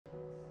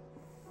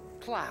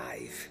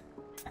Clive.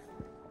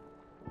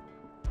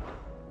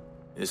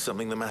 Is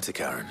something the matter,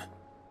 Karen?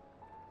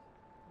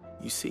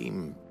 You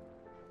seem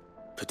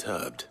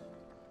perturbed.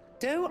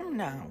 Don't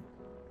know.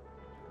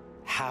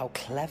 How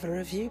clever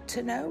of you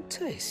to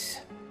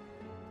notice.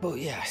 But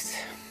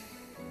yes,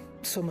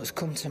 something's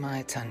come to my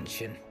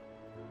attention,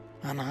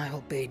 and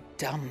I'll be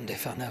damned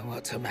if I know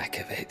what to make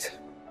of it.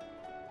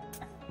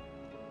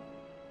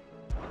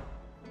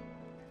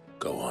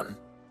 Go on.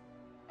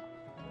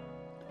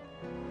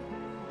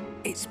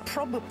 It's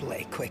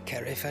probably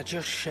quicker if I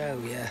just show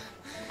you.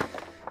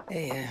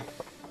 Here.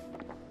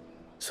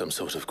 Some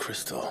sort of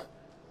crystal.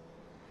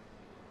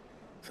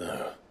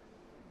 Though,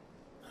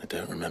 I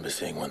don't remember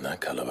seeing one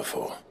that color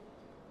before.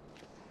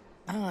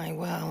 Aye,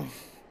 well,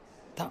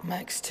 that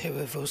makes two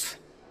of us.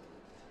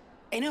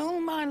 In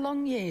all my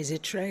long years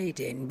of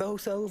trading,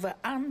 both over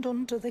and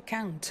under the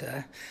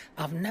counter,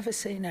 I've never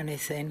seen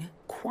anything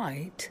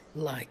quite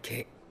like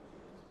it.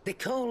 They're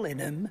calling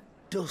them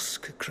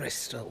dusk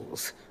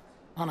crystals,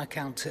 on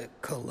account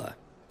of colour.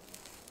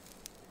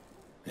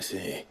 I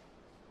see.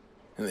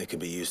 And they can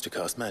be used to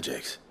cast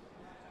magics.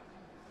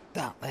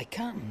 That they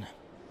can.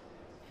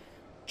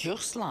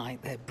 Just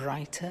like their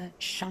brighter,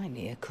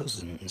 shinier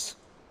cousins.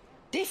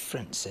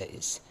 Difference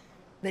is,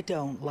 they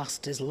don't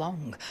last as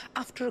long.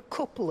 After a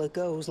couple of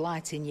goes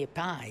lighting your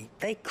pipe,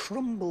 they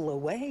crumble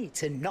away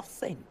to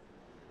nothing.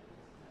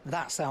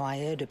 That's how I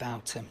heard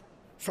about them.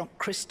 From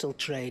crystal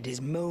traders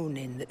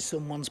moaning that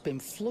someone's been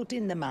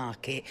flooding the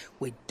market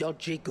with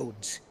dodgy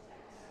goods.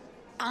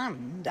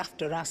 And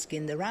after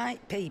asking the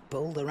right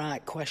people the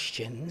right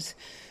questions,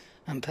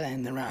 and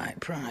paying the right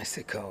price,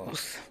 of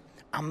course,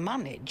 I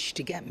managed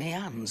to get my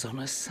hands on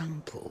a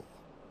sample.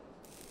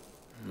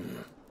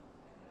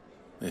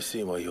 I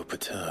see why you're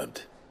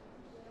perturbed.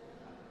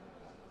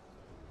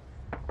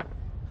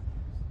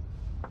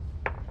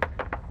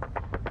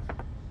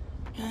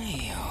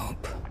 Hey,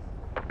 Hope.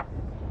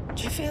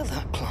 Do you feel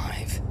that,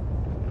 Clive?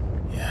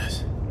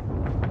 Yes.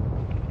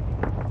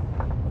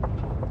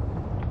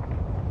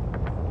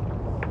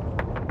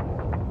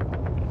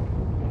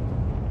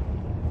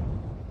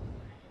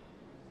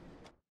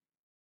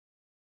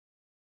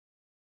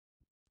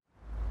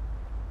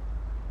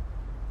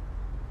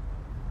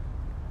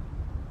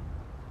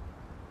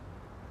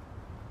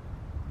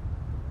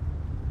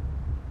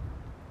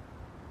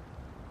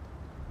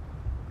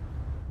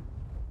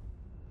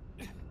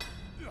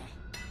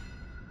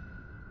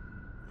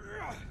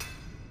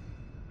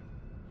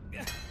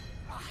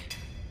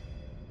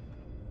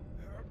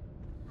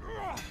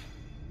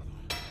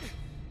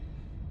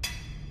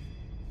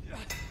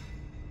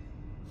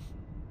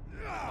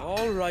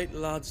 All right,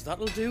 lads,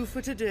 that'll do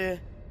for today.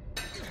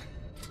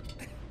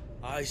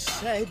 I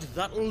said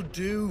that'll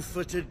do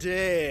for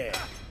today.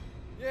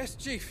 Yes,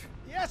 Chief.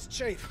 Yes,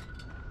 Chief.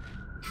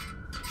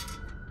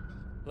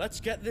 Let's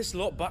get this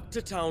lot back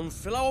to town,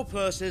 fill our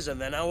purses and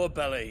then our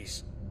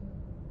bellies.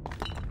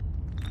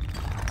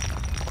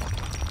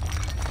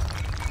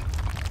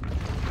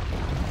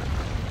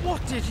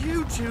 What did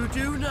you two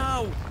do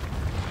now?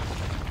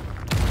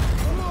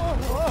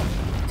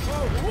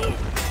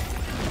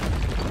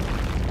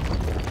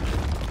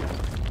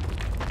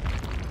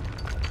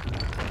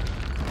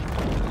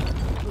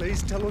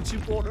 Please tell us you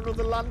bought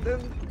another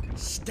lantern.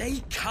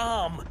 Stay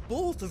calm,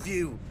 both of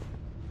you.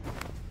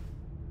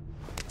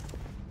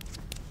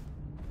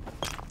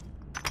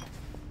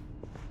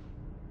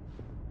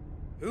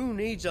 Who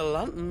needs a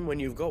lantern when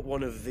you've got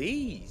one of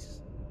these?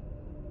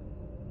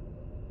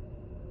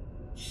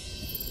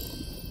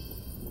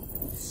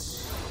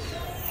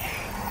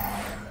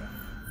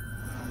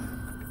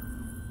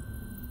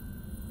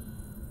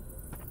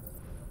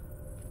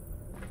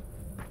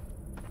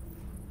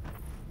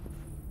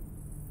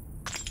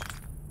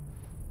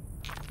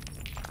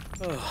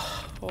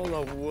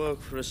 All that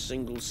work for a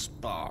single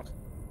spark.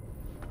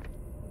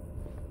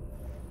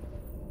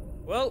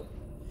 Well,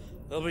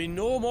 there'll be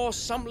no more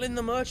sampling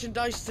the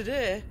merchandise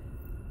today.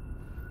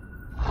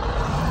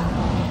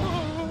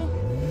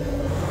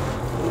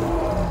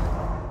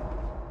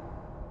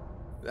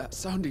 That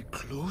sounded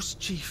close,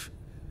 Chief.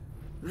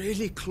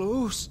 Really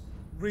close.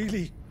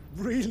 Really,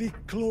 really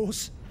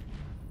close.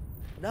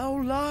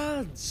 Now,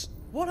 lads,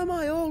 what am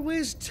I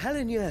always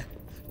telling you?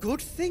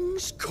 Good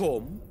things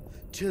come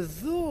to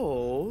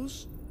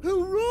those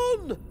who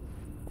run!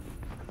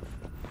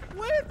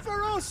 Wait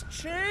for us,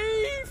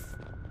 Chief!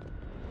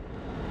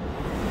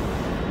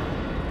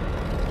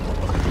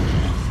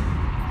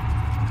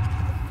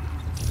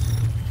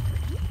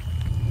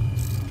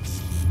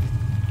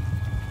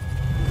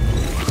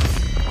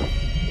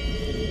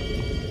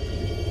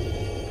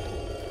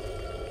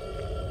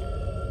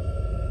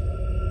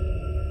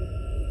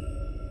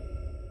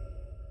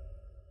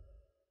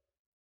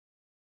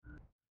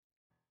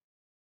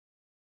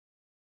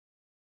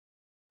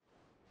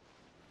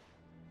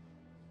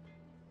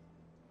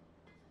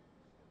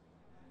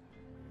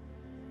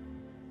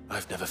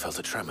 I've never felt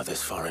a tremor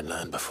this far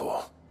inland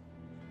before.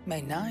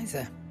 Me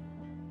neither.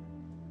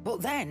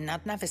 But then,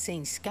 I'd never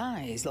seen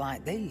skies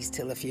like these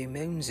till a few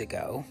moons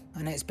ago,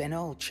 and it's been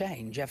all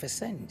change ever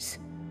since.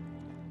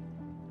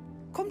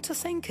 Come to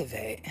think of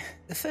it,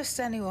 the first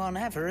anyone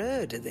ever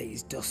heard of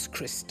these dust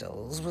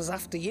crystals was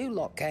after you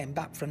lot came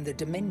back from the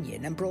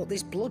Dominion and brought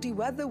this bloody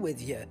weather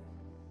with you.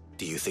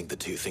 Do you think the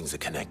two things are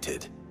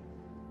connected?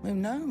 Who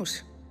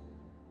knows?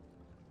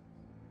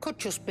 Could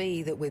just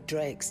be that with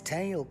Drake's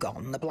tail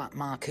gone, the black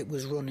market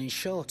was running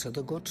short of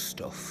the good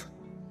stuff.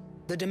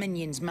 The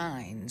Dominion's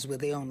mines were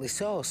the only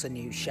source of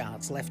new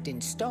shards left in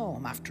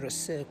Storm after a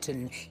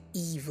certain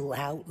evil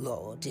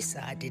outlaw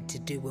decided to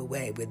do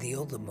away with the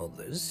other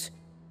mothers.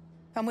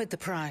 And with the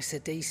price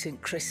of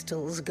decent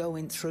crystals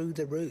going through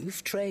the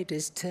roof,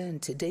 traders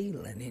turned to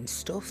dealing in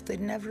stuff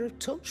they'd never have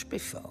touched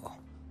before.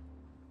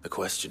 The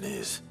question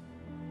is,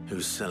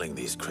 who's selling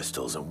these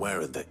crystals and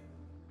where are they?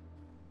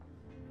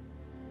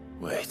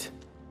 Wait.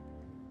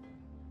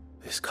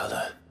 This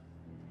color.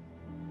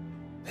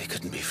 They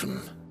couldn't be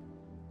from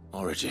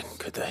Origin,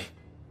 could they?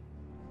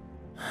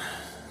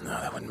 No,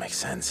 that wouldn't make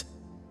sense.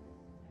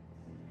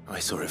 I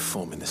saw it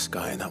form in the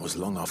sky, and that was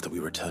long after we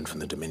returned from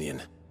the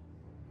Dominion.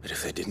 But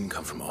if they didn't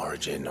come from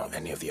Origin or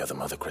any of the other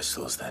mother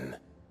crystals, then...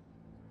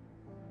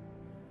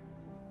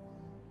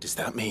 does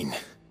that mean...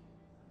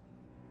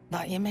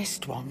 that you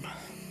missed one?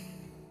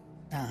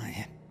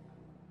 Aye.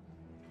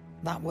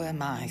 That were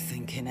my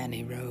thinking,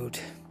 any road.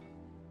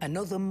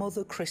 Another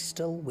mother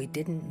crystal we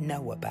didn't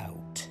know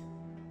about.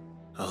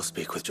 I'll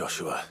speak with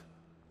Joshua.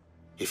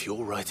 If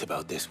you're right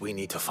about this, we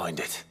need to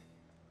find it.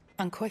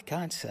 And quick,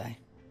 I'd say.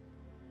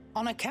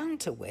 On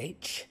account of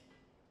which,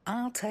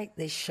 I'll take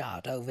this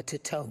shard over to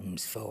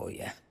Tomes for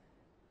you.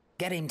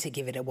 Get him to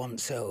give it a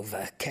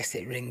once-over, case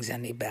it rings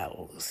any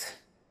bells.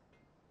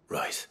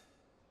 Right.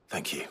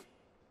 Thank you.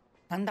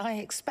 And I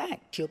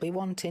expect you'll be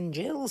wanting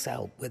Jill's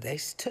help with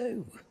this,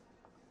 too.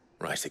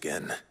 Right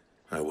again.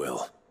 I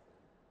will.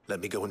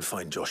 Let me go and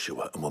find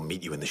Joshua, and we'll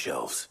meet you in the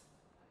shelves.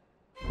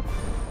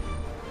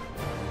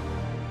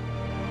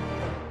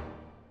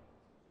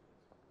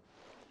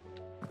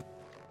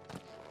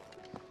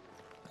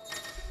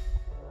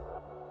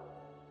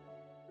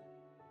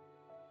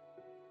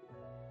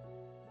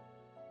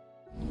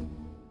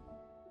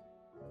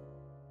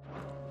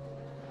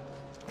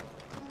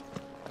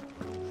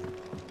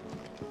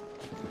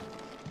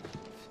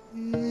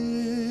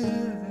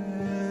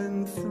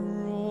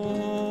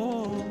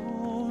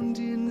 Enthroned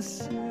in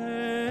sable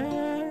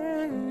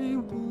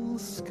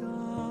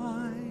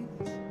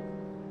skies,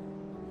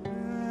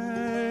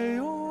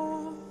 chaos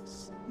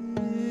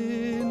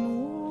in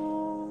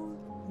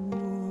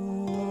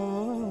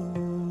walls.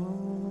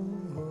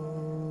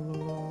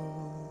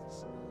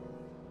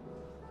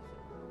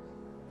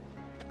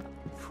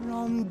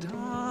 From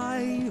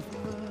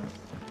divers.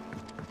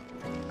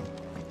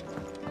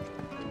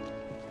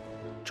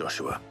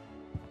 Joshua,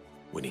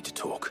 we need to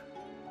talk.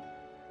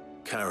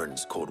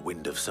 Karen's caught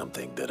wind of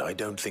something that I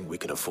don't think we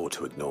can afford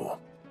to ignore.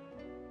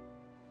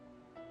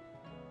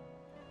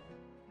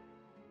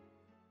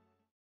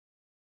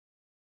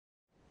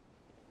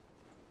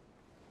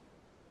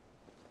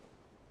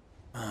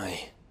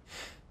 Aye,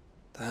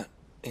 that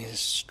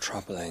is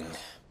troubling.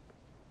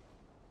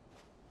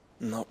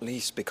 Not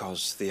least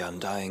because the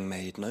Undying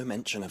made no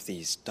mention of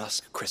these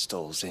dusk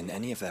crystals in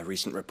any of their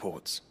recent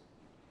reports.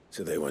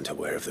 So they weren't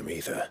aware of them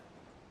either.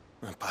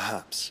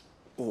 Perhaps.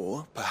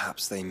 Or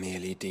perhaps they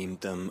merely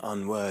deemed them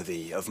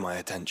unworthy of my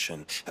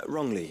attention.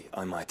 Wrongly,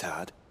 I might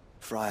add,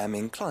 for I am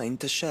inclined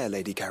to share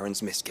Lady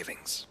Karen's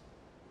misgivings.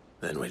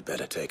 Then we'd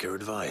better take her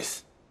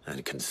advice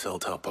and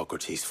consult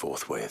Hippocrates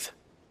forthwith.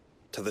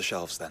 To the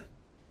shelves, then.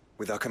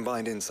 With our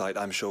combined insight,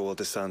 I'm sure we'll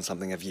discern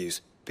something of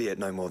use, be it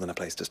no more than a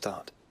place to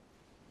start.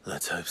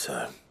 Let's hope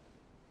so.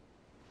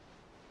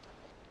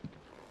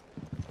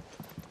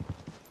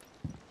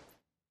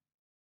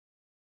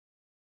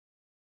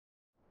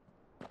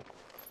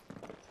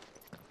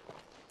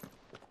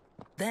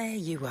 There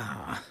you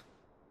are.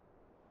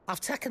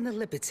 I've taken the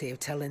liberty of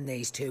telling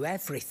these two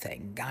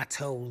everything I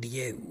told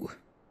you.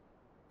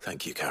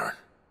 Thank you, Karen.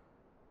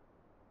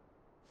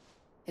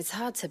 It's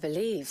hard to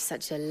believe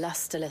such a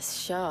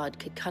lusterless shard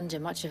could conjure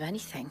much of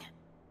anything.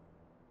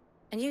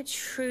 And you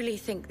truly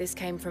think this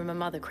came from a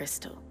mother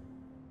crystal?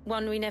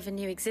 One we never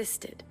knew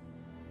existed?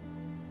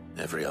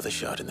 Every other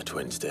shard in the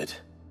Twins did.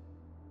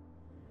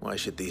 Why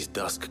should these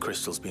dusk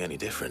crystals be any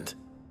different?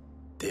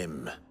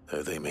 Dim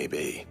though they may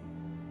be.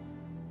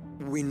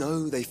 We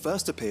know they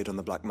first appeared on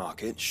the black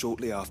market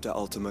shortly after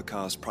Ultima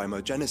Car's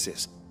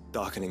primogenesis,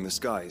 darkening the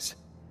skies.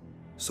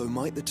 So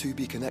might the two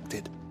be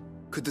connected?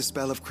 Could the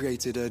spell have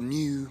created a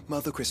new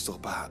mother crystal,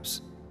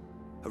 perhaps?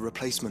 A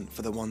replacement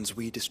for the ones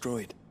we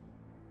destroyed?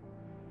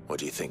 What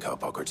do you think,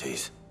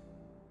 Hippocrates?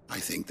 I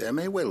think there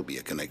may well be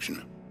a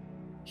connection.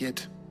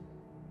 Yet,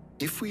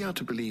 if we are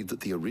to believe that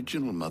the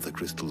original mother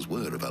crystals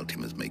were of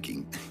Ultima's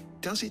making,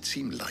 does it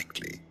seem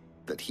likely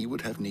that he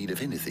would have need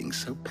of anything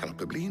so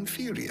palpably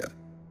inferior?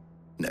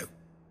 No.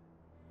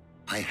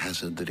 I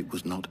hazard that it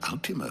was not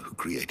Ultima who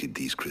created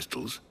these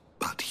crystals,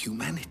 but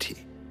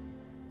humanity.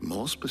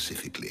 More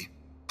specifically,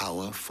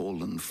 our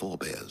fallen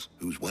forebears,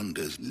 whose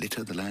wonders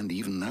litter the land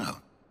even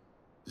now.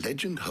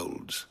 Legend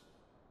holds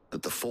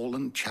that the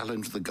fallen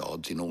challenged the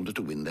gods in order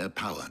to win their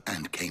power,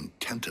 and came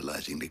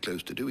tantalizingly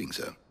close to doing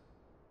so,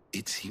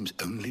 it seems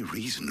only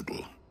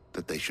reasonable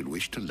that they should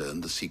wish to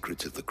learn the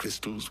secrets of the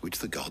crystals which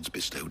the gods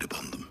bestowed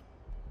upon them.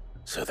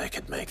 So they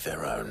could make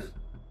their own.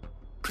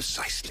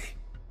 Precisely.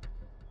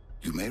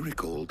 You may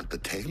recall that the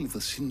tale of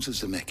the sins of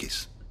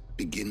Zemeckis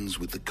begins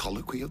with the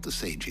colloquy of the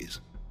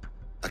sages,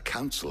 a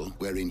council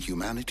wherein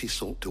humanity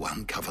sought to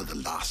uncover the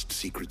last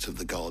secrets of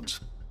the gods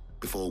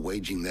before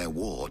waging their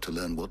war to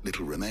learn what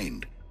little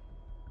remained.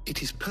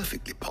 It is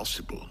perfectly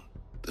possible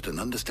that an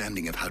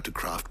understanding of how to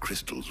craft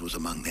crystals was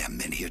among their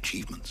many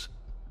achievements.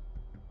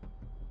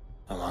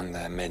 Among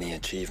their many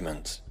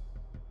achievements,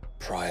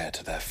 prior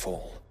to their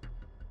fall.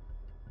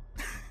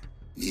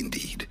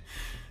 Indeed.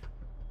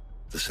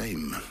 The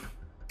same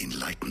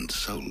enlightened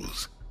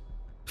souls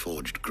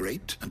forged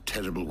great and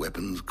terrible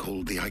weapons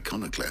called the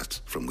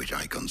iconoclasts, from which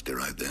icons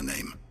derive their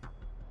name,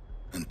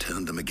 and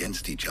turned them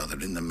against each other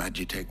in the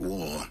Magitech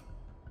War.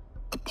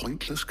 A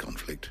pointless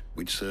conflict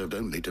which served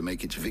only to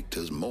make its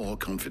victors more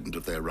confident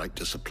of their right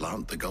to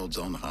supplant the gods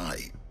on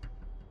high.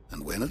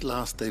 And when at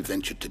last they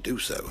ventured to do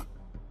so,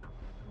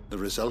 the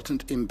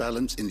resultant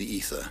imbalance in the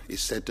ether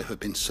is said to have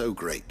been so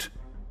great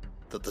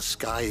that the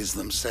skies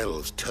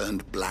themselves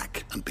turned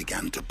black and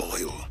began to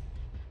boil.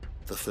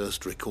 The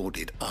first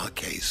recorded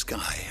arcane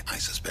sky, I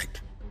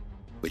suspect.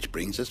 Which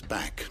brings us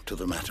back to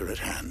the matter at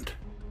hand.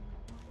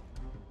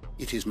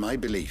 It is my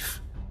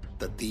belief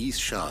that these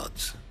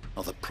shards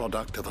are the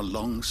product of a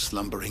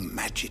long-slumbering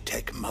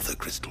Magitech mother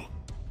crystal,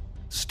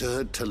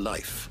 stirred to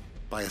life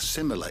by a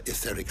similar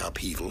etheric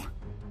upheaval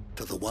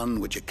to the one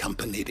which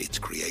accompanied its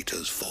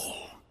creator's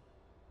fall.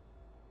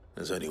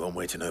 There's only one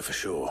way to know for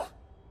sure.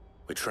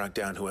 We track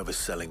down whoever's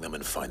selling them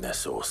and find their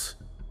source.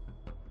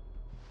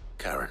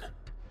 Karen,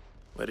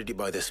 where did you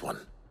buy this one?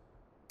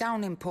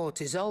 Down in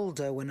Port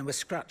Isolde when I was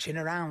scratching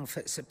around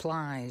for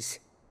supplies.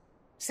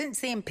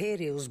 Since the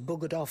Imperials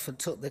buggered off and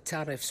took the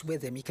tariffs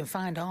with them, you can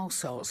find all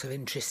sorts of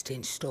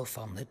interesting stuff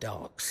on the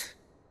docks.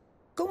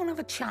 Go and have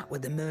a chat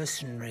with the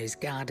mercenaries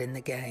guarding the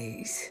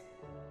gates.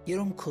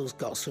 Your uncle's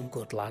got some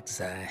good lads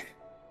there.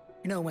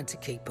 You know when to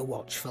keep a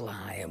watchful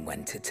eye and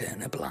when to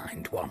turn a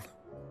blind one.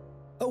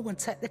 Oh, and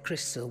take the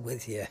crystal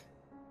with you.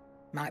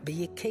 Might be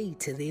your key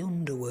to the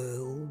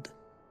underworld.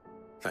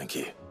 Thank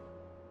you.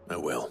 I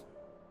will.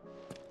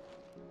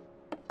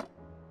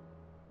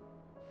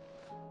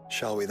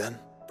 Shall we then,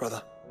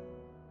 brother?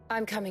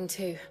 I'm coming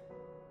too.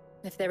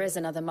 If there is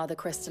another mother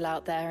crystal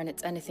out there and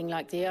it's anything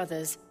like the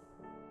others,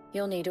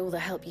 you'll need all the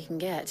help you can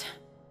get.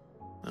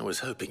 I was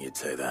hoping you'd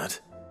say that.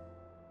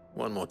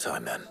 One more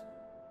time then.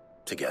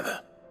 Together.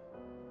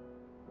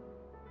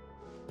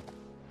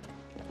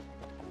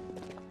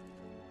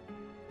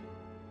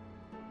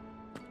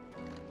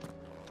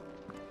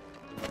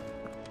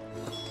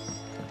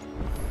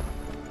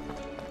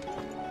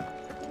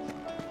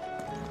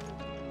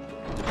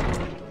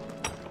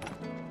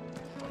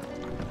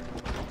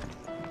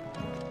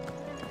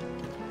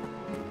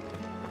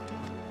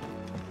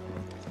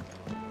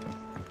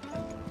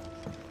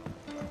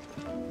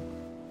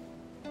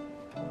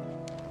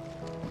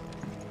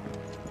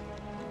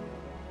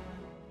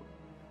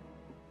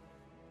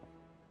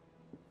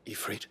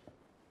 Ifrit?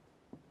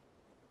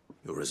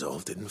 Your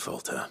resolve didn't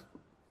falter.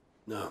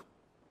 No.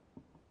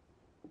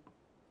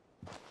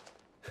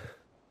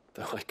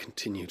 Though I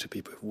continue to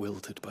be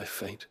bewildered by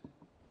fate.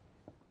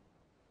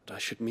 But I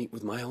should meet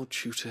with my old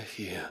tutor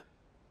here.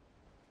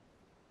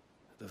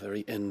 At the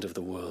very end of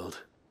the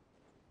world.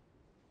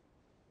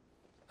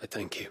 I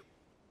thank you.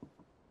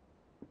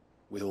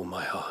 With all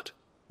my heart.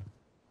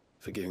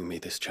 For giving me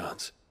this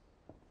chance.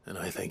 And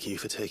I thank you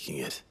for taking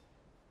it.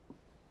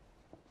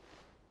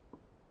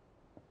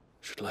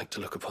 Should like to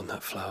look upon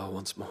that flower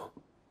once more.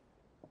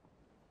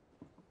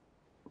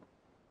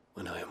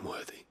 When I am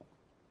worthy.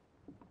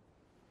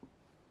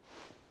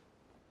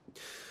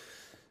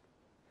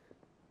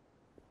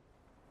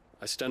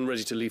 I stand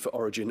ready to leave for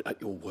Origin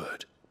at your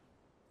word.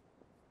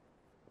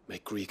 May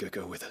Griga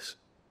go with us.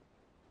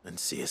 And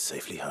see us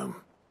safely home.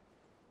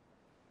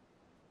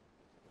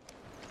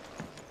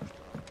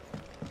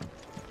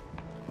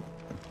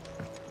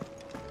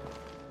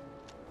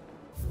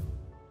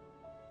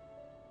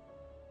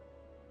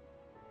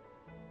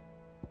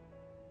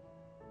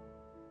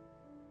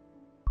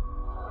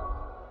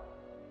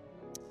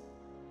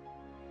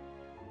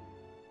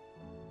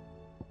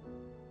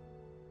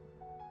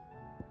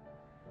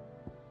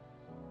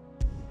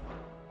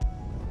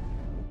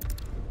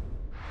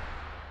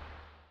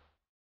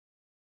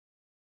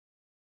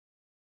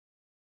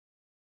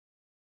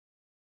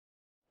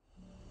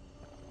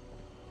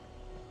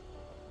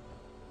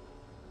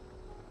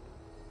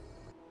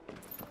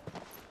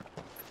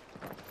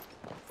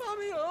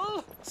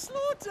 Samuel, slow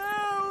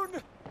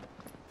down!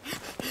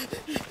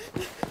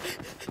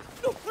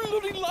 Not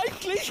bloody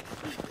likely!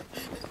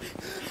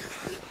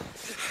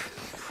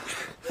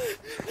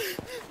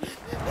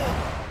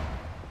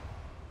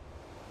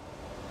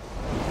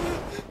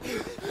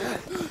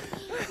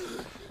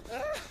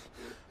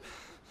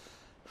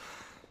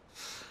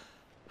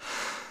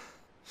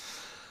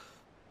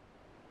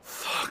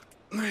 Fuck.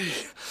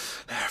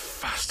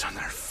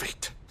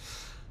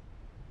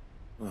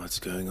 What's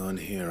going on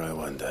here, I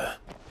wonder?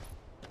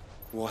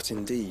 What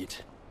indeed?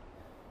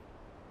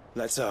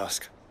 Let's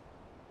ask.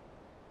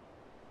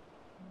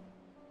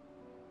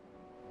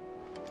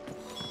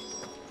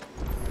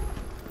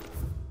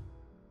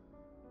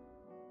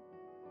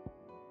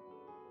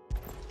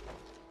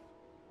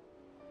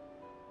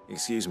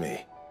 Excuse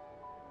me.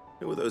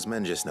 Who were those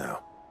men just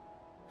now?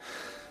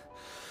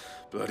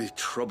 Bloody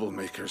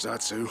troublemakers,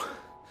 that's who.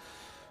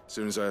 As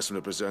soon as I asked them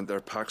to present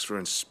their packs for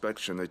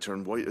inspection, they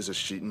turned white as a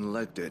sheet and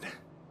legged it.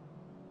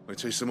 I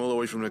chased them all the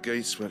way from the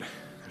gates, but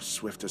they're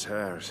swift as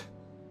hares.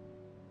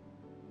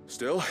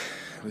 Still,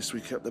 at least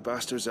we kept the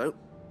bastards out.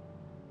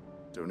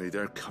 Don't need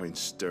their kind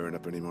stirring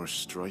up any more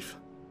strife.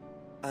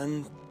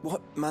 And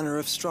what manner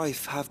of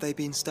strife have they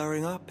been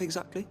stirring up,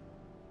 exactly?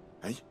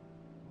 Hey?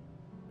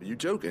 Are you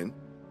joking?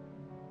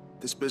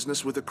 This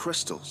business with the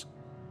crystals?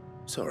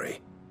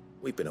 Sorry,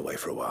 we've been away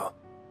for a while.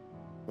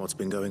 What's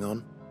been going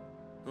on?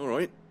 All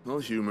right, I'll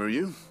humor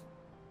you.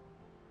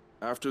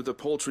 After the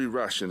paltry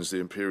rations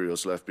the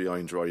Imperials left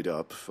behind dried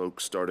up,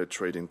 folks started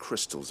trading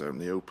crystals out in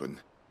the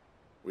open.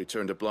 We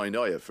turned a blind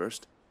eye at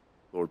first.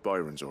 Lord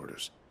Byron's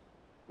orders.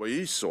 Way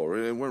he saw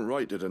it, it weren't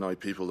right to deny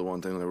people the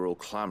one thing they were all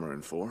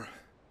clamoring for.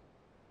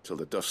 Till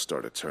the dust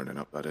started turning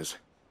up, that is.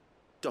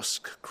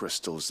 Dusk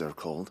crystals, they're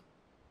called.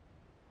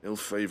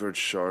 Ill-favored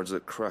shards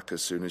that crack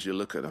as soon as you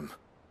look at them.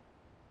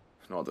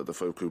 Not that the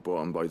folk who bought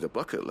them by the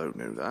bucket load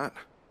knew that.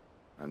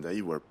 And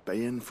they were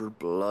baying for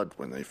blood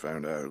when they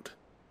found out.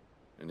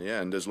 In the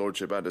end, his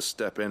lordship had to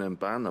step in and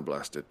ban the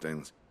blasted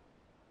things.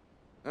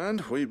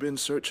 And we've been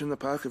searching the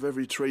pack of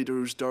every trader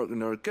who's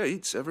darkened our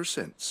gates ever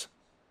since.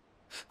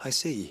 I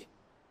see.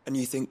 And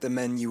you think the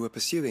men you were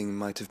pursuing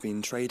might have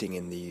been trading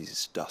in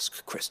these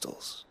dusk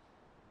crystals?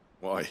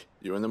 Why,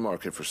 you're in the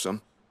market for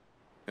some.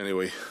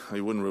 Anyway,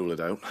 I wouldn't rule it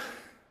out.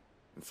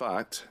 In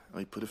fact,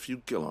 I put a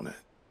few gil on it.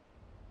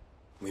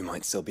 We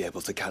might still be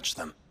able to catch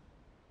them.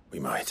 We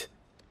might.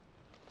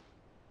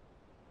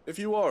 If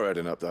you are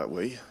heading up that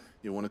way,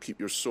 you'll want to keep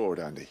your sword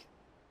handy.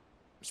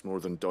 There's more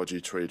than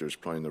dodgy traders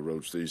plying the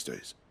roads these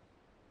days.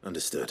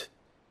 Understood.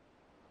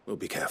 We'll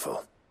be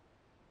careful.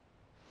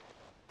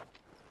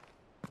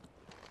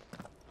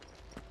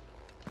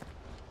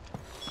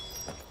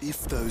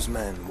 If those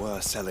men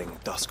were selling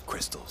dusk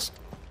crystals,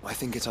 I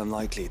think it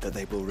unlikely that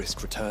they will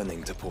risk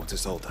returning to Port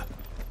Isolde.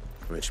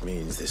 Which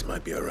means this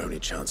might be our only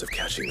chance of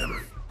catching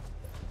them.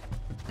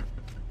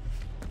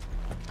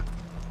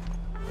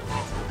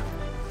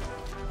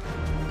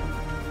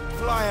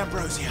 Fly,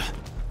 Ambrosia!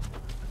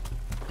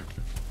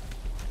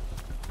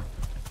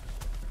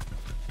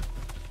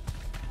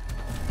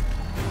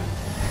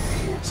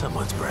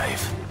 Someone's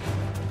brave.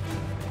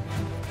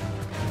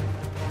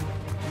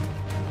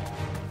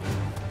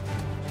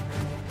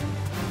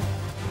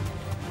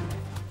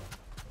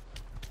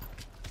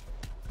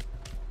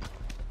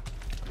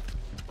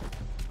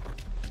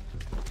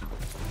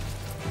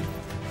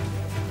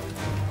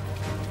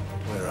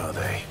 Where are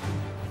they?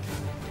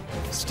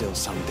 Still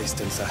some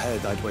distance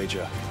ahead, I'd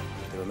wager.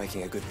 They were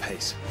making a good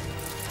pace.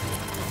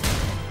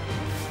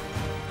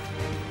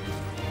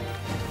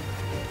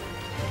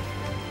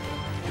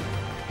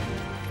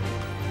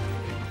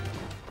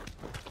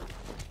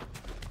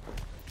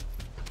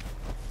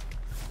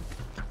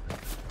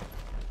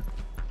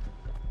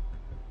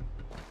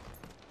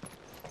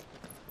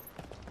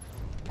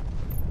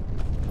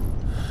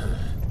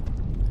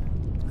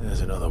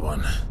 There's another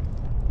one.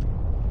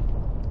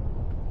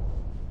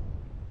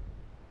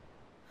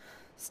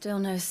 Still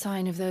no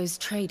sign of those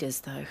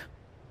traders, though.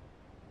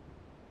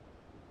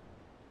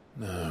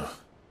 No.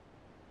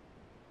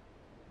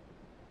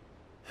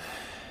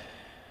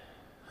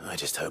 I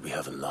just hope we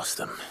haven't lost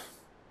them.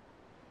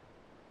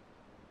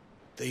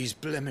 These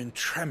blimmin'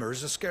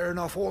 tremors are scaring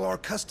off all our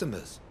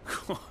customers.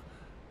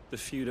 The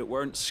few that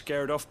weren't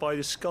scared off by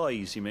the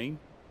skies, you mean?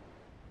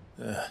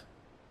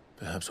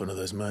 Perhaps one of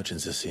those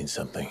merchants has seen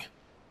something.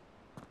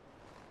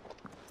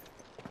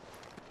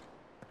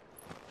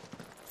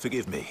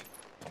 Forgive me,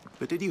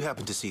 but did you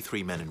happen to see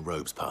 3 men in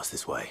robes pass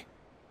this way?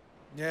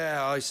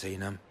 Yeah, I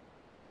seen them.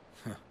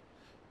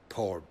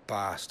 Poor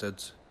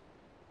bastards.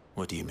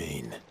 What do you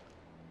mean?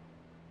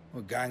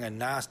 A gang of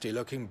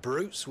nasty-looking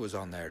brutes was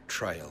on their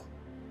trail.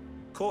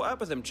 Caught up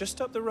with them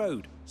just up the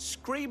road.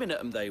 Screaming at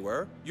them they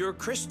were. Your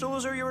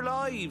crystals are your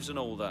lives and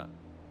all that.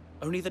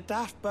 Only the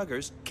daft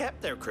buggers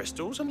kept their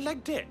crystals and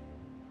legged it.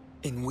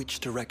 In which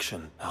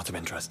direction, out of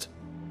interest?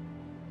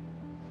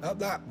 Up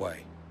that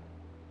way.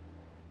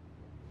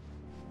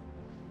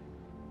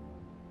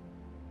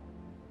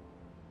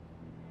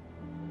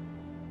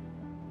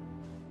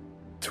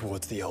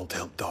 Towards the Old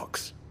Hilt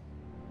docks.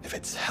 If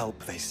it's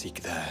help they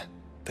seek there,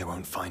 they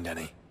won't find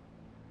any.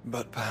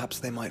 But perhaps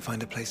they might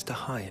find a place to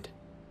hide.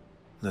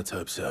 Let's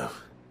hope so.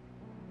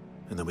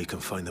 And then we can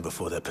find them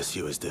before their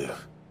pursuers do.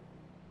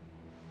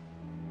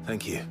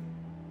 Thank you.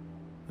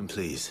 And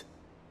please,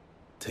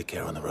 take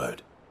care on the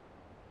road.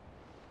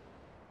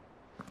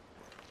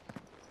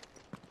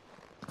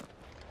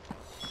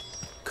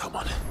 Come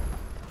on.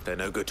 They're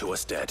no good to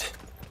us dead.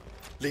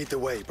 Lead the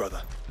way,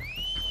 brother.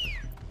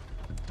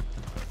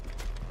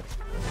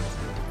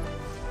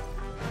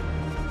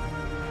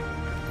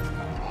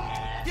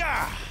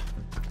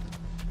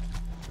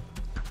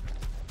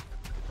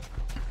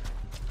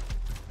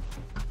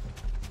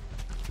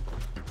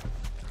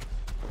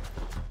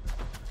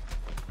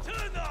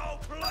 Turn the whole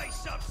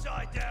place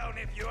upside down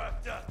if you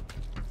have to.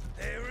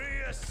 They're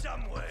here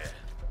somewhere.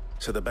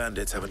 So the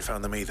bandits haven't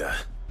found them either.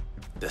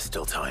 There's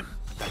still time.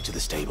 Back to the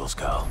stables,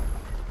 Carl.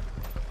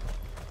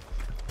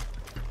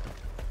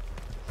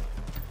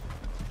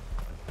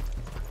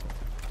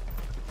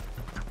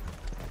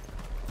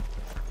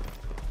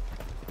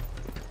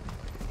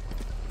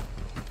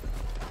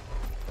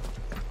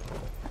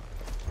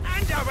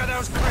 Hand over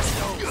those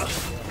crystals!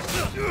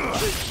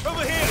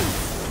 Over here!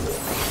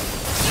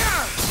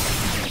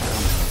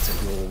 It's a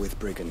war with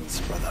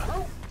brigands, brother.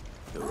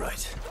 You're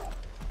right.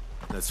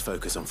 Let's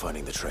focus on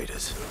finding the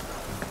traitors.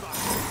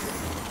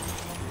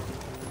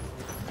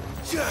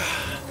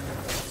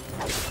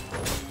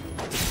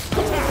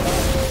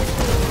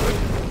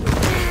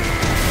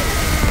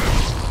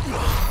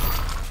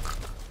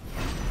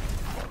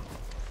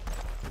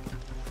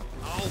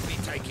 I'll be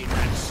taking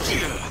that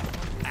sword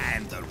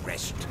and the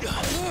rest.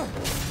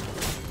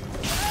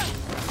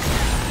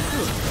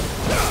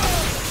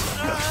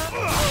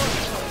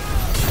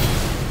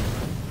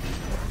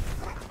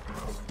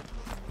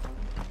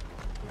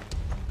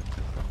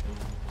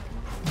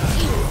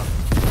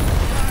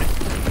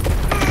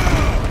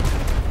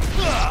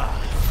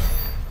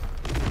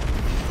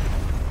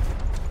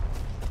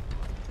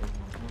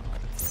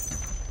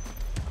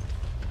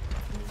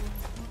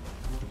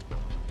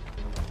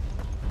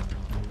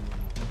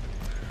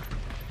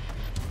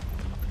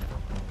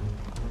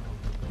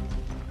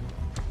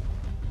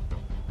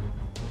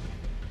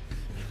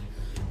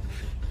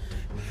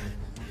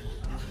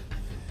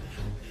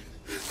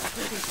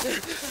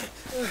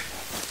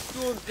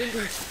 Don't think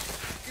I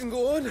can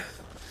go on.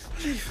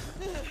 Chief,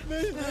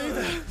 me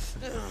neither.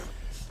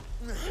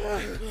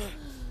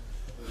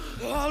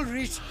 I'll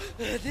reach.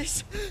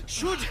 This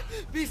should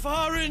be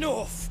far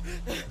enough.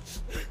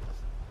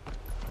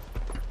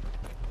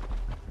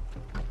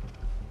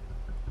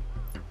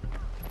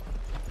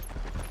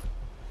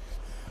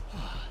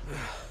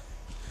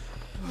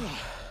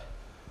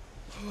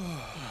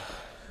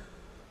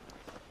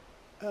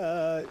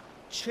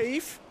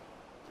 Chief?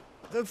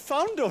 They've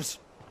found us.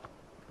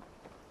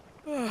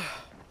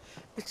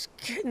 It's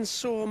getting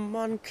so a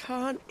man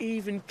can't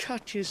even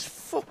catch his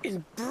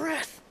fucking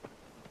breath.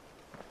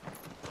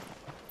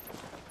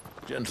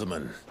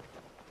 Gentlemen,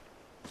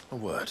 a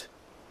word.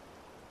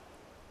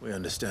 We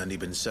understand you've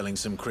been selling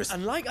some crystals.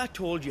 And like I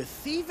told you,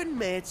 thieving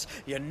mates,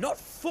 you're not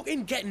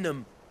fucking getting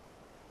them.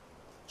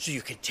 So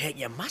you could take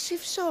your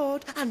massive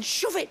sword and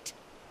shove it.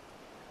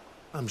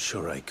 I'm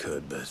sure I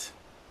could, but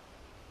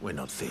we're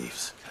not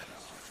thieves.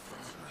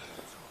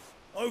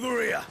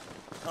 Over here.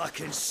 I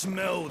can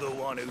smell the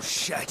one who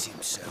shat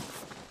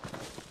himself.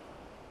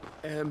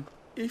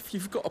 If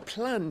you've got a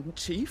plan,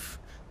 Chief,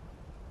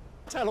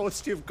 tell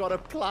us you've got a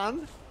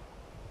plan.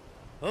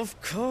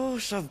 Of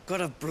course I've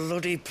got a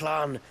bloody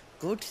plan.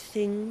 Good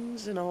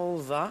things and all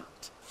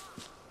that.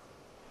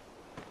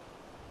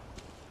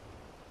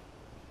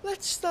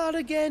 Let's start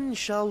again,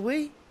 shall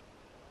we?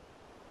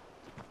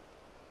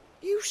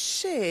 You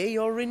say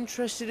you're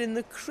interested in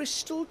the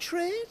crystal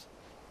trade?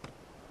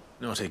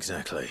 Not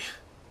exactly.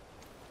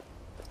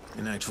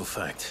 In actual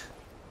fact,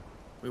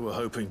 we were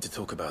hoping to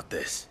talk about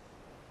this.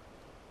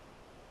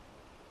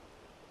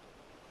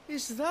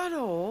 Is that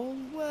all?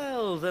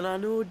 Well, then I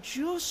know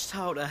just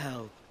how to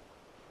help.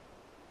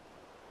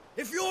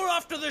 If you're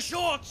after the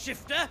short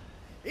shifter,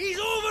 he's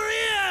over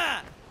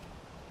here!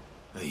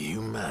 Are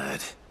you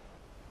mad?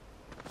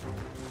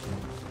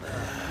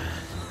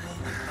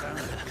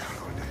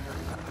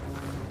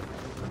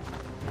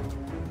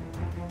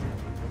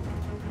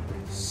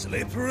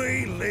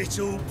 Slippery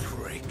little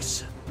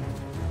pricks.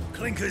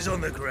 Clinkers on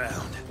the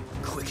ground,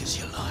 quick as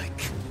you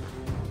like.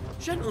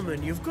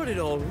 Gentlemen, you've got it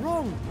all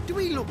wrong. Do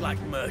we look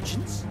like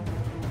merchants?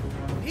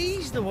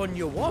 He's the one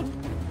you want.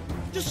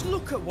 Just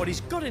look at what he's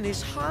got in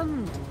his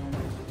hand.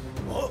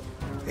 What?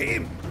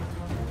 Him?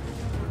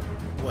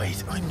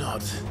 Wait, I'm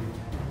not.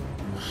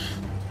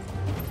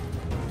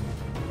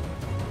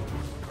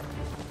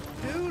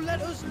 Do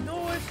let us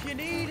know if you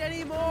need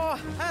any more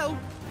help.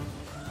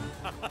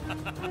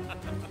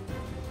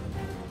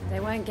 They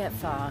won't get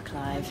far,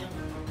 Clive.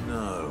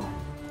 No.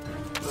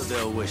 But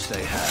they'll wish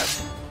they had.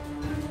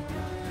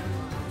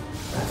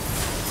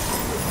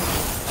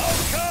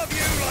 I'll carve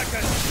you like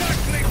a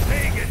suckling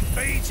pig and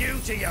feed you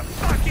to your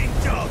fucking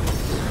dog!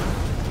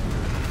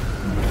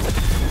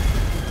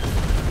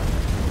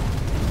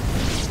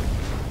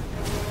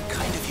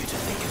 Kind of you to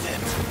think of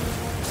him.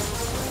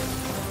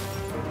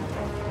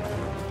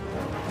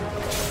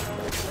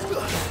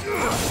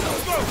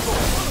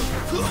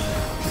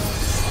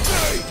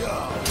 Stay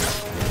down!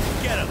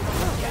 Get him!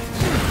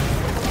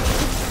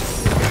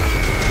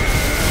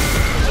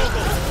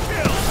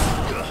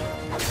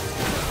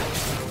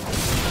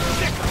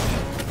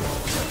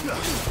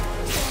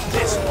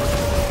 This one.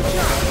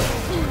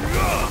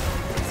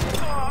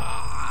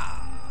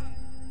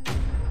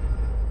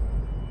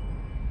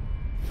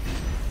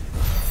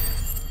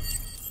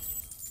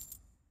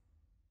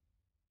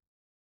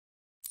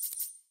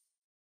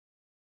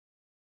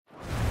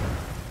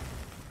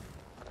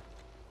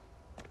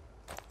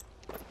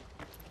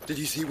 Did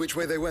you see which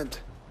way they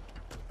went?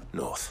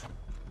 North.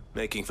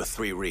 Making for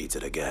 3 reads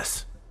at a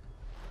guess.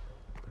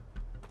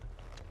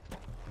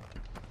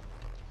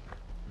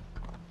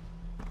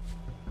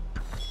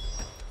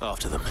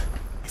 After them.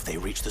 If they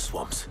reach the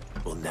swamps,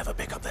 we'll never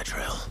pick up their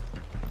trail.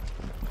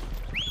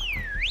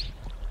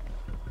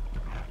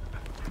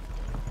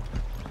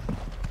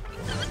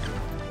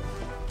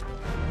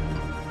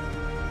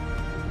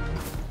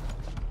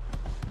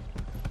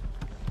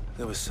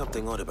 There was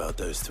something odd about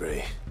those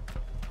 3.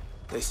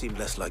 They seemed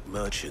less like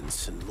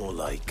merchants and more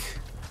like...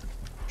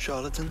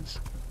 charlatans?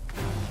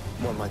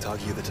 One might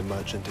argue that a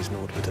merchant is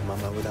naught but a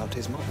mummer without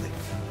his motley.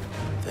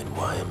 Then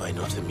why am I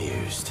not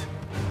amused?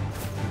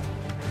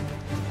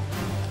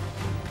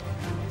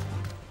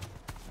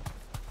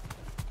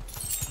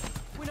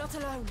 We're not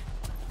alone.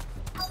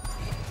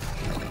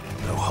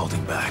 No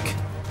holding back.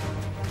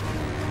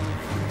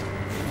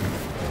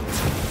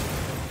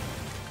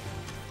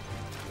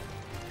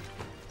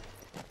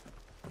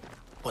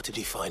 What did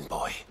he find,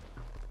 boy?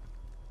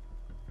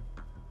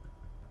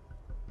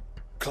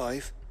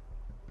 Clive,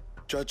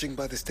 judging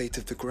by the state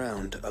of the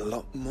ground, a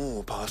lot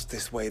more passed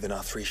this way than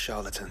our 3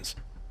 charlatans.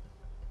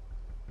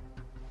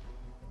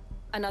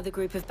 Another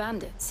group of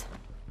bandits.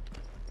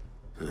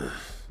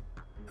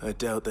 I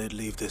doubt they'd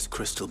leave this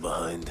crystal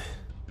behind.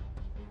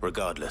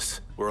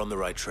 Regardless, we're on the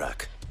right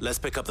track. Let's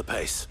pick up the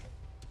pace.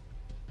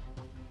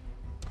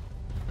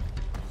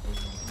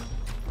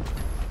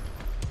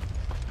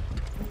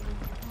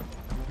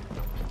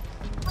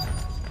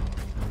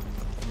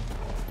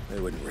 They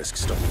wouldn't risk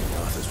stopping at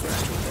Arthur's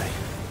Rest, would they?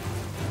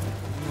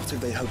 Not if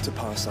they hope to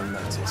pass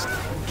unnoticed.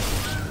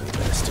 We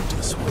better stick to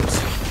the swamps.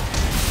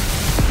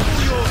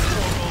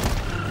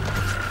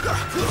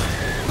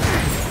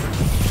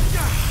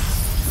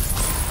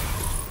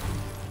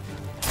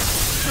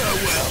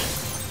 Farewell.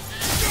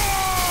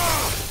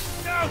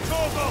 Now,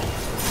 Torgal!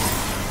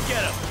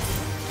 Get him!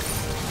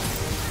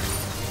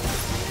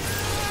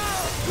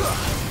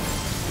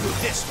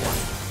 This one.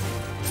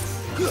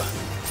 Get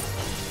him!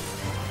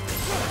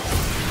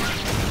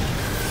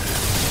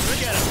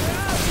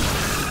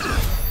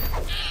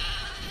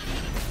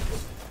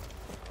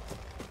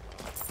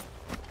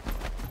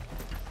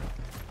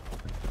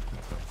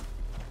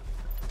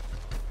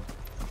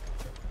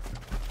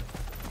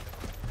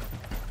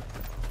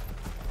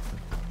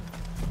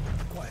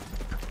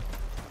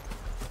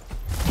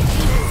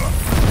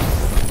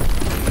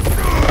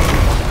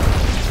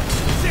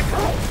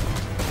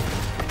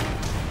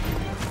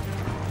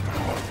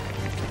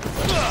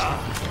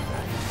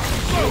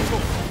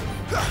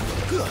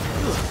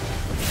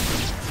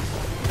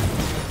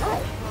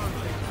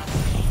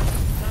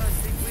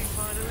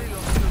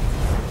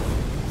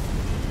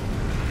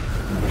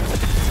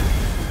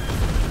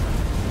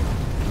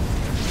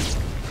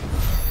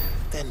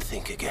 Then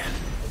think again.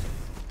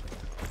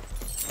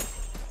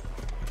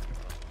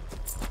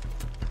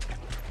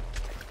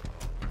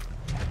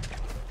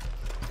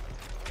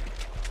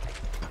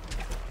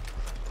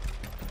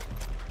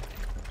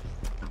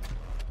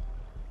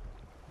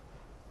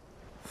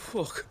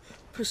 Fuck.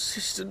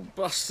 Persistent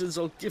bastards,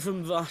 I'll give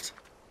them that.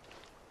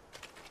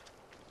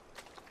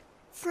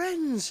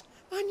 Friends,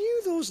 I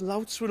knew those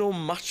louts were no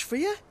match for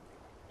you.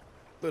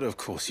 But of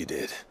course you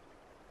did.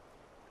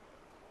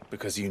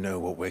 Because you know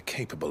what we're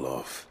capable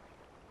of,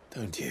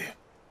 don't you?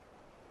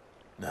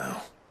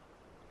 Now,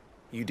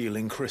 you deal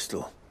in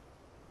crystal.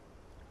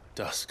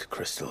 Dusk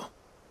crystal.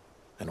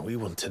 And we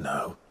want to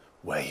know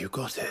where you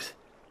got it.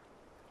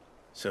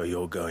 So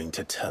you're going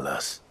to tell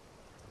us.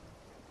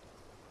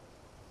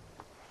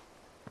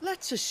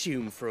 Let's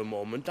assume for a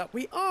moment that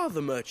we are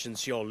the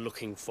merchants you're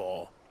looking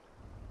for.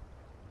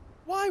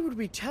 Why would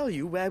we tell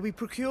you where we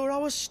procure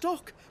our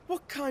stock?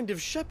 What kind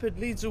of shepherd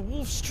leads a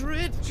wolf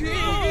straight?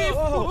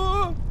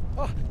 Are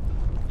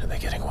they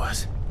getting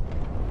worse?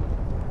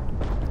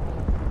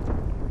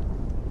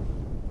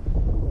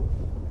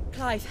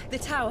 Clive, the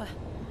tower.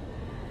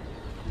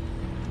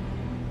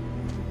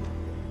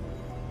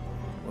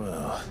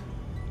 Well,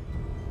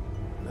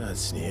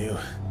 that's new.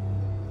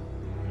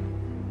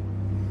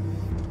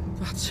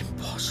 That's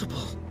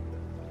impossible.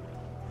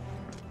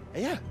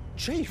 Yeah,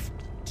 Chief.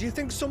 Do you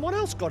think someone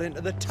else got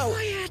into the tower?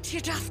 Quiet, you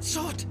daft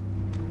sod!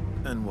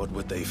 And what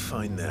would they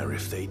find there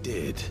if they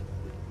did?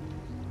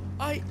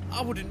 I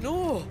wouldn't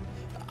know.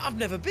 I've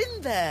never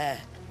been there.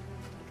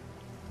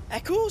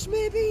 Echoes,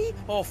 maybe?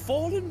 Or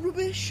fallen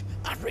rubbish?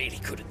 I really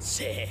couldn't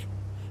say.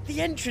 The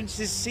entrance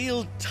is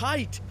sealed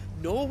tight.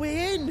 No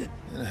way in.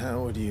 And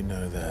how would you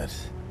know that?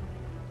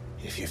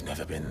 If you've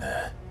never been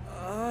there?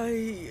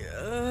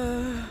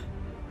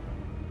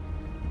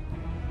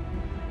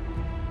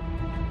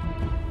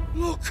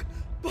 Look!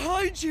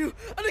 Behind you!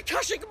 An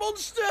Akashic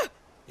monster!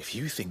 If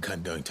you think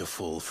I'm going to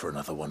fall for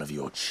another one of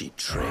your cheap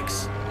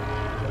tricks...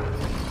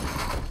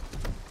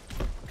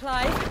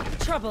 Clive,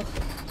 trouble.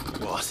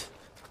 What?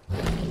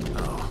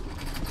 Oh.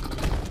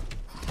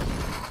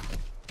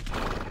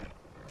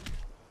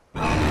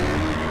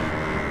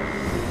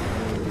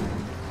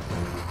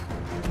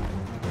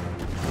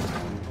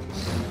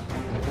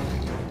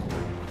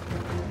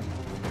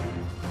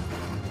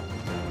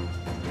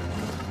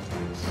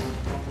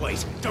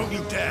 Wait, don't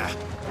you dare!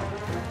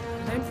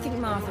 I don't think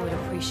Martha would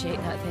appreciate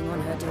that thing on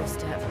her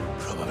doorstep.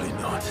 Probably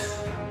not.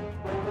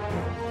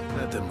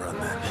 Let them run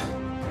then.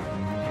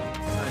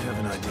 I have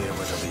an idea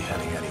where they'll be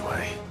heading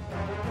anyway.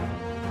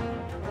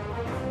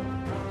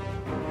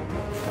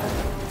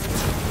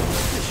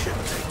 This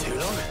shouldn't take too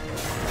long.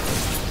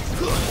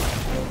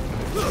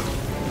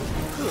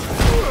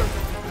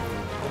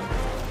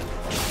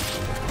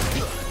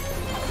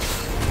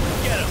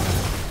 Get him!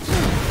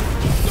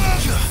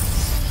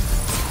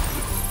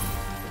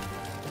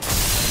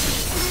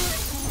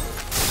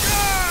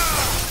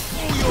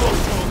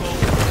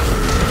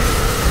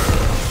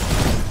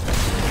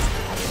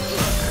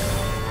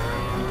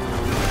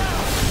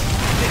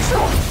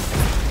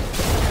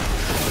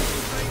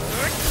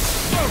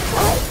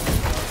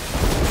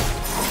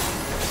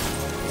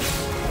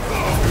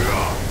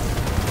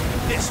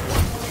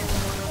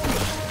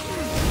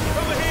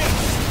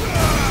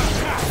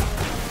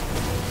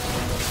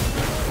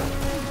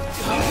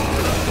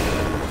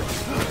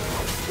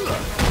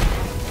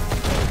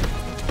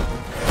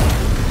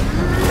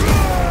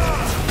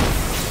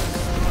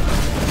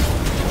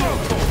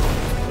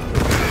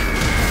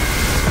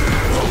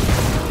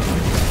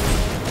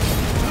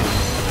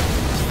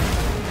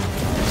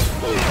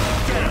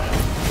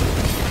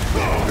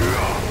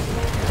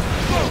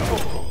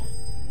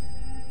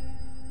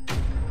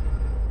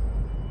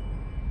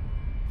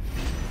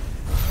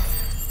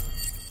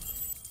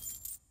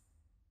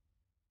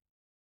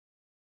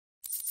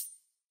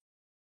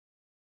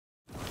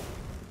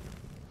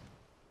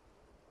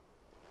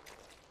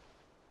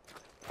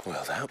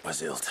 Well, that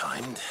was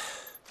ill-timed.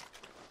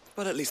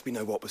 But at least we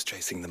know what was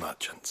chasing the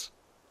merchants.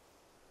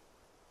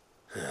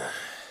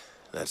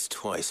 That's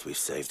twice we've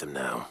saved them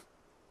now.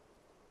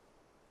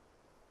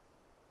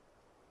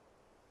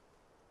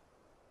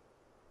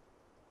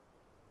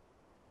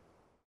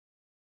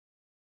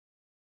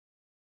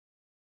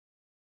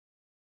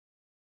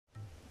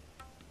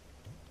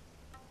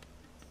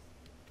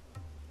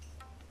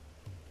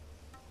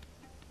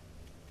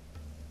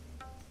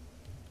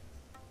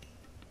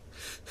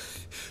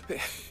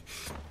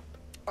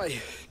 I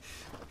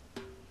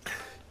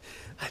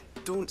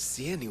don't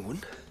see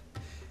anyone.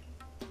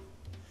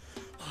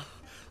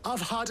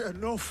 I've had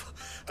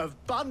enough of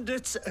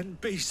bandits and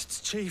beasts,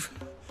 Chief.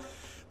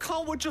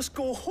 Can't we just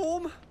go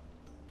home?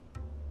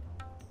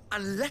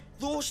 And let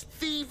those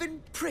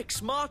thieving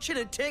pricks march in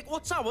and take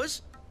what's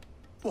ours?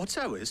 What's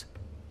ours?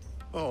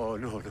 Oh,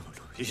 no.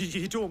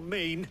 You don't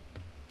mean...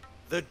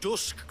 The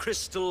dusk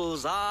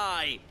crystals,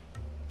 aye.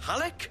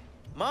 Halleck,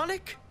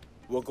 Marnik,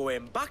 we're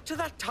going back to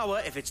that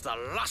tower if it's the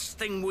last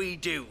thing we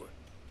do.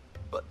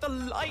 But the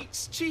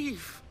lights,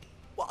 Chief.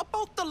 What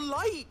about the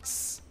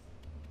lights?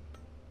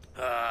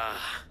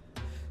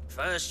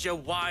 First you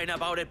whine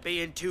about it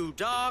being too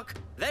dark,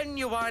 then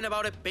you whine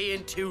about it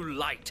being too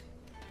light.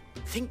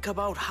 Think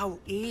about how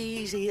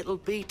easy it'll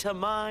be to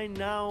mine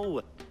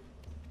now.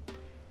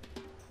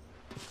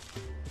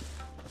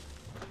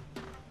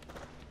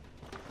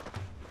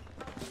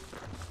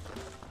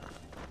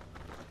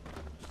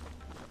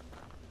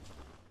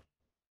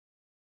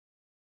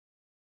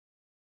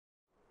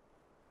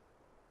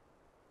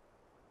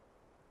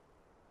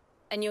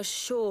 And you're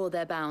sure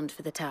they're bound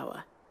for the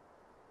tower?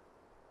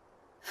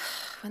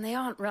 When they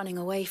aren't running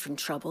away from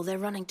trouble, they're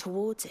running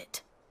towards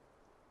it.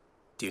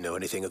 Do you know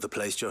anything of the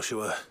place,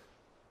 Joshua?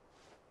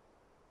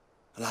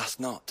 Alas,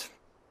 not.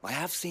 I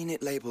have seen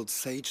it labeled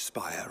Sage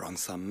Spire on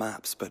some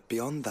maps, but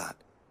beyond that,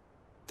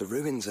 the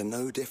ruins are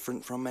no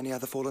different from any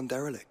other fallen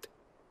derelict.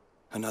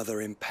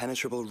 Another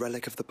impenetrable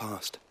relic of the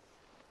past.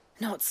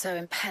 Not so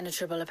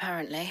impenetrable,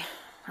 apparently.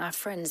 Our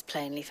friends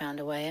plainly found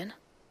a way in.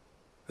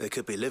 They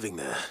could be living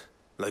there,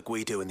 like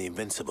we do in the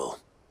Invincible.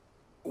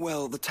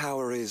 Well, the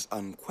tower is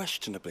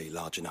unquestionably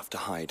large enough to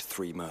hide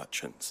 3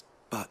 merchants.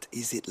 But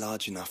is it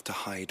large enough to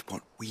hide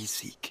what we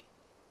seek?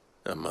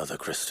 A mother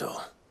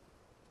crystal.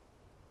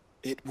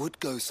 It would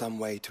go some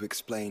way to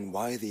explain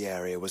why the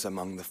area was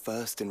among the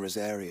first in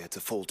Rosaria to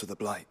fall to the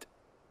Blight.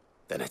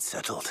 Then it's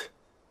settled.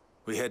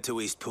 We head to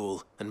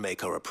Eastpool and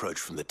make our approach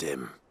from the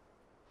dim.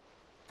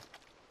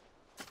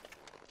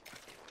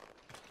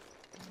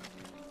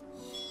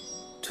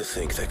 To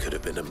think there could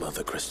have been a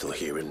mother crystal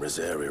here in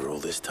Rosaria all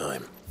this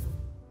time.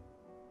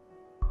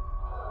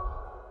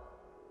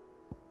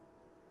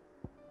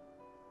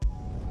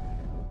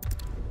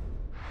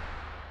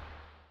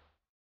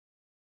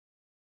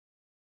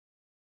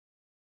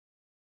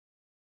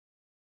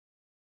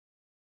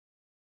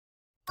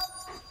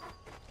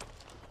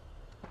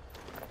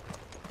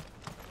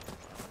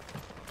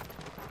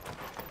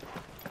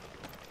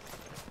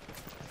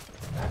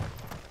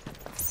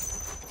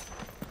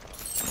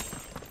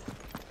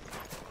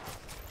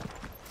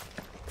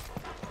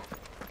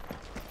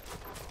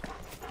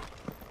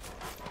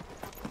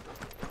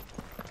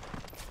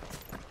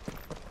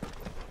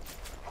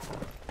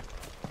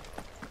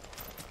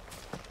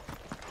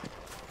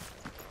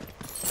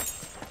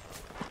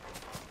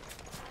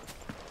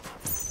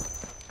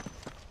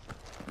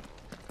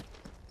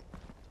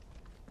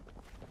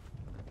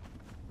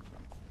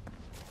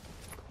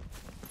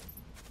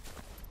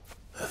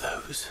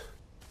 those?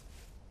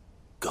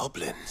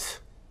 Goblins?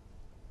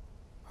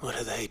 What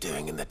are they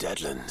doing in the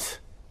Deadlands?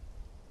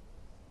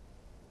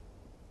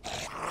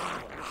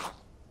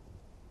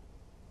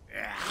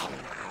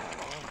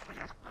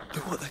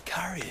 Look what they're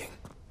carrying.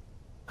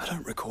 I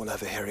don't recall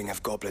ever hearing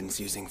of goblins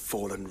using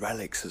fallen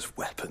relics as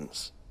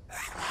weapons.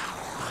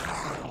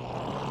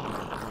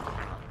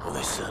 Well,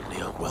 they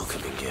certainly aren't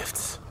welcoming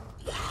gifts.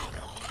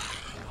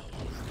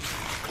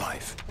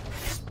 Clive,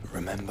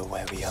 remember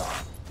where we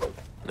are.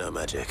 No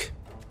magic.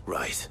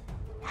 Right.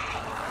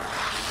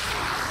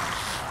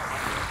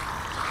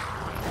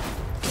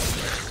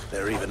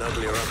 They're even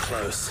uglier up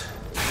close.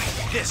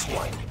 This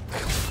way.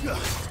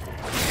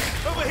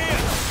 Over here!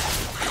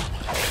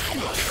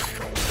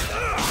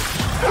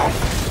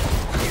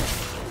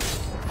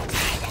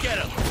 Get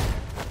him!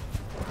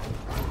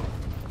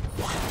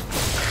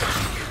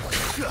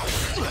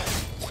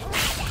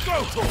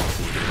 Go, Thor!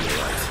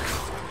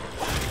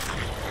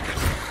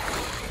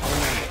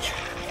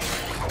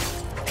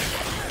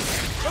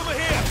 Over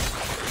here!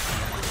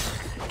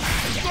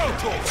 Go,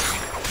 Thor!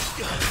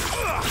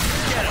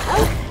 Get him!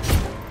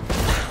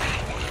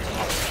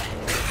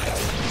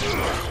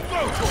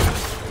 Go, Thor!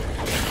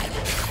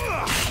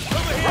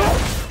 Over here!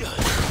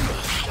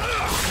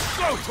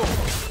 Go, Thor!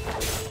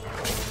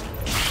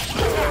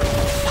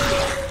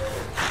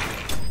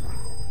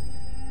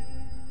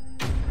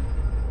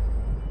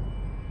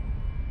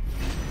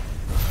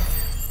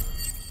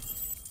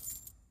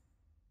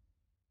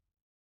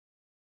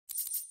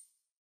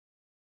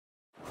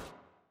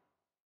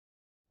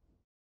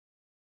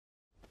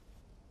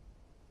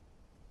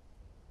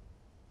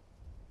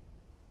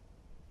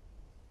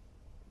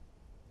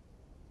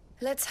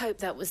 Let's hope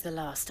that was the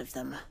last of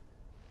them.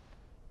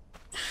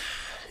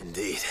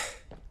 Indeed.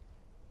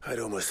 I'd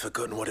almost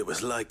forgotten what it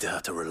was like to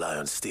have to rely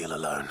on steel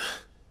alone.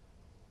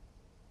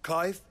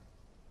 Clive,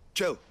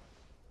 chill.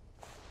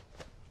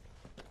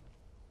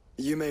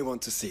 You may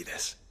want to see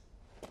this.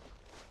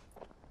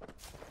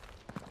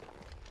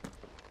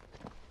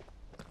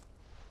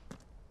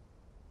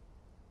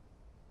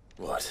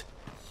 What?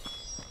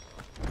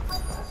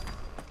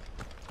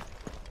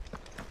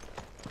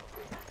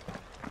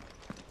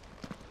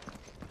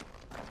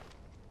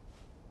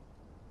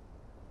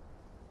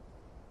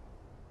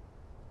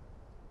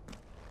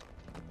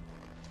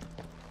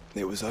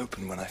 It was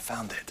open when I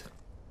found it.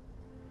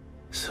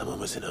 Someone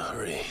was in a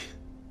hurry.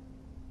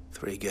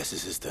 3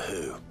 guesses as to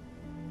who.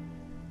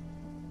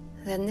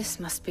 Then this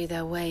must be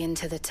their way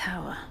into the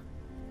tower.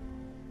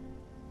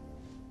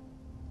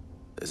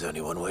 There's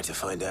only one way to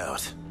find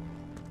out.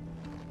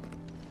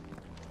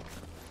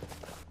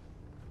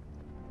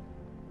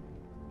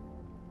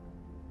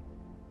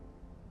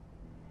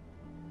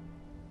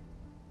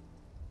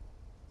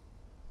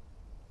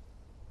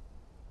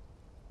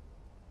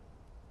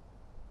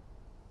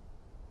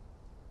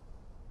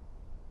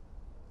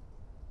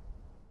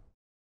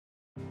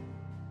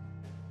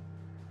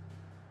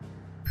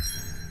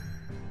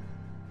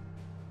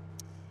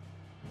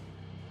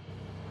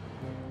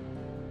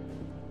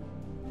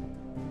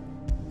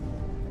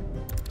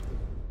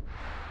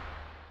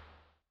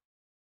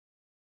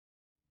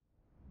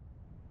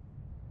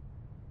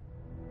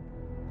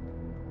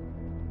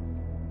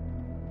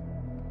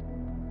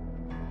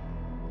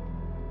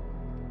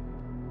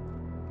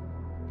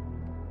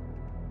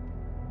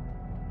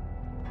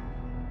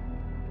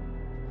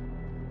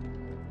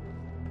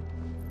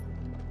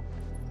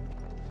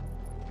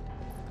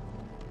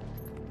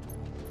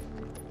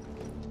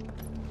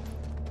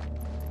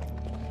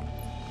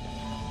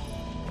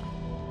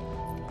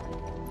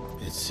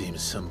 It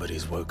seems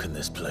somebody's woken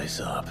this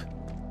place up.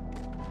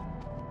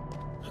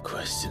 The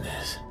question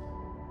is...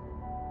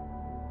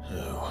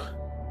 who?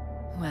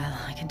 Well,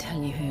 I can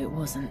tell you who it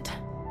wasn't.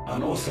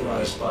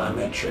 Unauthorized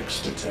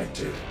biometrics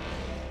detected.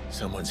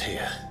 Someone's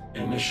here.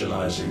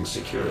 Initializing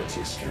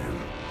security scan.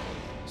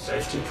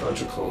 Safety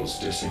protocols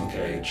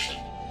disengaged.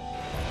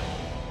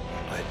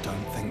 I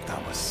don't think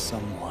that was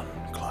someone,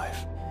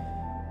 Clive.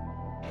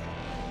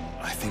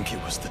 I think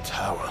it was the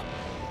tower.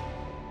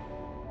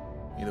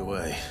 Either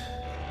way,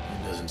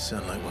 it doesn't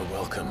sound like we're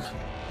welcome.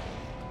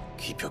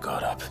 Keep your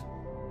guard up.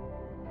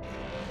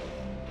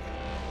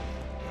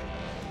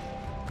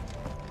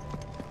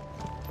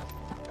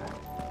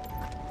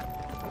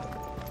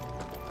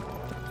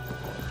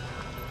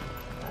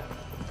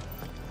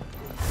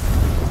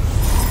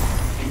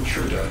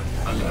 Intruder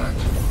alert.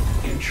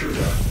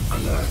 Intruder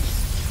alert.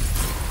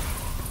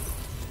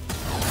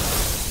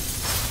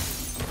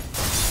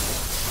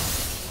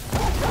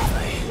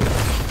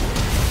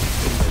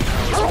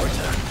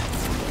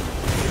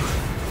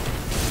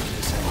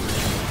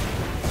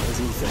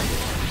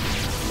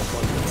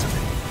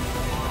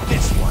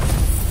 This one.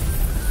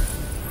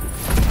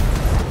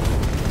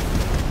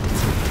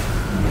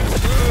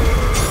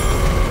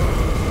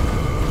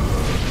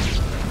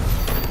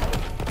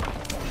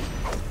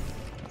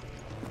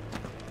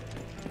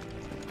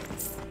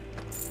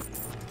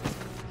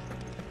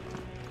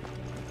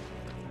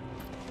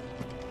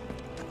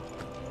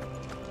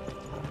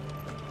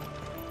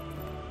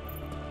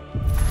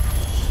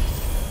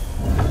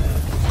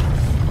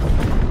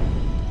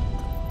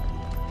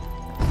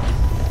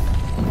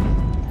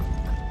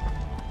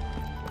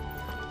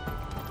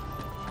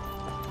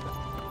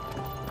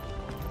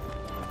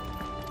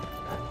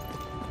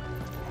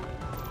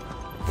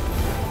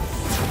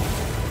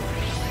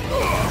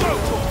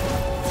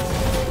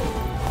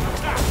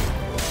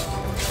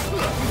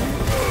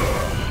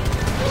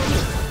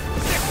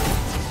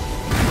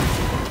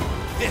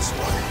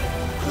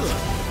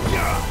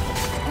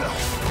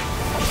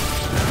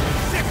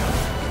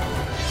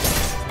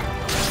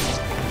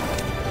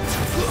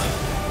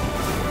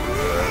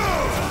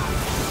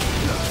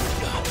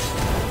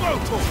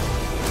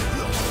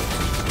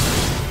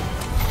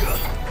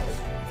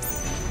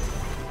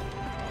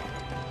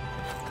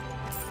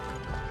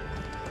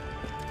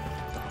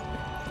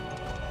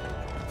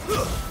 More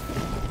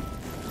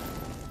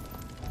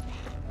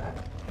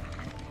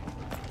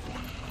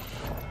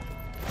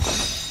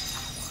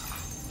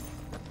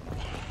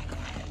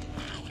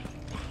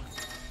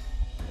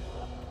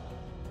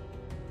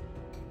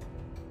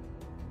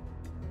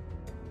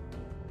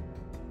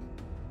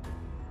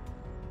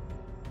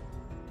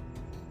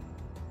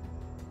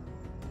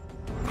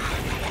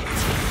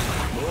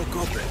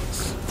goblins.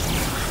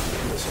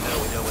 So now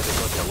we know where they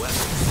got their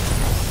weapons.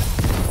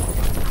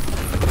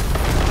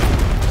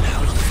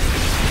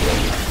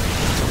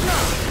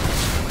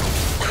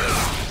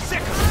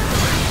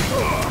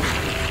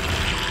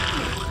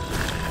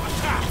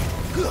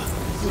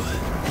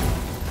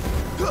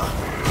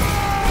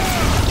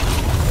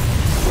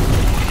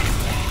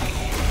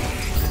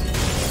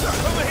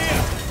 Over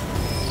here!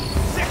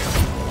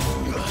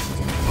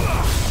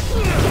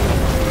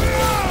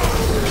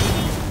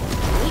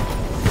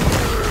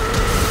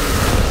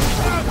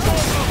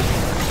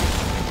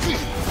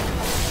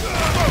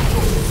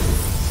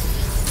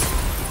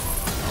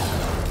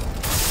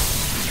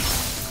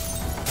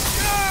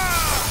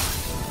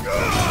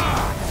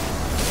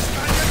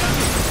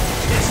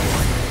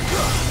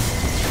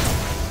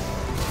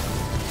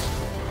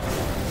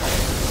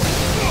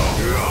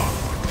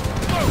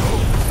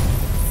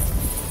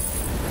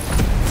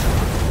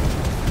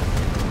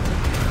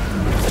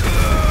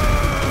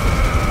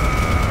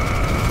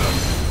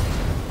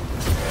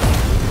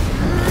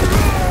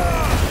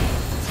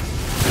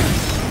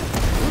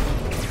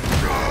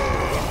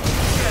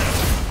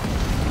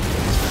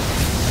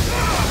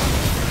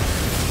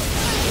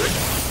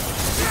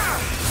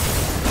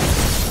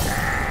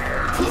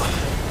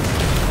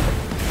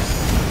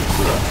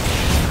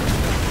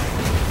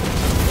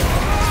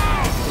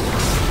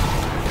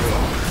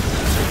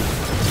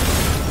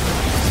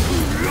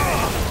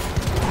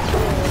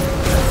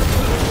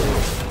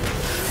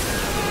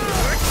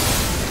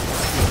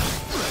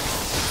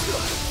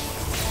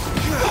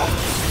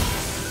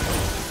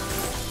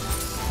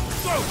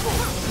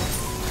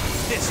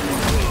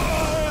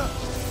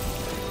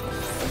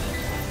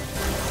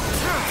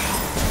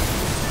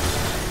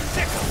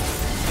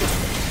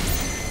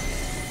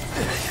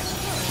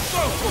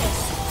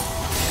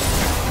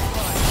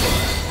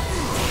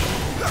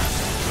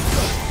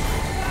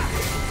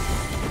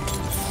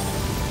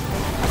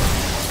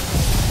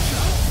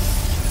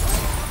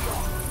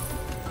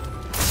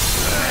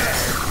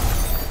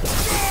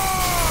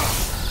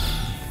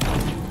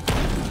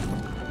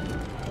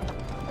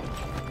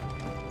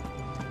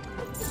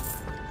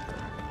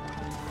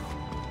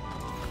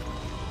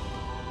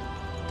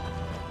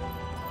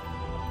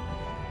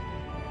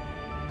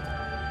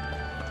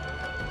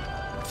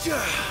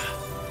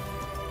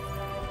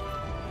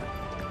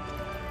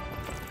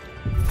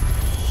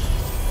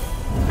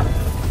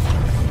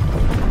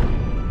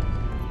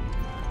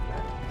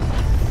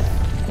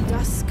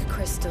 Dusk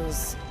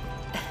crystals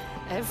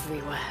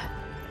everywhere.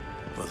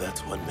 Well,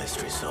 that's one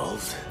mystery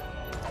solved.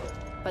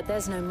 But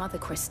there's no mother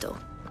crystal.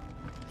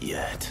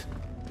 Yet.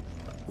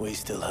 We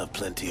still have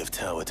plenty of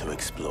tower to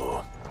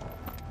explore.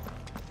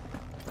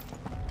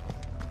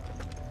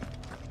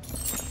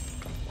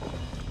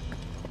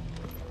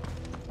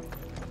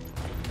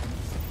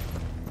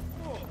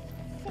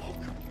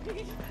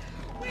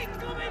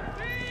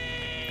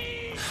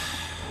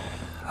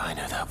 I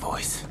know that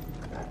voice.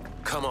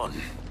 Come on.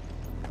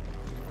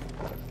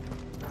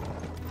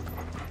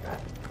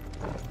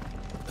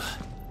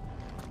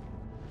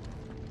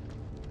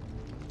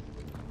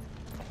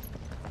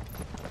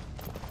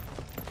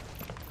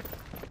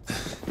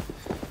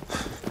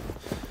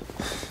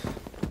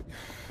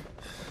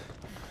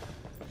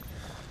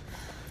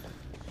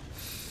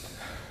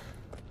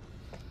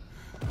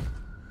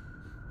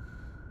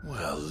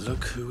 Well,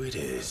 look who it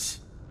is.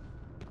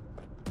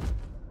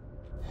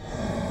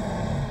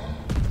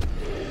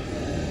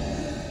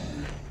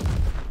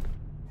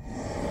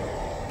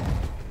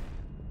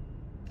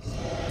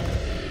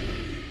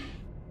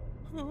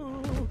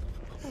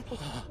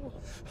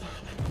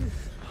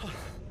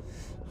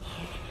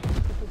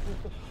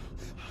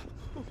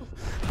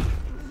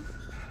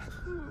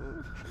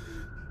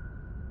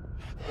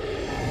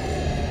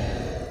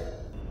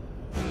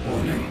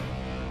 Warning.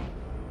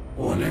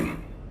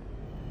 Warning.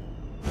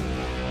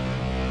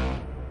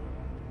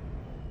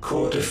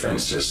 Core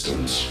defense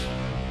systems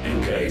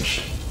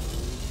engaged.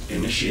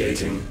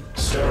 Initiating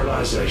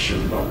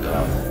sterilization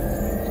lockdown.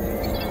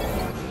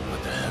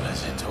 What the hell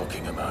is it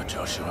talking about,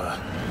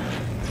 Joshua?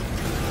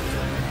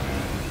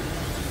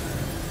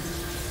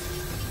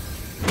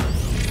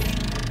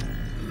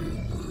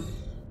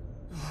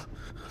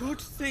 Good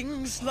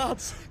things,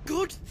 lads.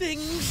 Good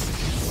things.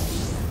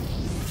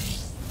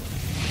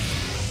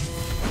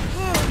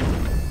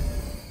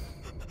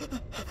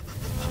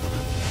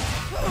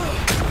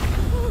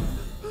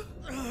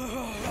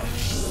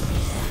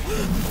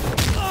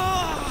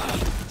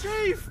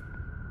 Chief!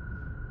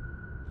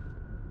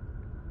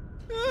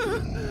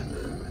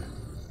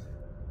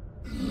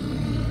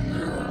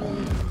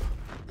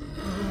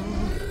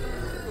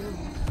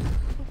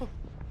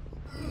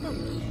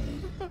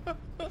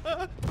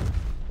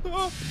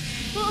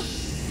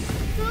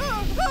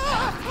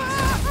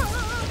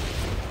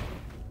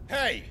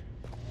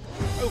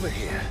 over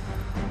here.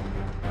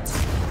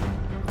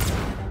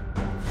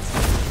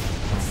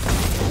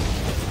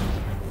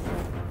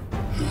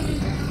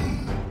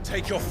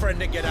 Take your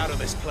friend and get out of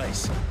this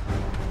place.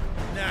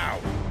 Now!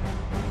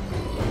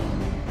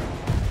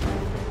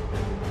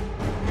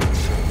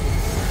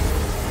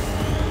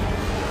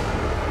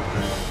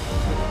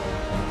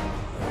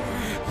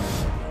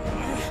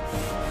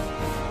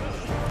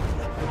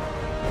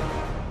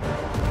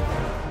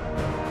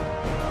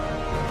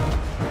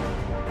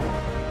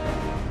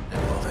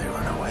 And will they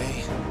run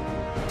away?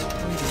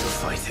 Or do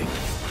fighting?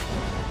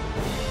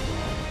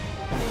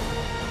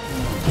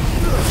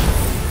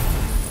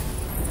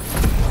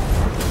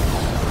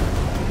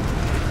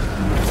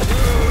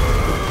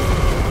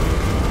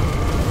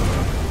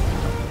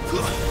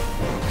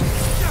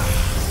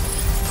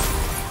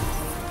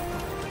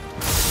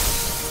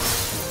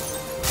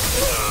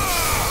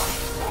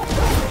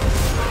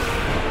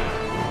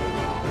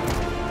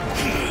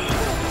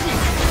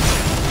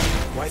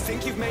 I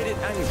think you've made it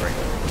angry.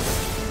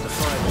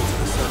 Defiable to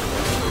the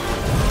circle.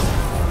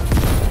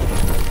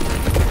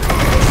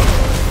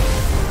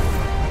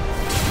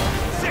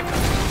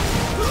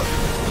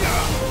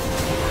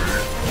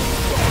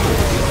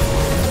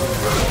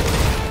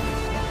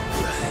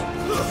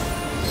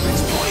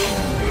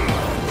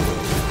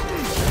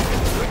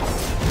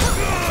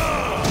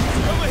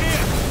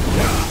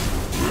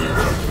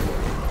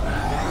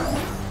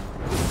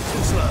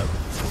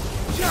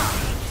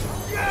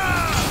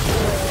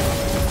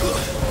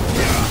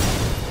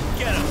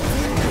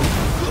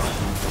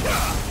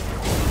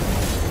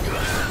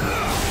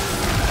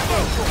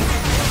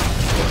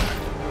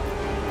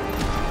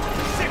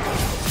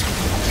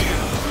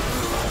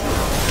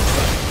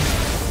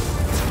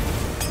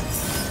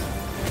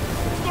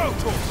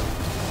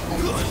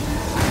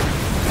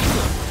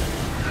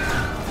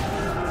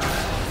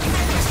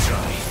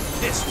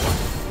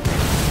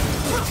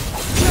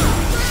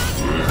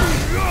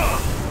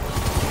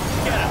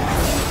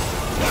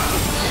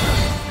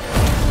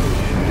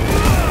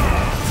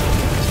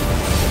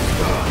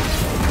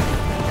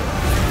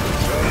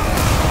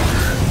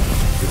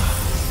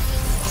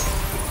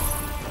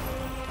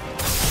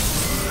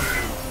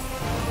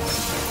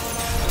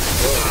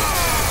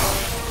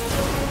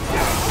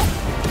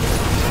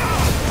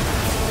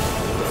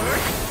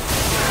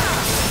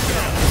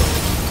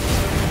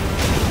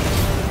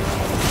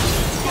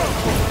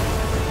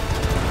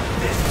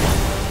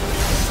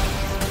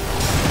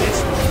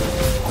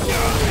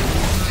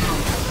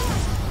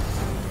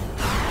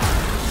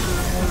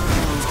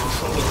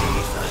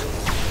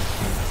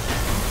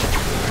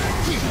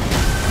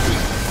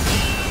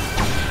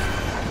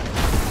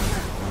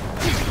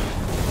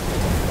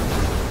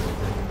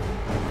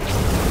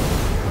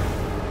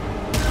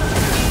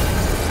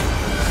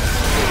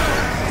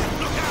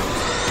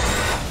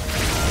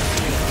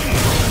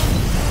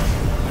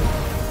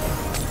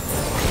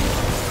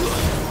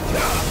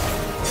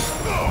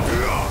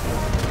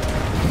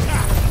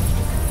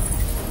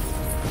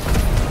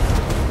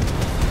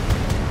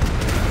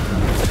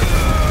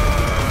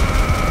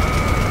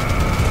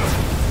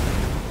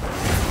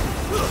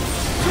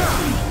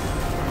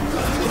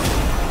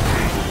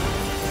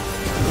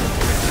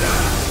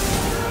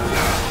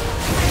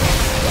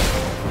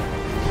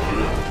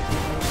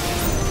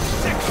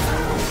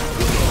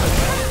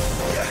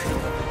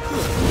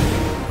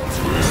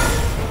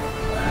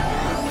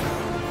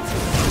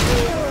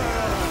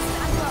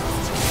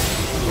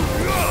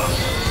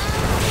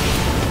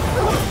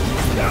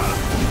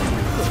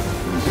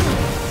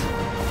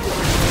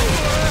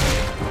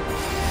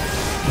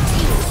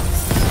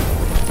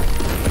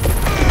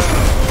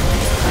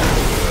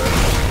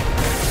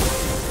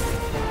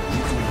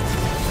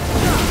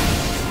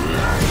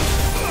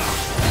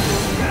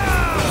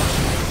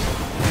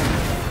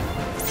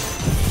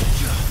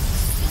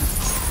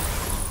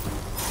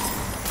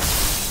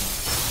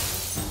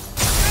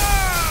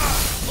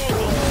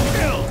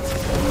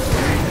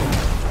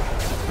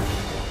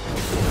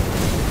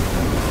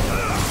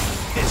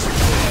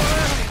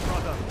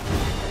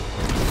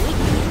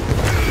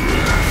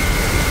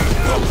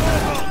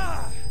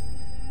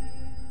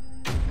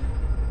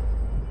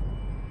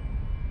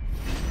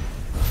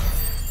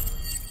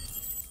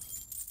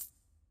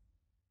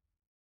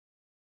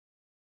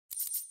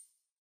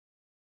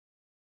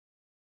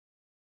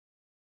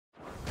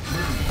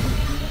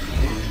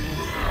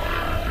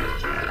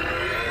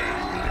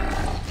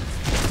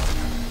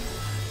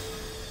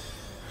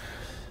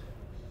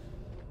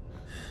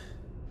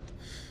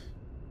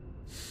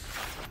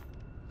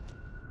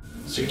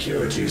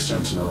 Security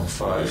Sentinel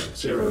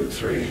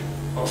 503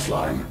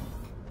 offline.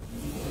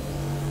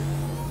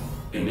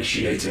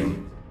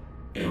 Initiating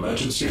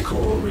Emergency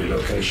Call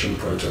Relocation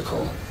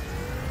Protocol.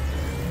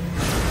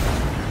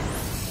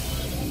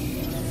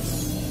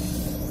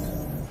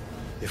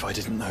 If I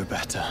didn't know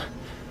better,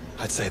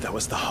 I'd say that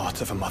was the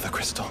heart of a Mother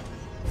Crystal.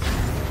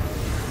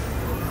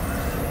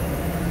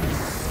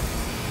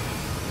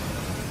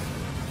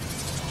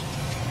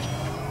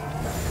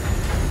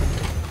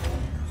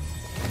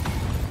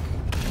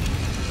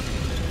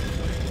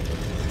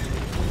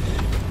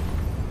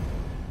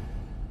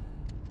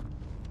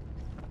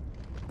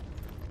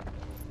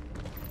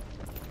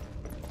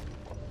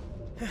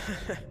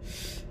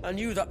 I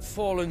knew that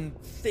fallen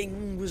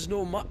thing was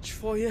no match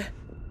for you.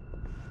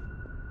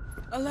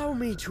 Allow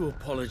me to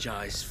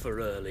apologise for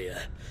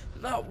earlier.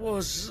 That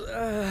was,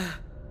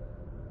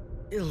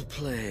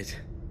 ill-played.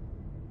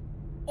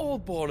 All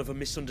born of a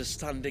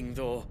misunderstanding,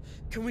 though.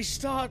 Can we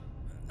start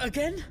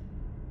again?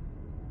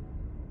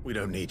 We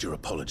don't need your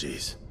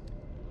apologies.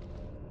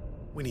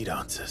 We need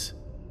answers.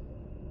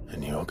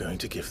 And you're going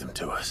to give them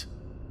to us.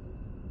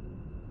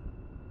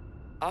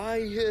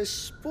 I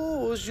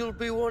suppose you'll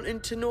be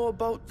wanting to know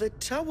about the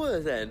tower,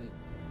 then.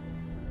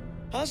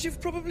 As you've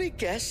probably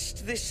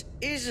guessed, this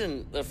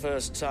isn't the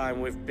first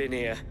time we've been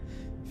here.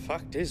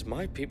 Fact is,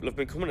 my people have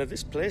been coming to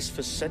this place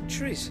for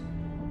centuries.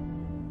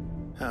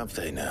 Have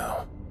they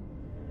now?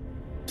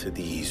 To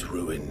these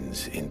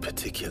ruins in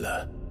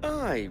particular?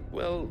 Aye,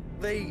 well,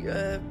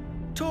 they,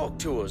 talked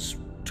to us.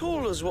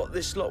 Told us what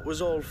this lot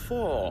was all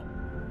for.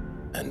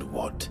 And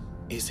what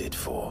is it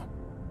for?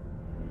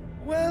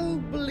 Well,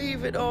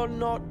 believe it or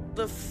not,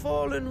 the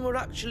Fallen were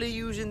actually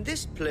using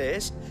this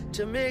place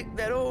to make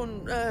their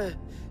own,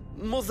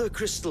 mother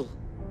crystal.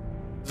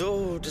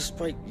 Though,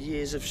 despite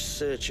years of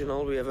searching,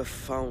 all we ever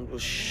found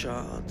was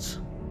shards.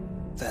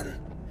 Then,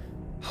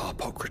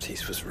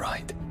 Harpocrates was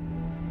right.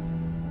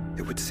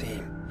 It would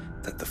seem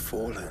that the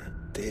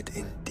Fallen did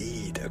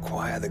indeed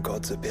acquire the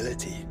god's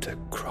ability to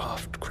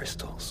craft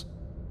crystals.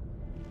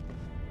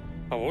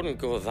 I wouldn't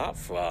go that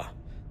far.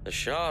 The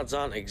shards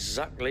aren't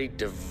exactly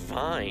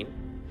divine.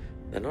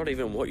 They're not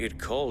even what you'd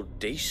call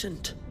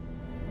decent.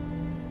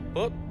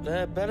 But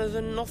they're better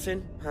than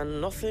nothing,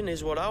 and nothing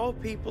is what our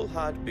people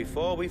had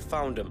before we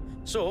found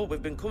them. So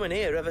we've been coming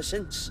here ever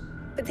since.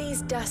 But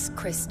these dust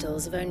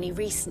crystals have only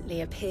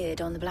recently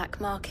appeared on the black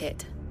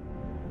market.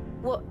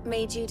 What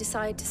made you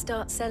decide to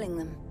start selling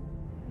them?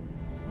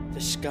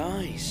 The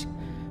skies.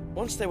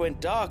 Once they went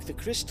dark, the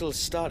crystals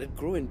started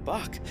growing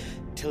back,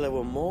 till there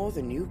were more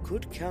than you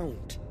could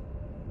count.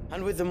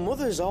 And with the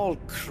mothers all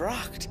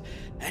cracked,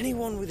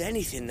 anyone with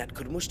anything that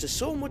could muster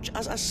so much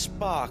as a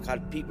spark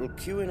had people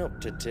queuing up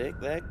to take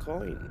their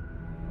coin.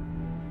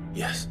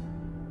 Yes,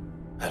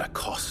 at a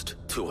cost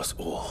to us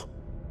all.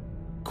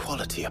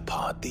 Quality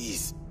apart,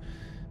 these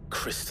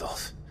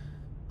crystals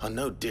are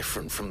no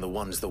different from the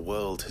ones the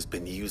world has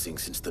been using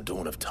since the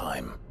dawn of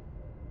time.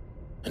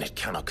 And it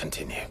cannot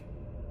continue.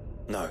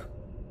 No,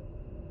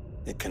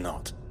 it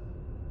cannot.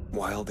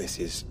 While this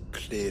is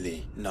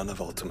clearly none of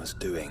Ultima's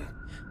doing,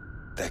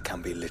 there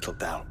can be little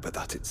doubt but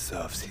that it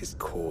serves his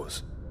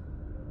cause.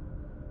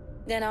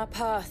 Then our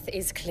path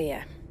is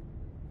clear.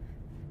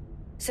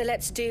 So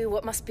let's do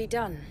what must be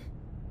done.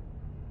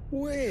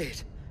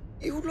 Wait,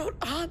 you lot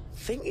aren't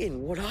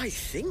thinking what I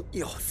think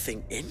you're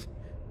thinking,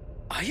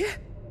 are you?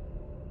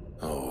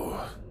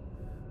 Oh,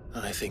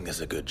 I think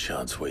there's a good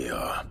chance we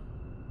are.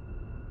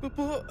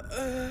 But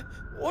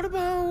what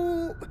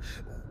about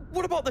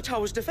the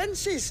tower's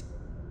defenses?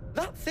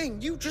 That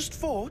thing you just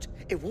fought,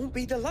 it won't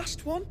be the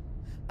last one.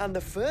 And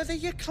the further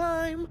you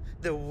climb,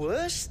 the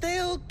worse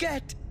they'll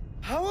get.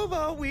 How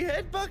about we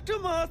head back to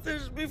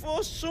Martha's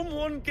before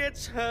someone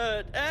gets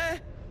hurt, eh?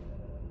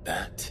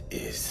 That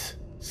is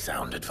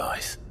sound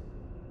advice,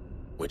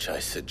 which I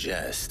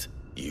suggest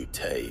you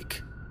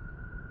take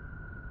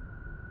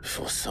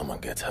before someone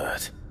gets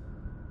hurt.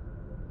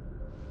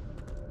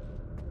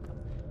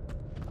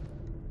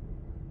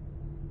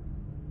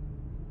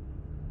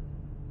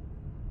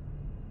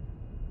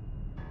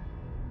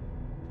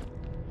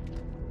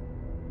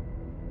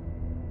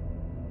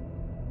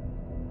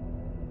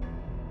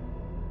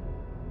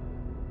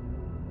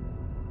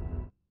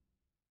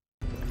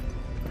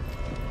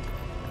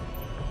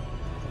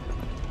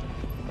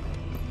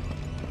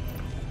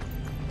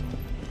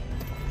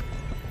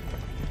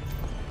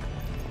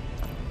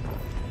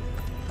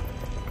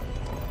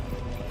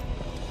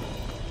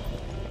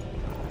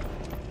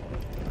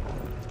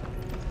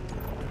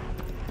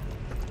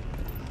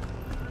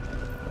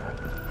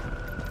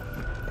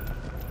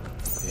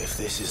 If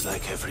this is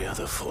like every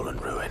other fallen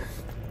ruin,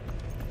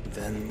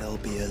 then there'll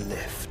be a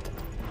lift.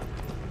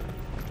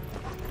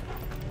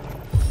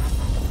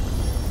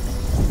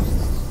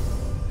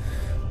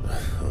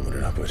 Onward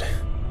and upward.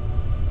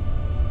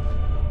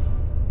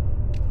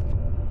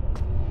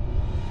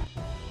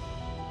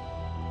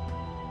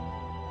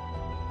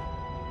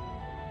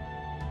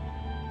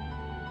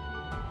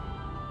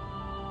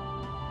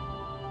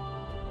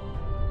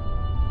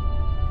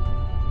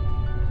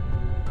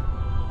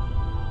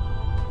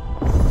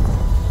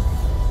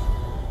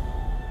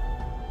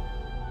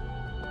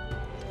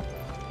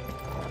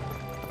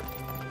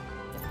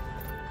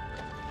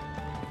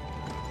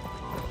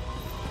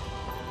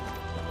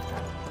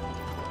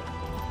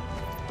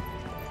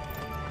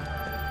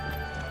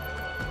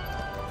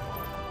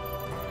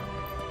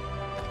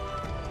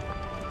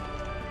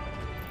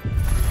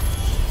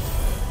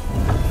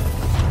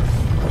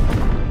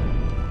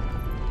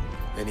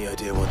 Any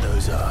idea what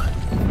those are?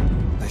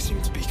 They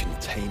seem to be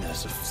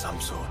containers of some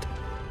sort.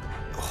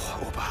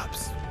 Or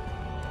perhaps...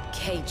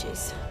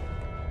 Cages.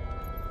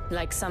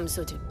 Like some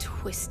sort of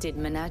twisted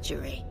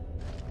menagerie.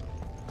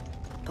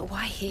 But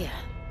why here?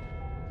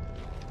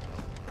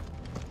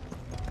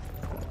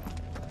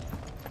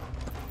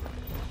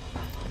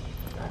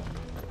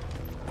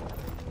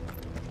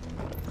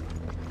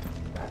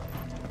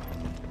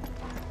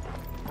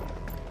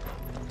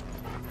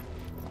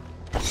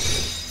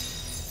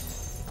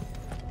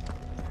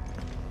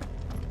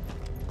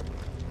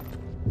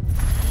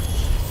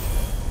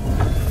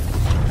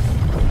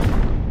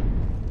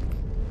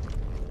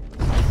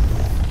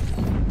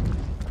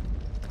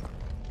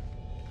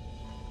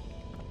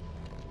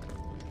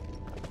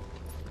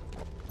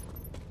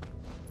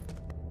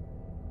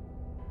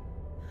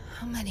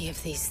 many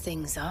of these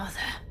things are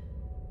there?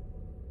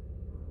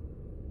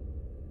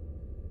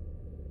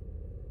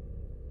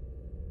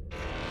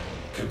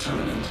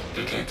 Contaminant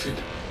detected.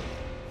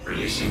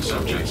 Releasing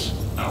subjects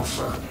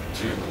Alpha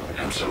to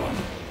Epsilon.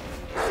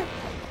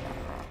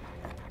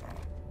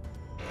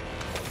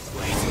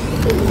 Wait,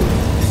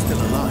 they're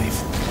still alive.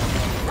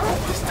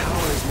 This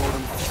tower is more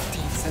than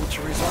 15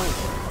 centuries old.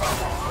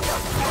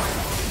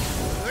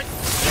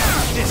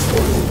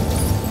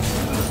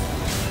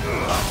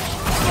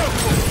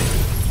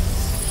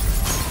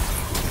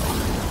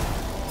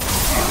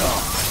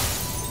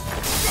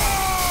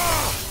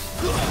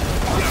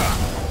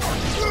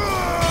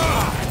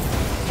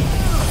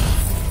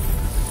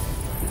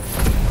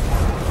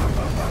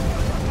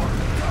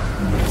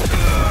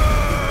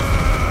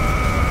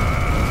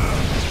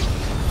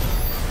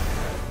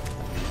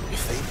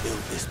 If they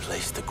built this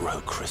place to grow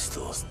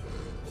crystals,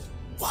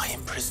 why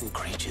imprison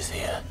creatures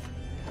here?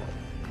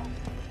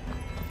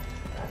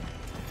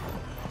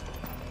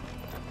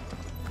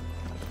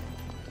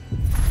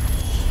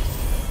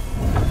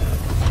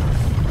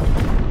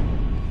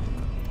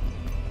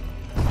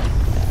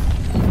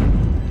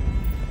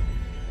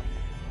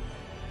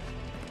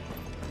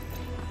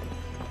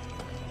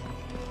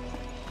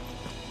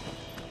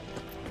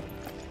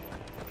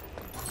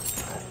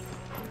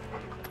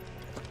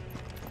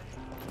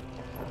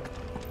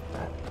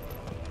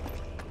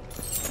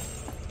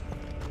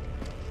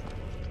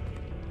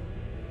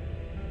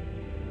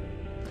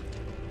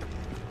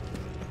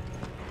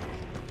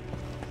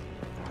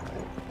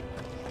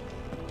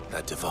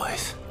 That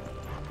device.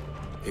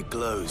 It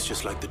glows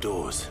just like the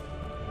doors.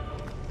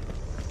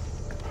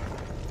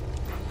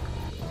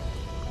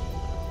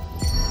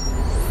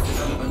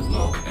 Development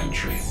log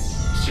entry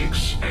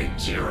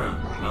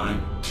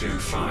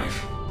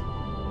 680925.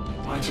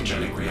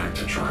 Mitogenic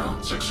reactor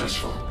trial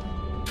successful.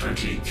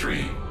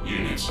 23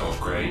 units of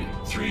grade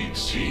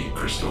 3C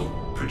crystal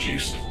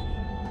produced.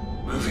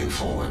 Moving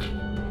forward,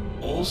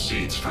 all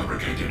seeds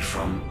fabricated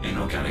from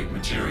inorganic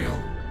material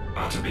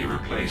are to be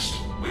replaced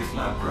with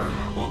lab-grown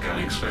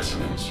organic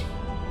specimens.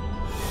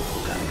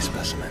 Organic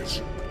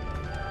specimens.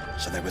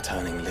 So they were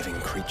turning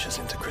living creatures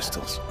into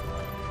crystals.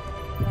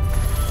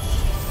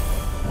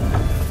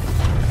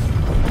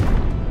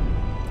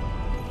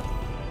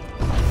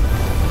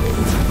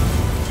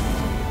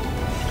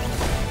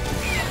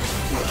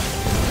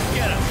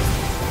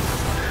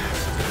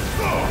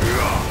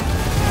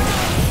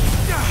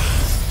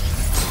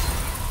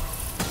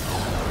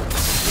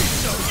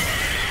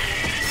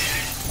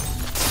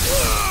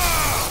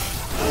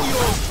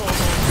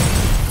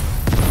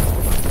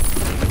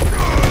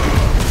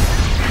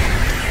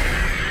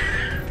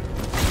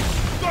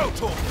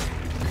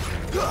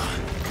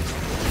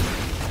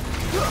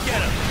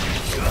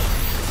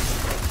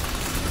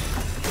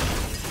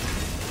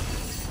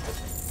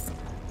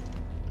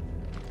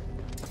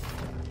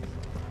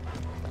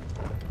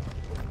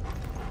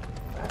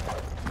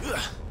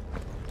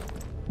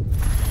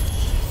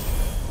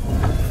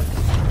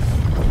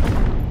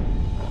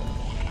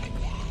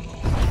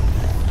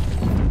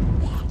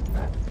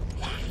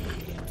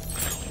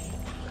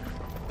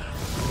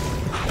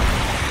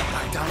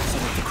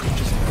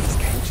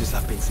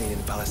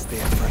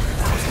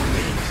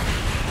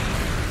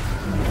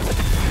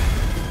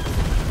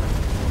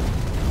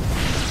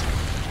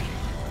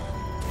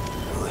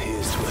 Well,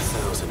 here's to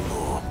 1,000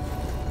 more.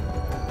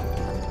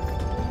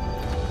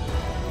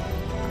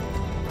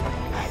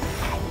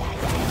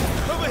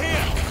 Over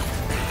here!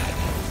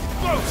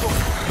 Go!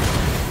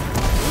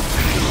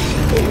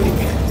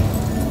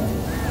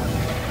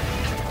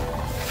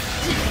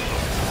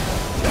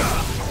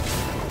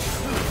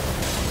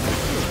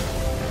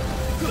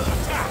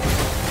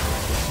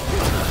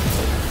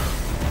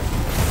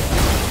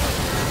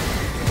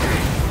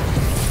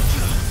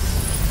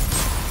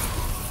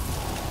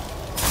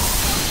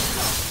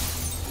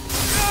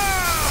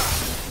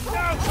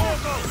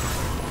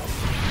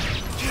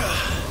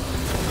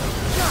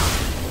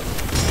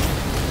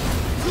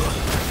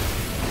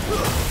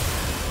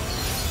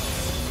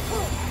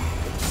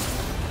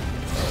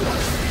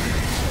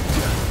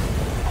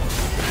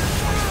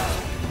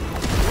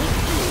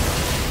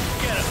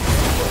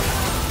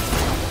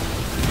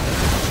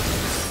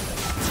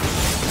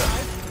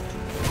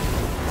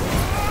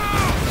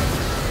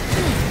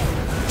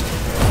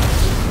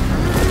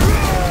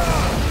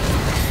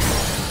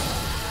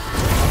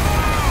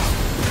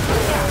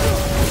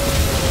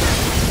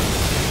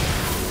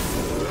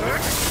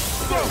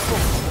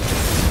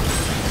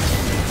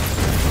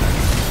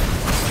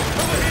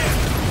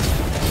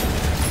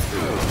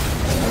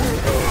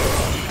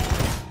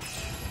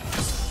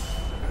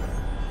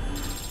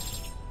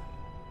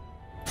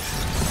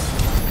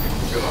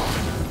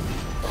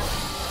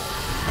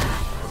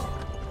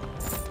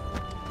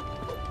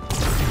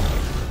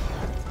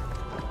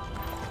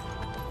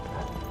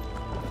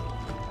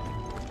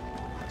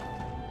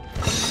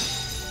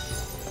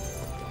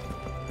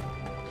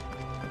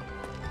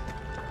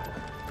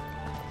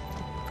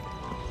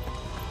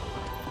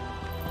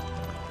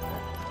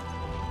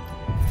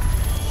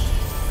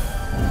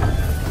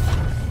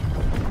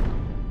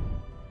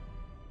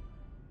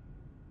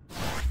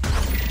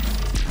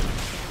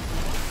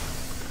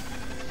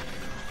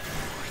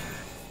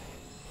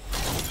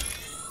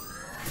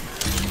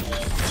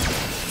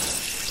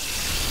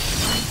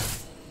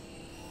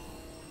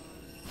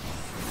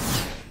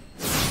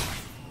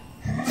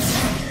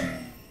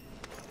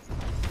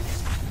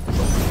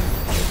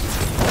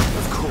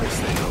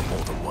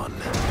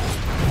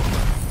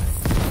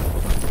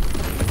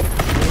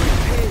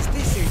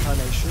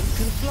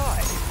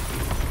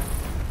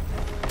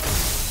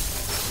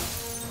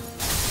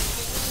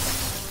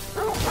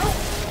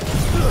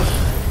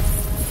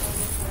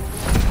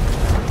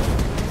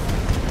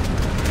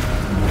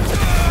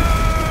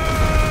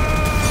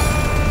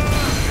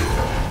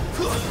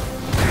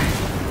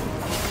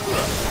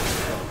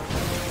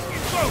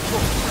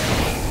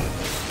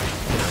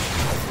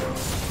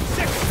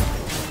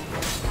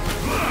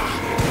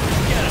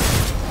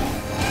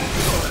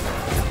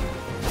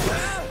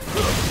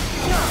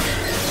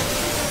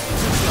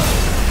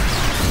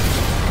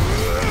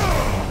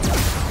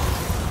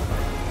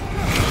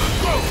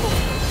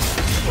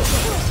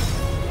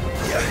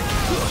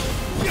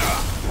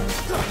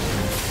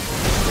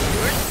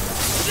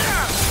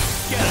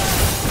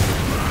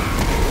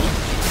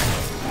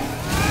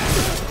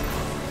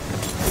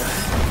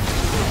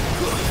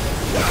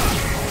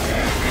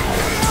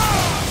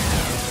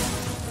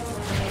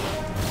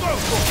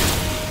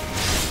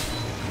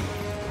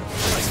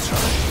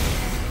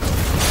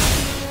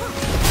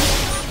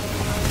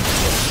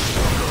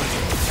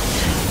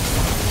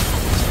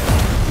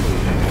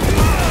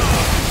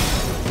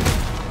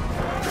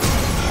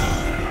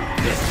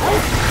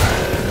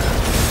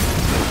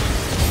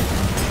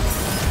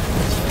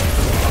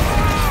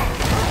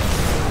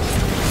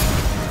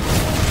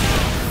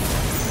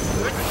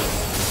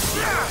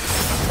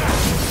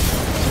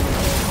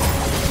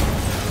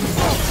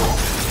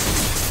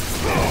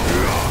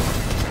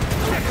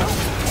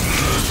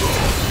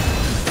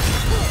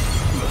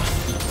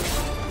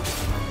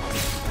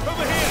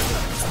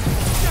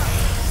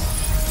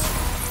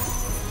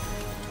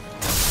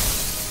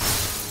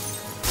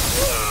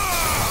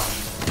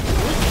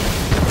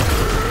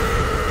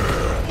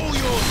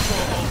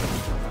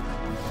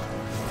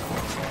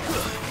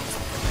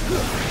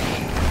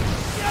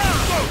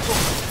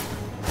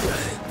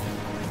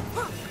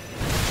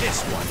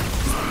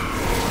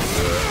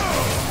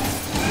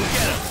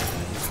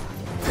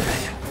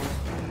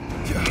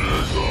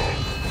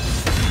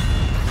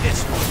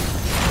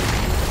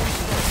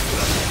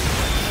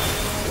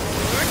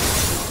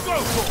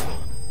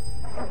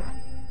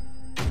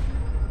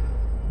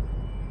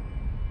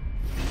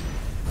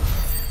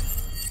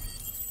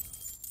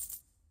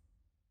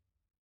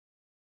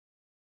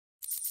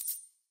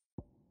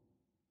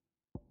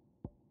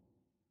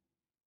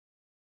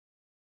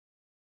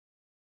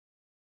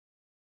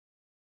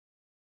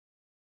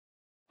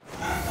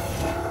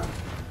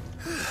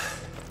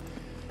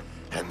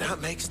 And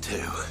that makes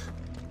 2.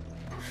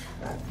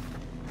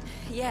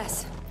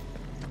 Yes,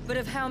 but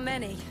of how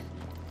many?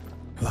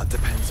 That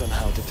depends on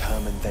how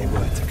determined they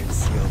were to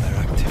conceal their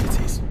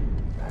activities.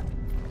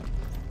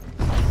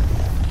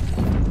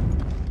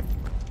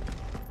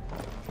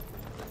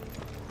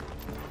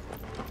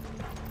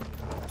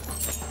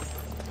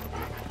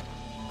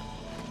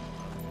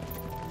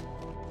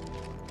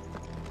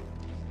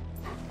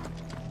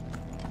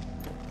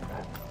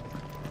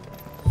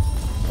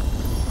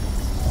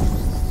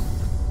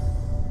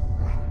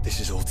 This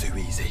is all too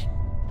easy.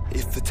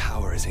 If the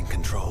tower is in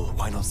control,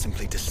 why not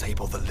simply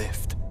disable the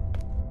lift?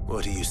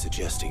 What are you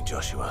suggesting,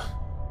 Joshua?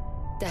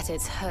 That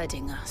it's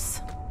hurting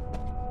us.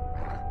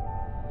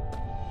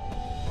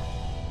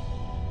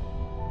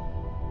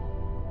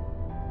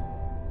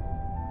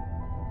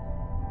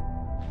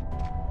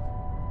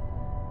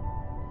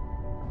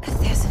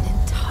 There's an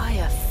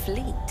entire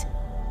fleet.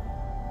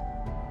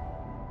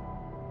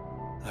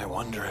 I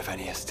wonder if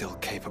any are still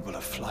capable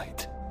of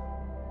flight.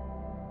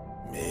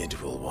 Mid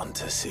will want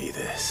to see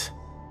this.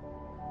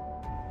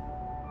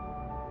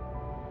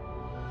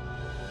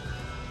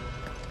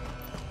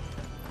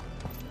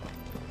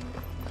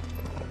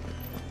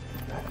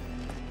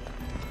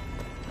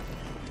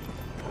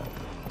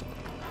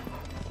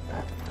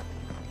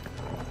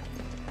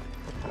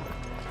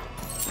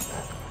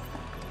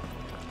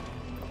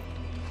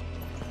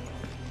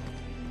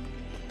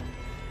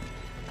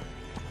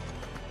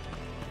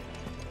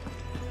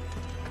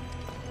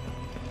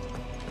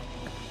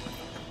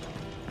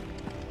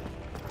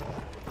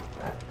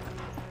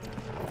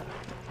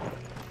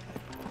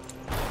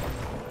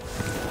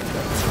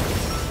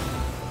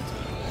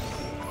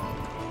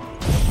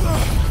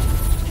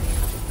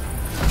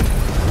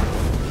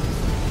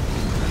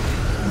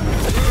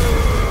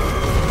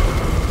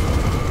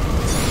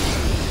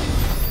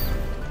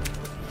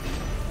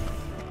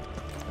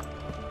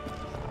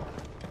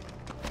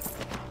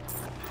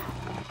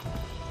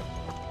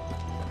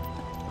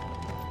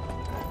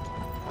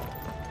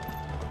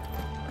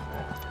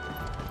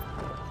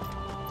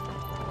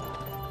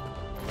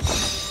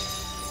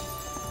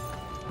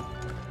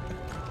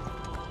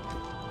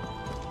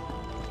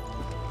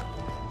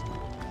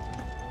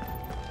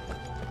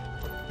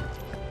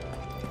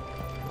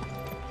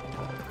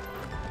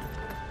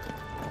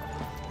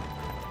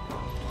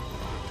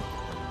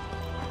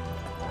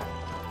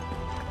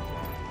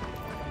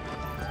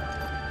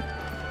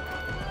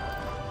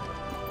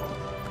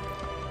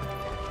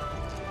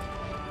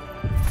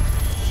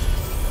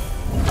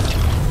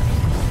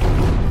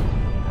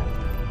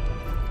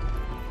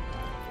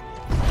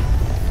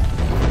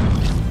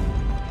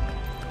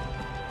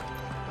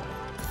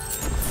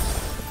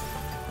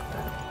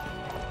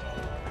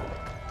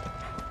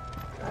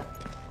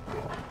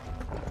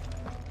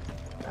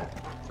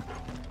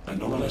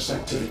 Anomalous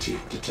activity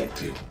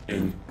detected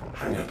in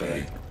Hangar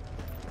Bay.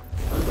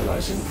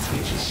 Mobilizing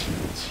Aegis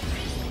units.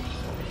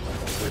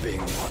 We're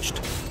being watched.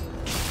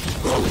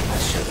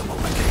 Let's show them what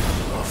we're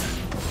capable of.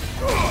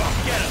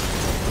 Get him!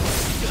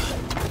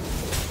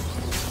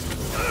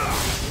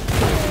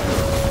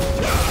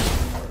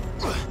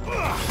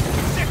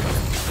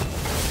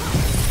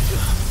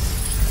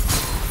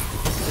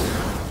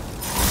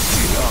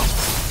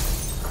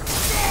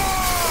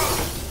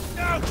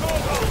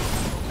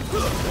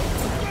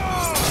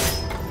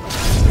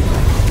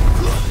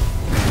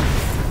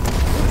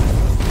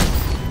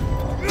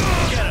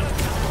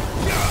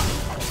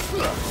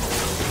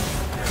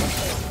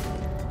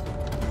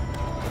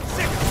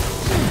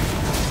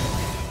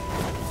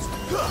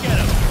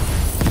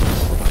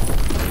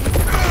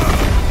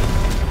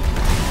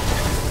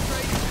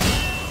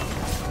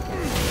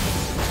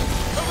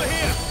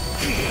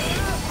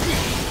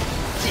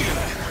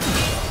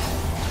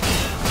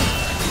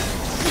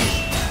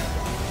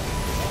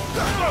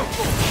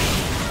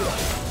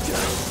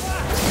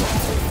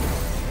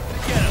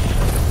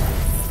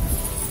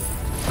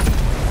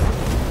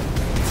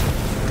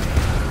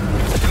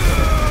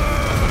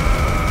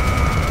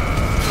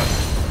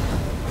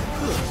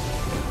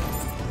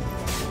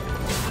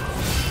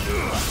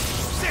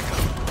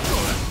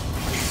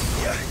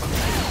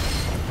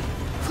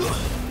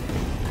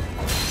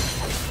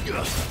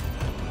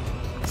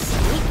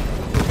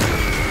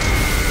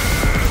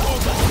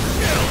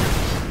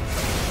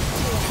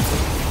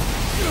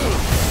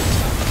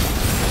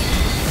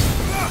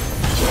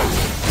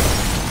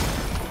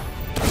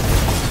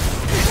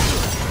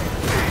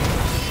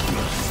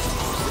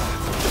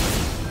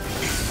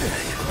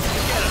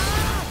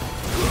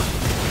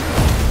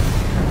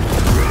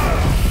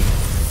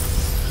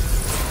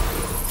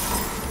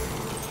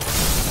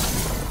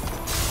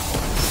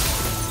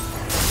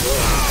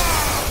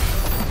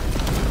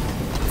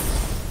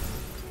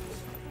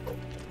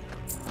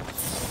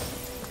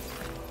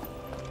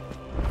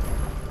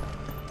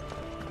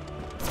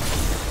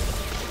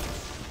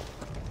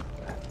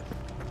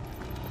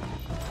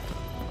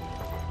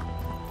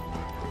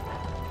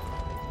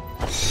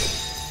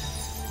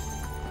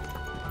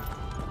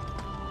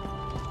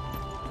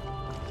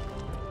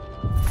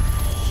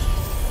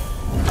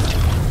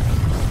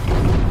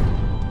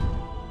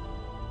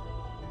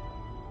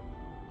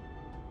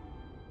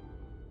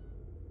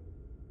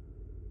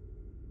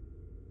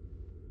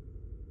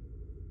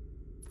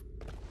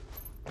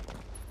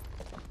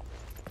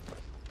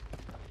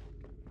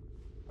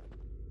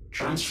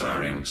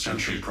 Transferring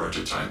Sentry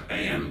Prototype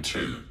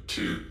AM2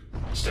 to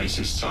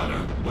Stasis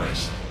Silo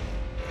West.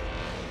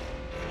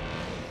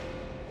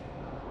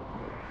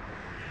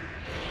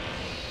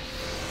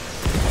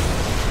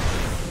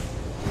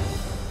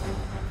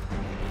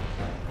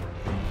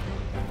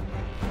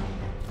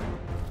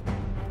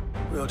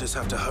 We'll just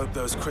have to hope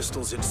those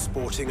crystals it's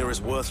sporting are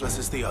as worthless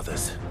as the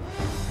others.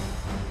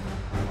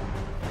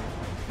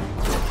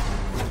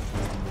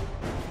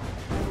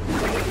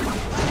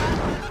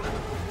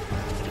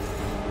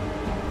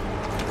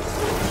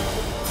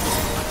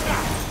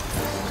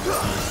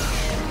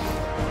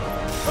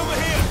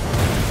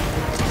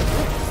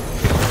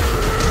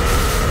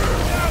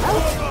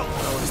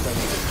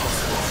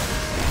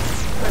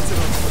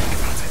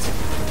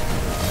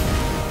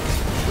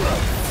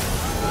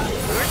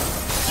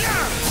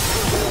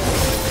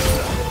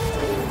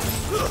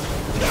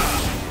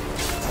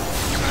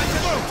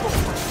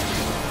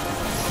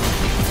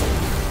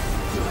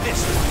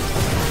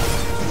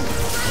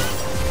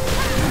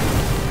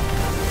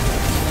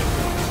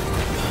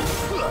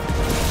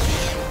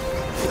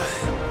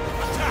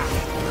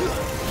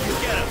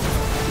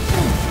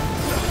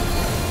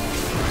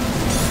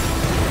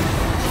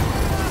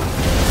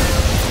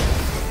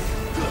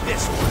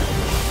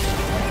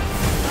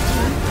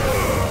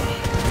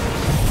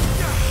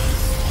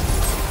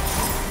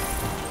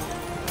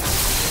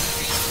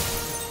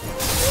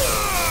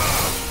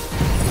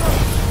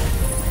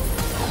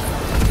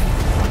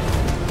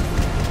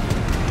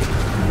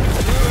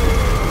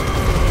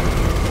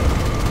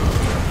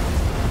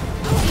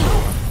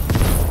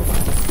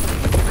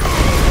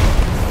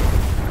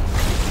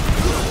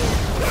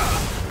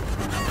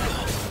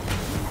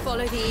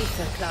 Follow the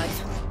ether,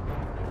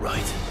 Clive.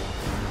 Right.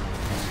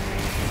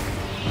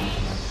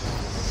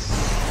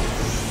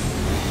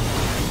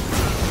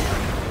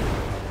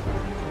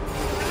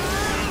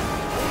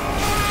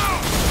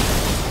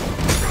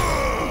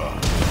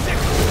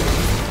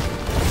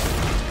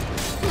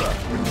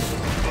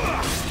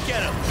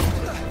 Get him!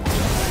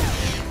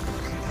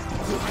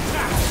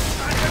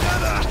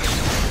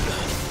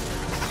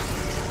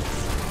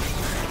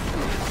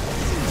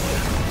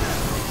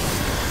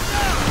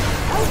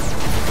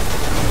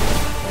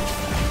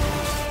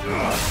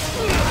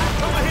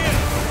 Over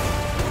here!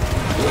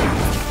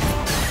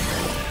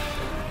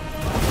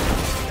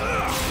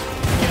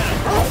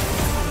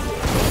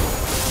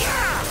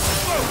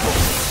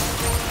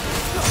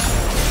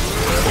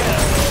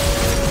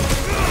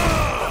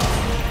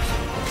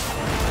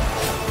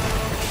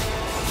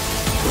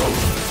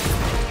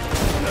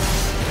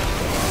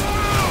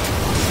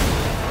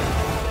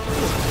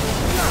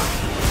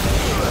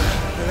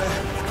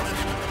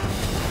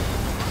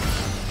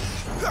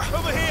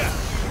 Over here!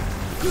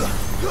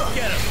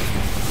 Get him!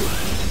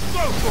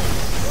 Go for it!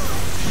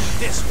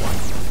 This one!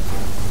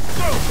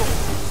 Go for it!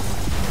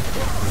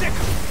 Stick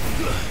him!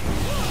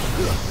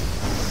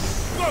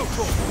 Go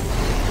for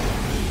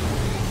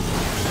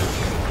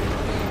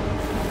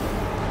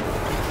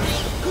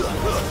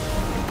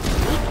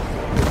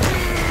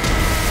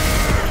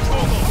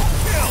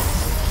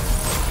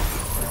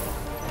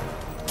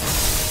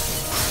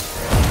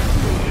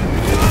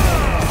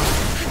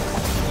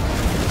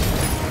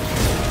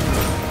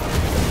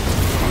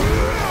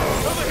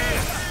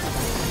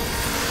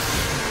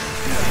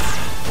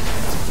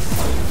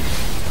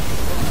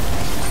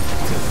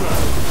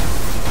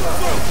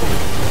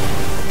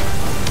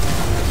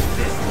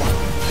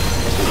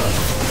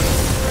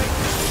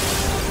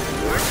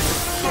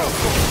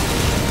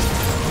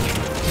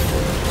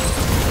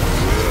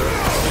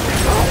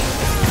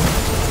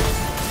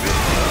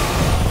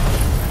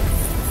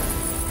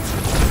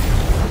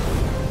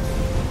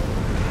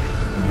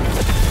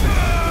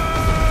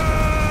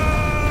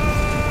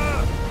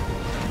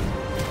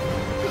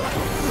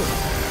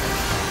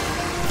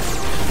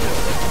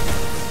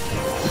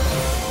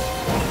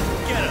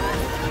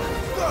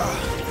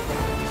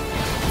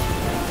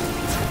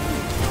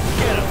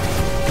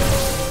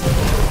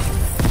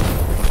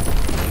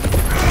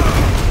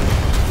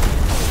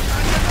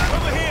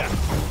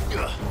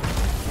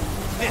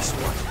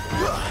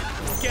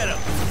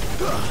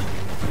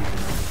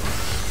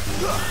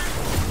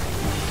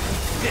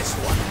This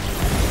one.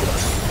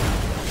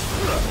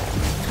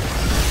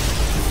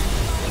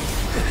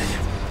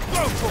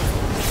 Go for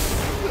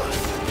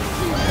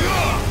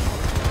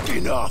it.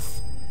 Enough.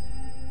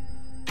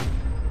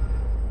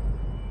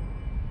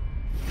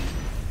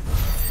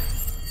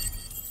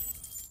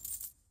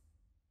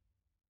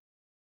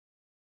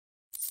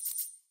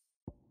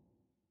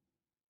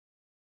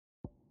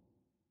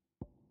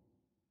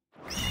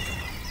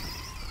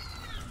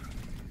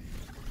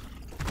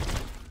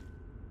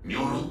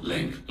 Neural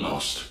link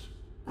lost.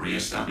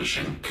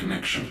 Re-establishing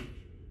connection.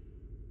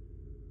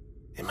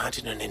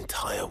 Imagine an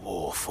entire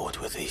war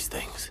fought with these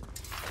things.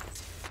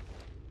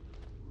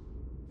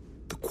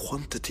 The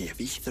quantity of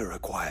ether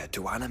required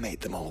to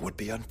animate them all would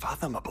be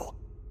unfathomable.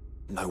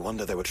 No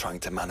wonder they were trying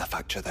to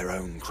manufacture their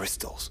own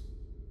crystals.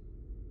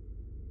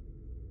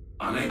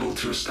 Unable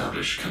to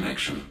establish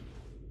connection.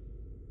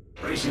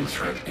 Raising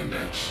threat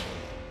index.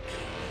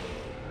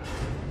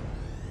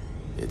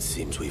 It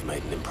seems we've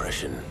made an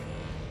impression.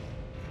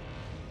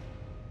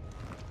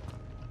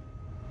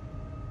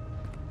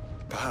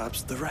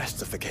 Perhaps the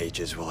rest of the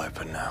cages will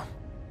open now.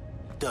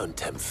 Don't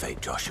tempt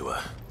fate,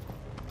 Joshua.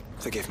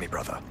 Forgive me,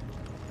 brother.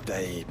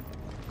 They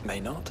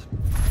may not?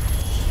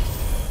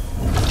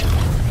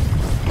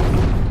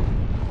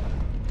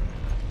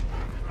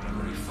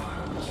 Memory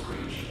file was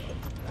breached.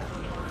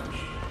 Code orange.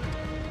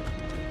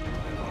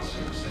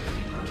 Bypassing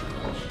safety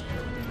protocols.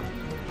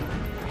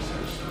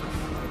 Reset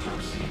staff about to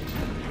proceed to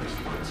the nearest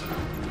flight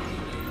zone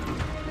immediately.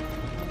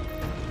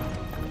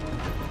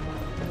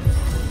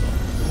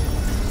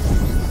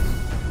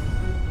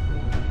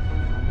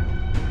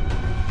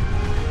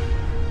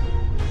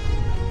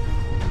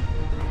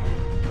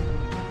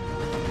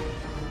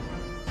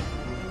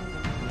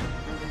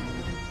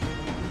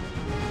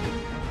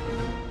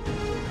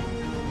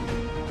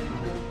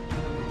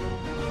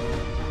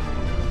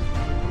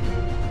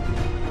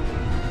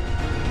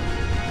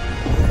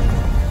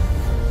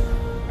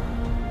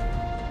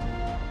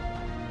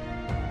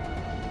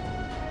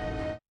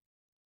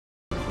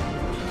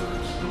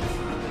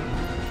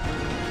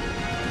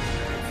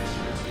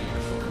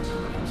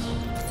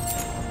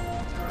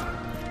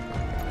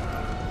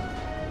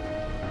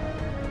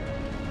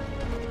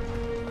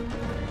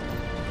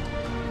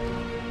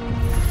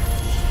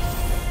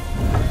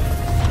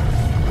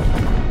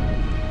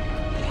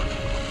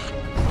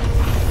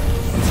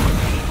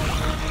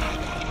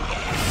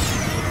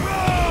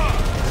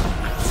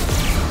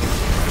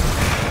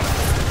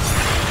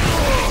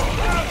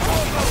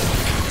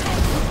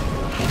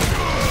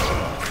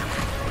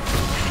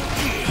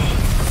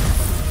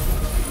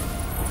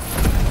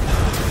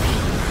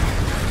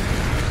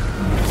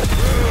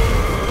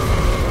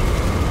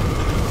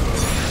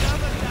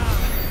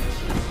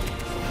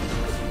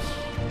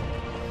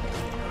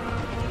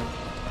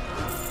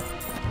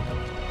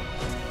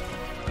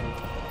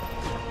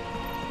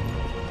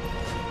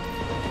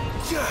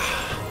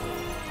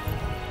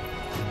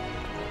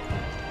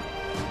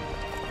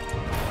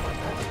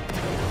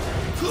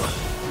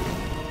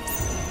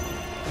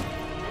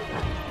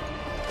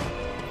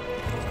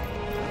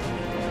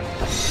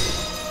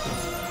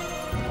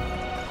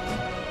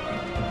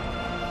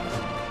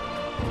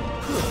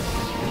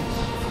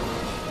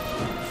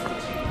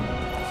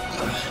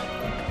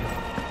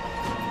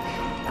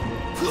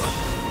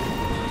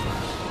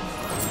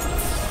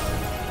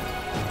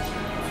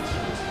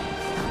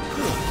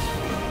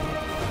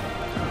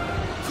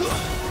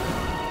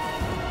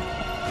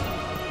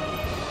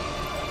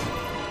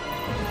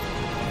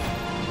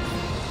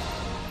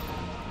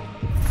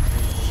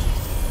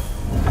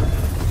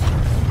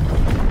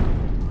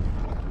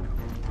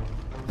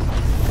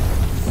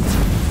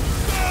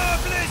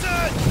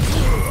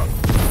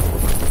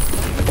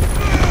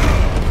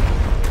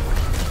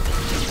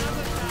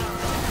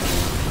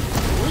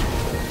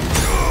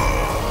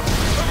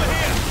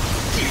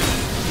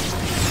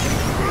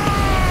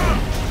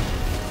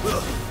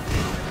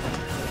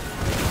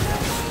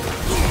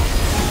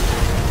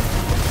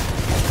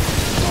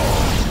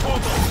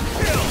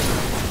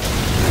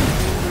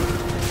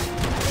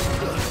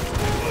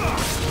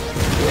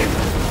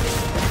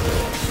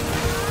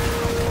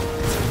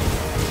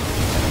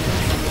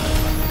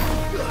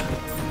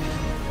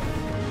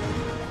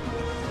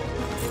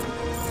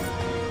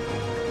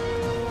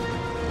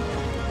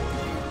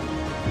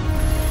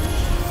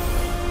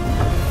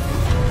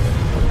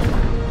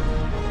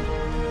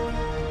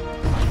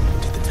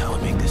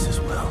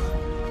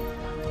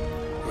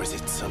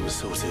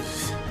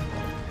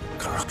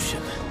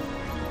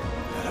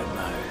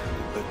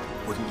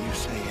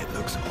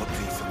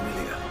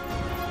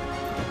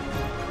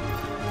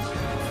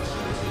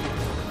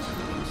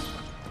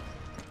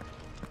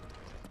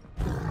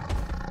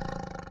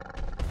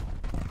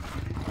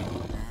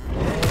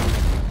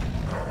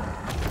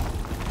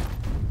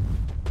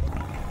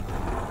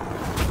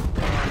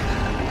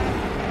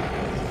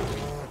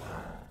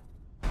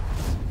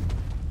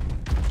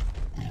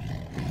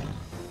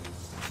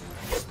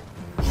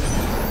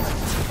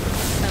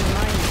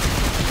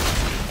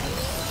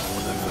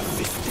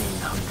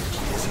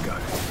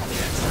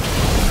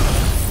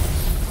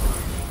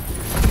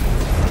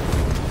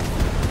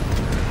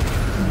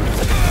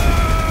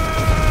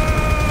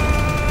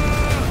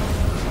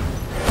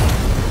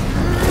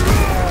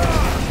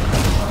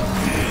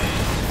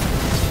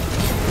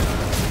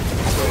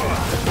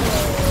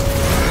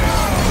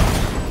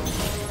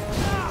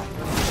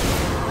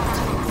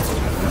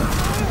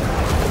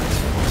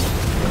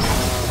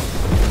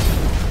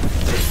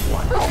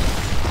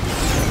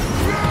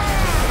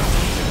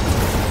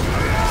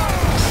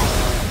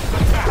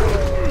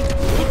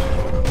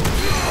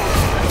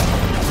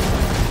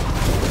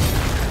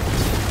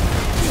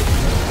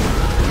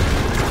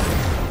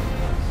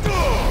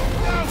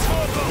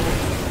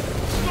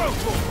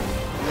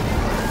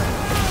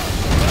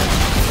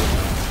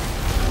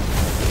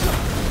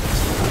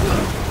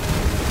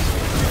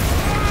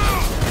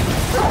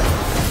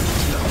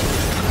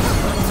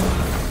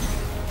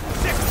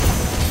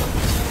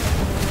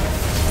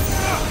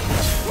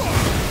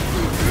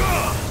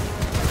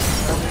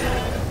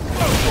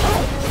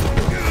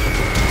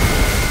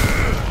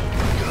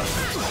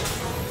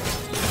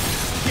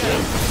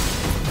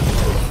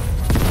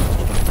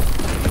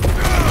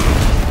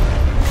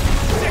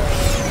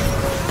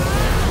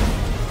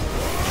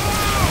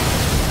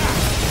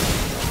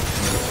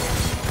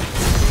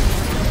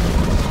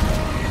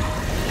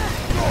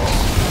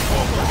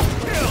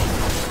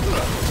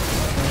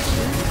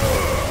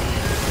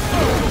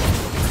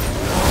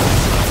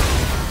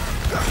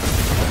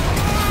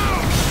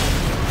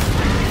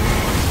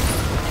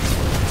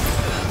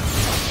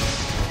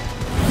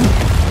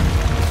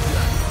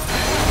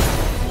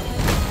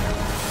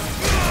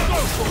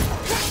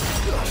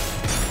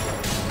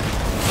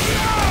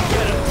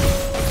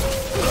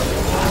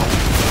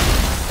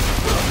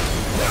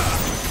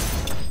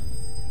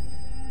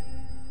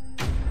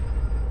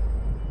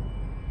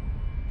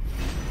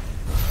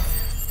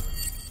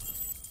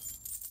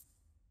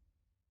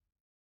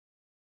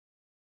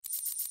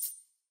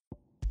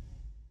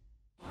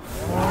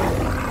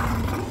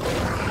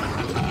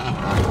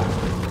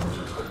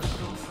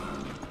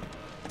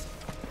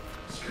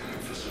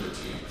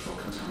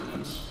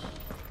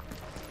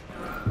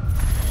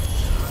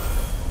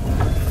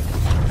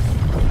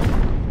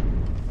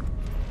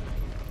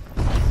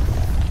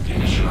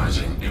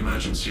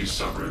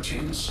 emergency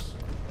subroutines.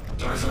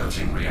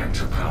 Diverting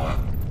reactor power.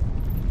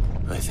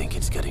 I think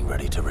it's getting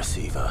ready to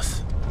receive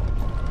us.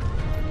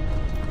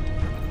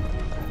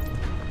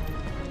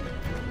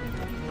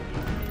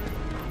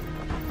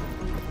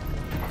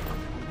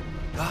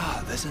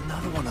 Ah, there's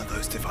another one of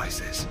those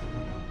devices.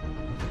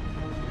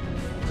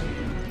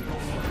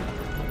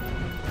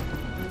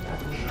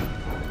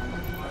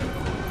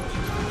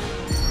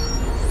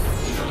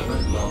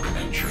 Development log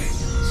entry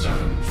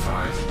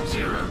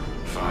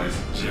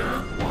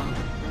 750501.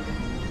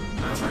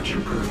 Average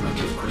improvement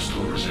of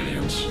crystal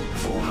resilience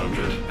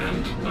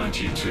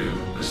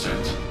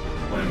 492%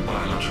 when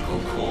biological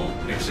core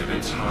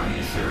exhibits high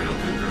ethereal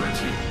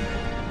congruity.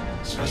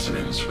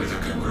 Specimens with a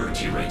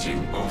congruity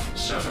rating of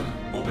 7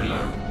 or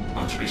below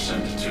are to be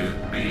sent to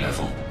B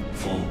level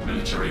for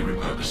military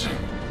repurposing.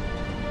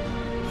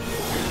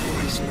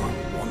 Always not,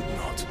 want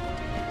not.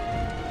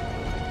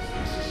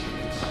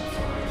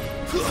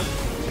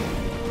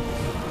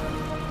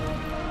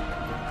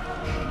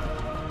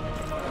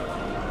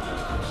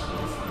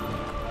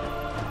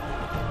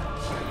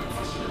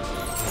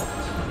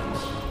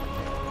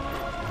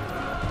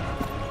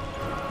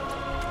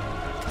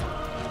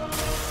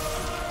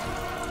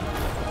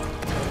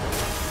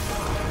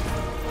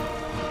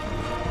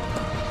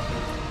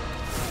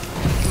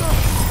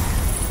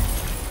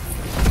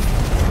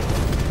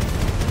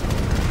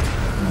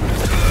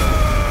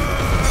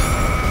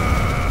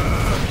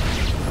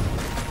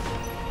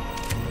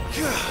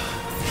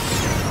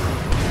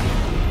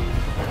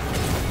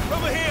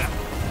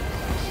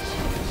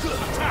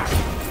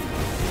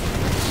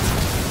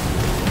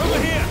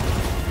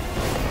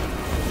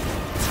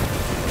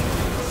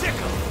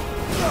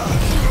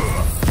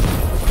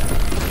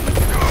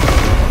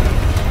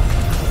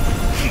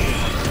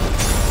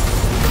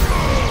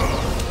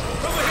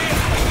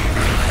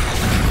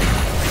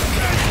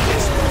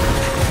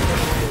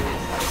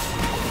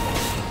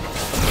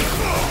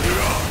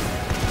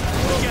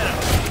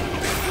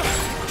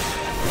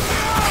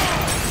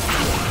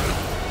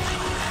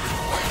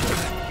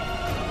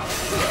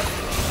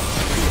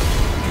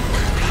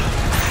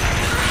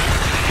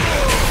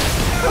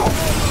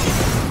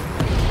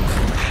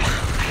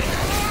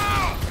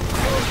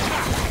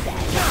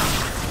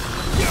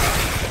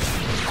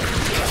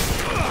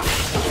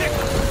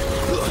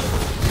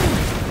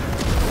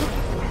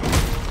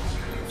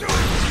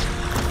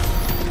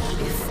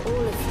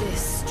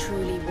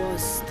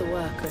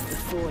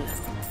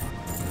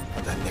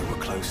 Then they were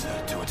closer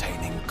to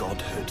attaining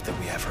godhood than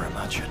we ever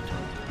imagined.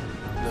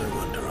 No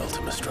wonder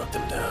Ultima struck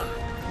them down.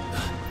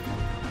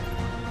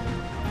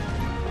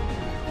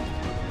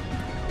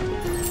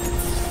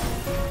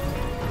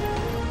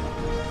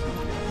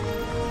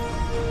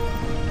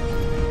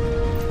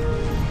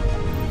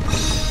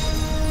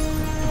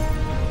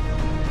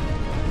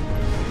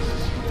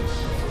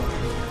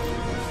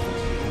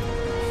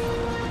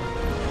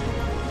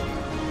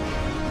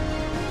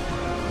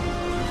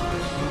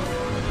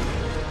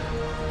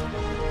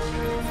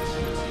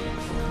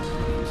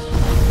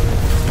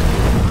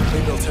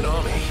 They built an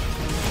army.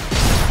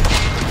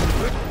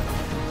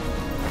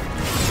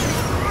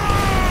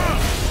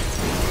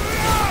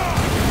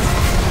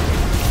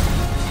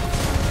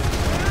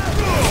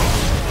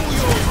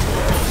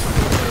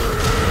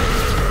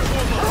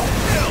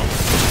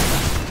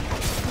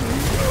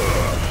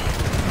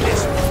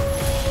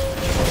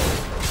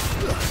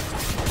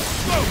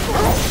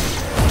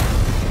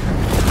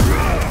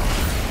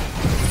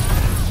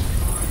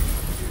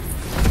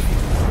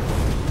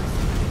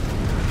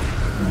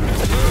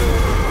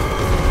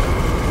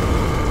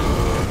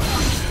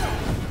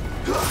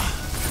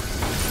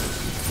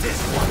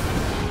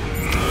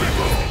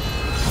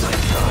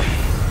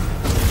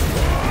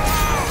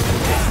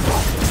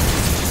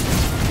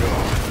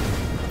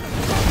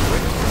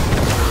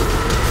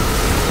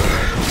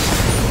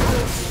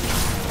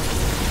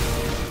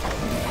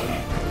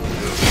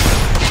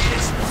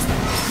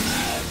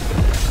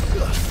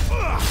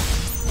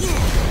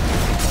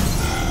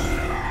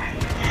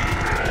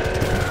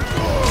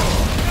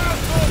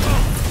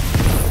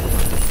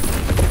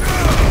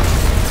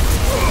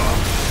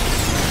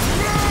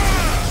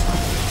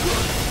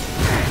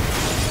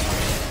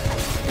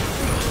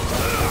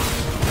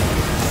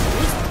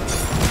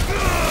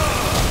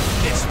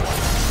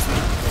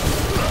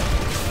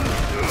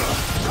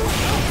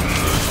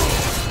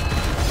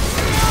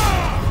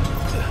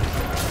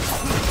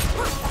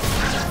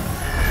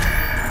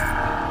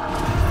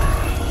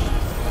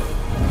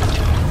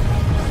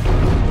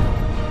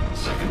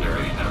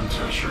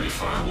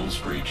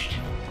 Firewalls breached.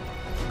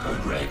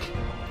 Code red.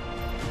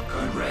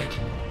 Code red.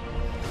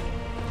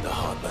 The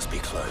heart must be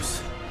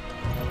close.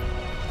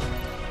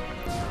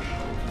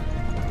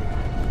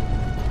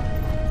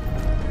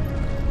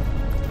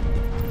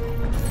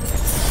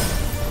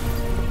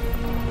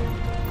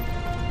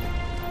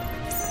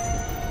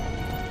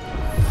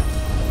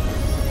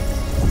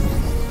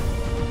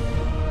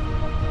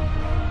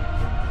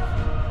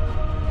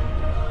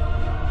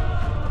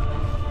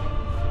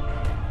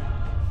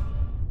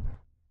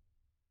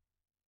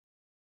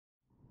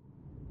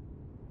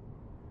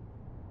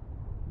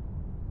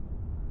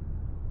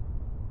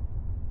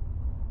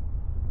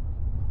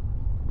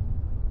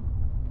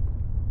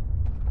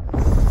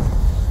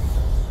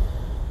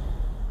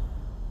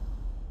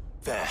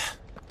 There.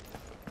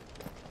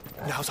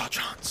 Now's our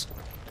chance.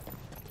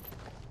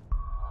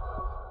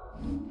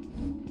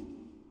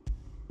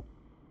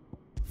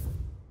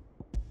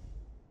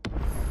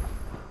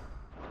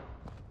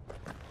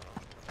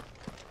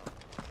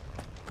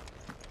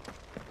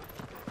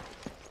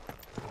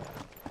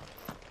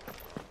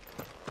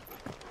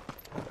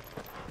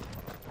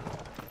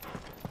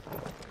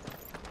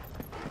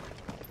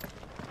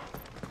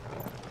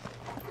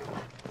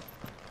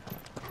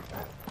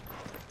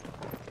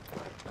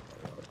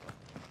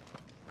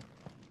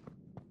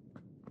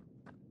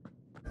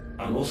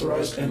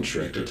 Unauthorized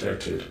entry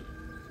detected.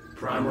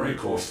 Primary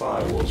core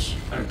firewalls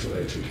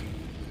activated.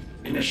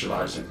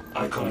 Initializing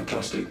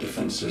iconoclastic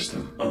defense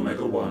system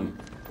Omega-1.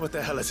 What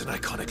the hell is an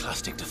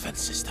iconoclastic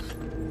defense system?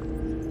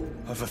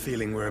 I've a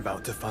feeling we're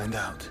about to find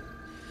out.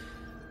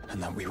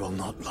 And that we will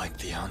not like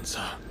the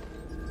answer.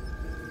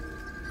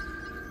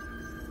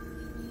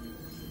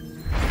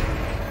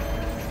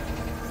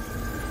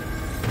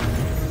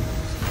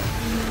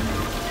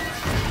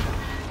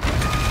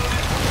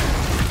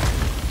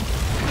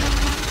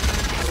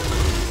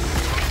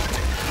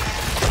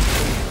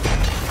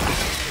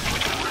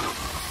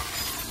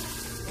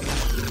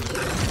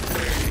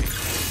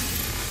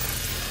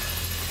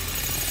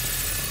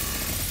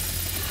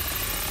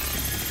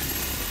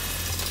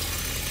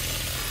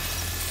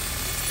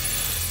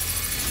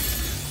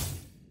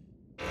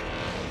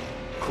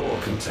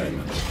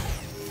 Containment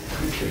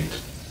complete.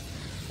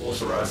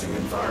 Authorizing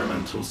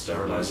environmental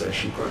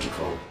sterilization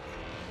protocol.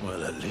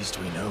 Well, at least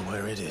we know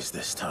where it is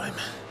this time.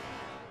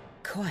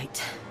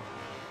 Quite.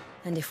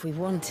 And if we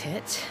want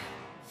it...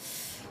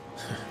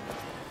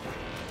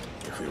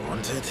 If we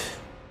want it,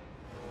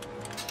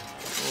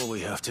 all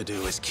we have to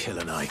do is kill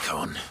an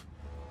icon.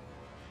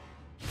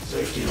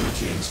 Safety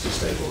routines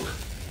disabled.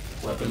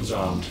 Weapons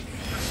armed.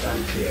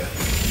 Stand clear.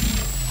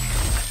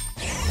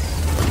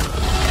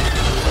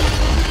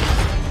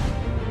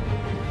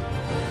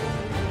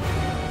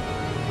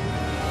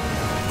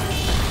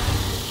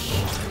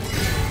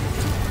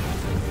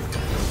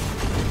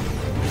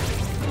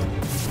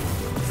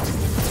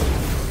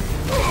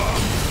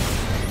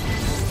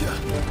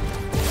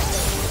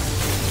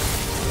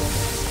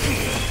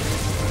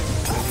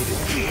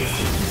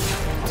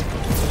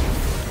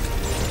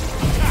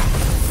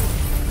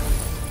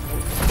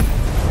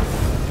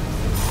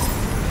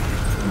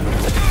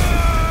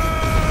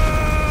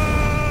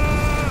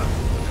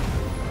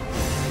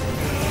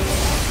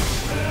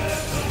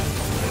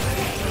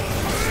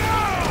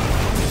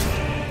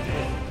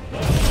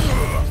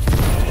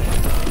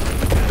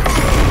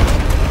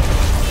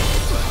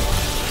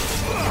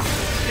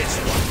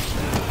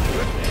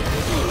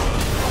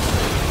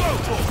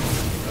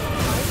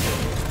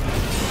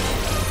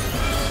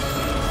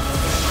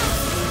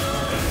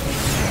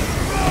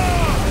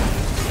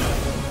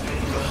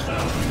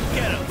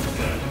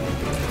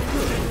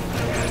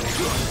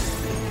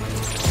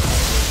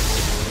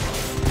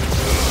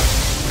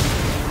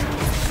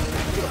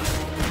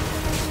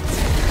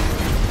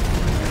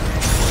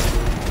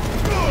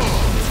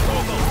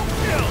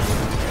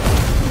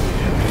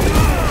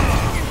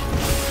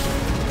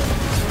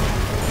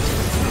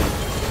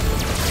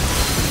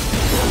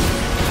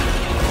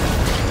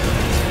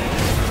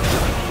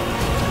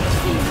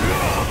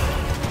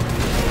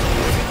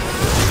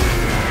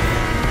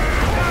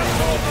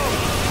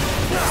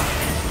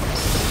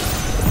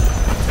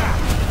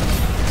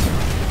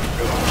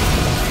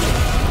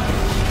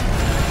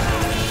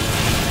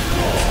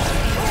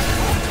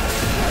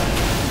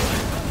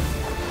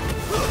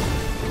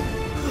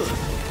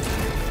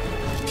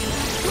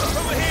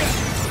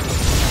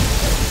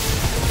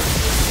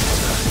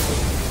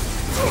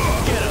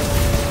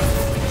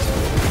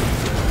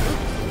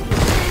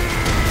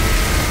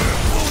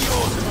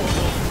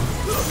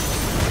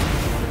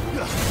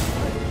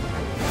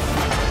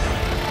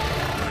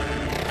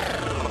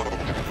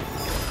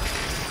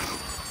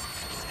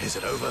 Is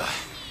it over?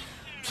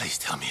 Please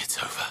tell me it's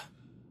over.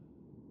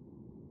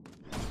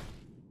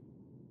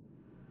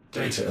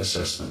 Data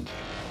assessment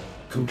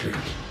complete.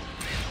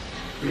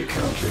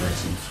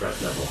 Recalculating threat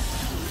level.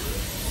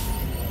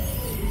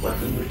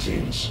 Weapon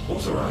routines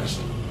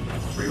authorized.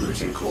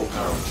 Rerouting core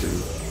power to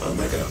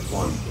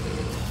Omega-1.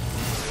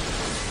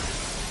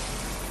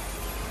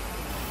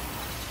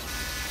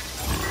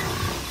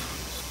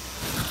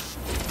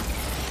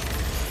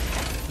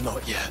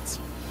 Not yet.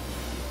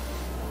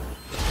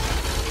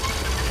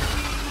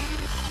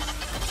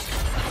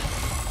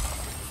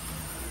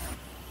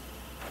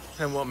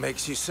 And what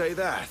makes you say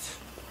that?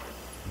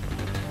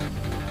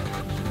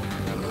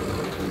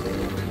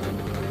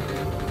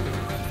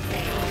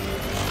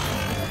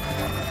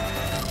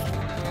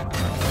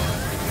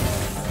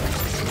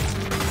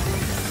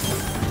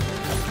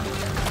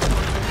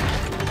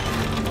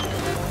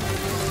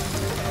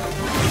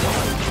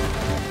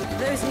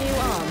 Those new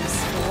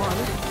arms, for one.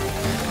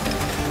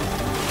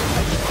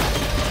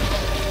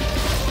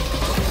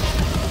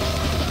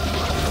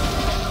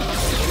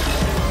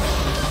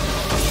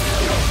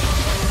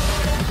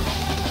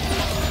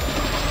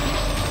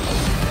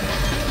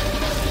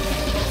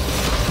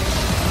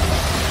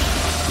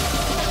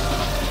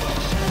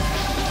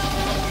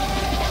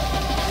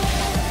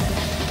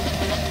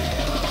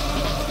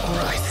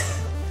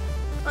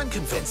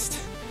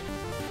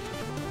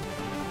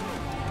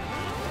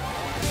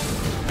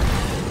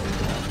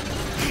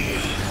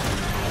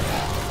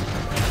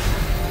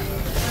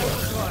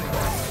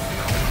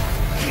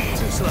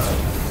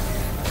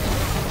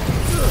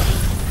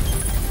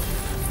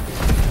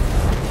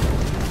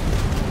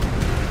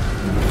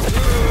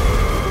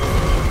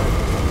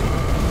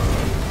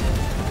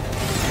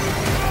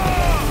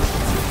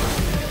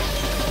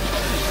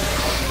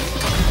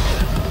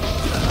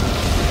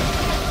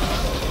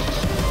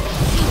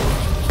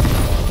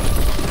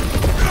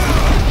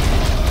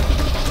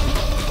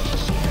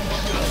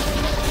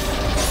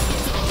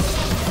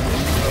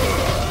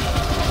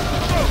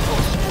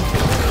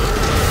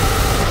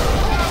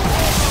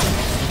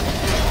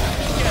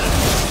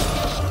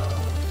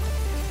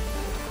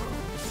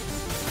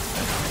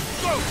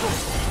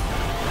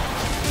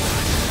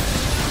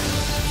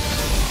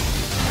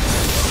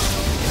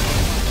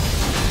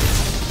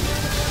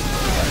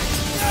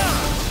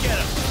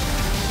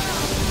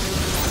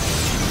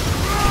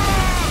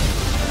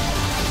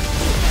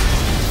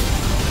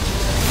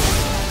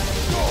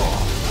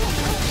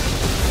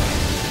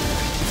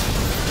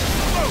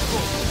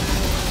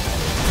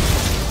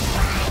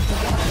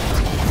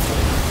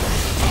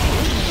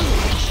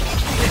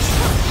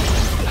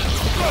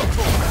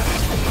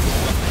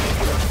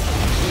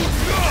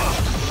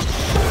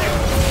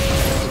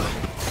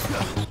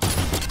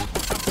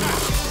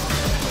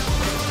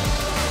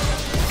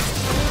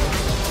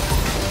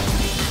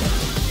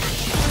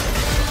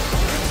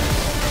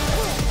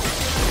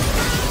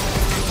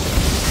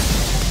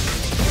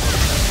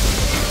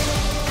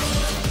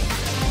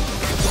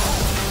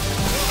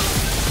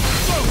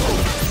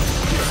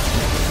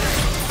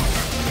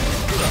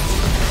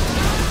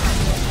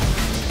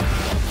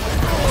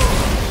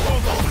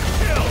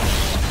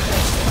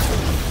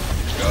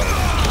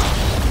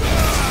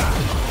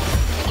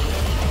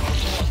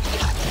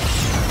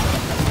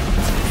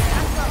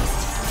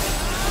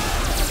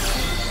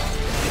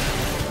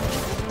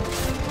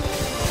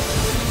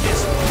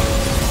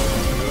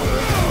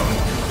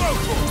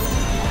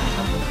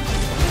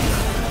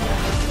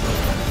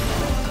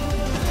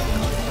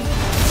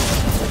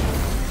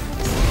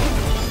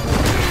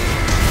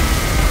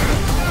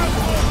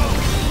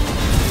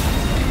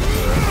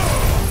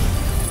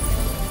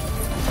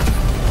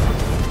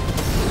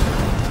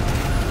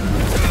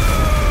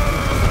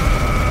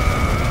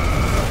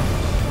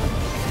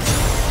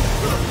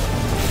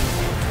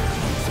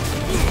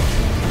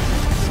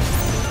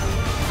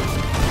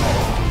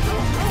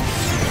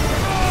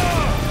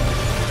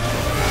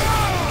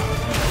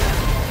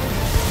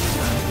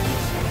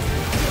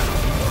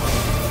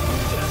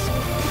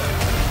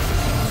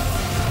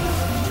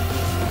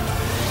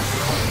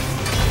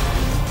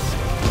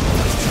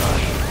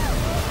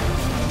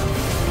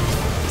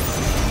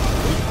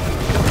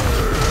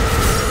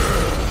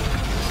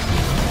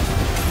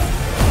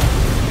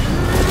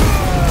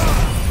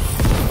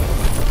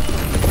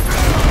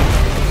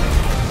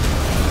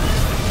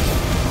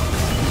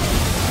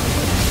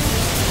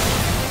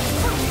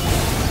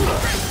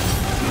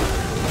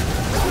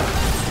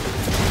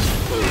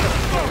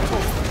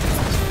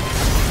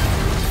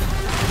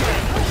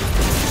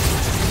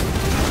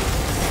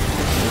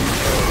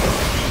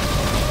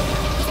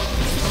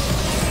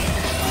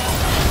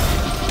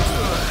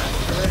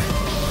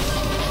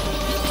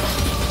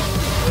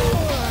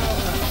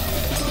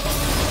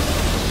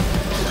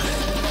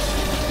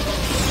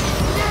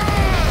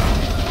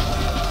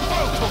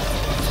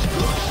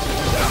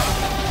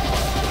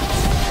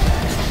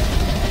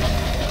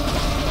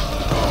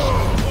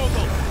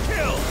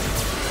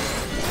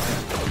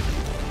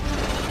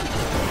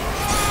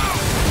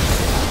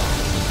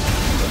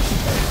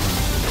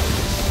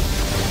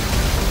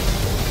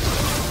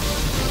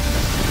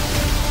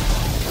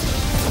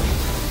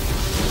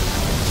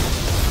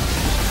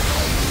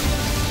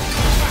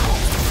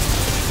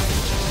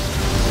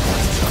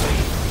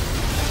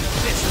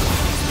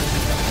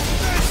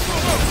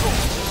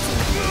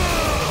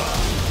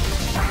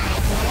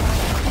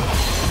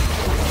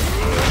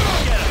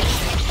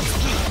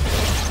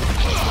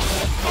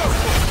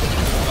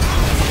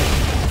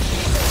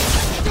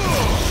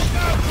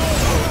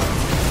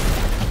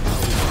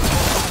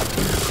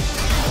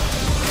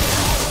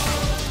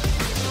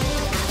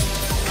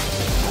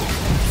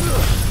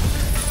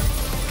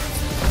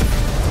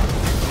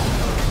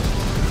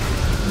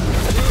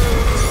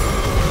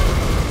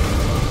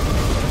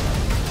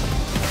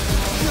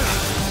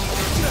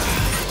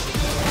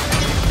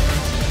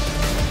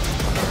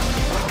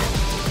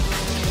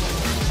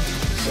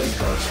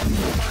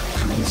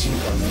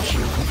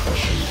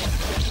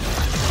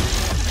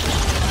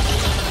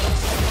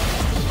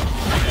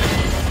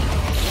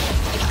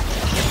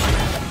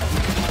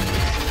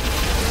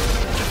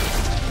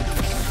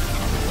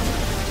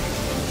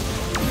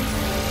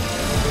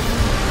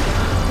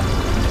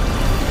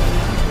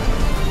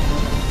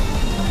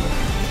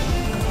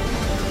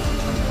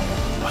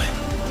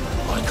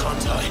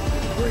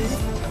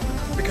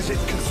 breathe? Because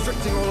it's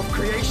constricting all of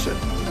creation.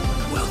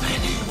 Well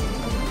then,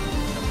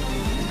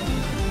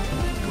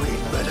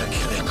 we'd better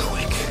kill it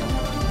quick.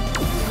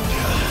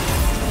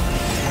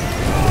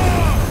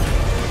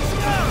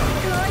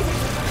 Guys,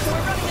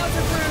 we're running out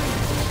of room.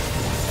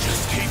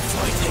 Just keep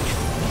fighting.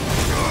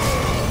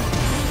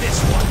 This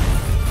one.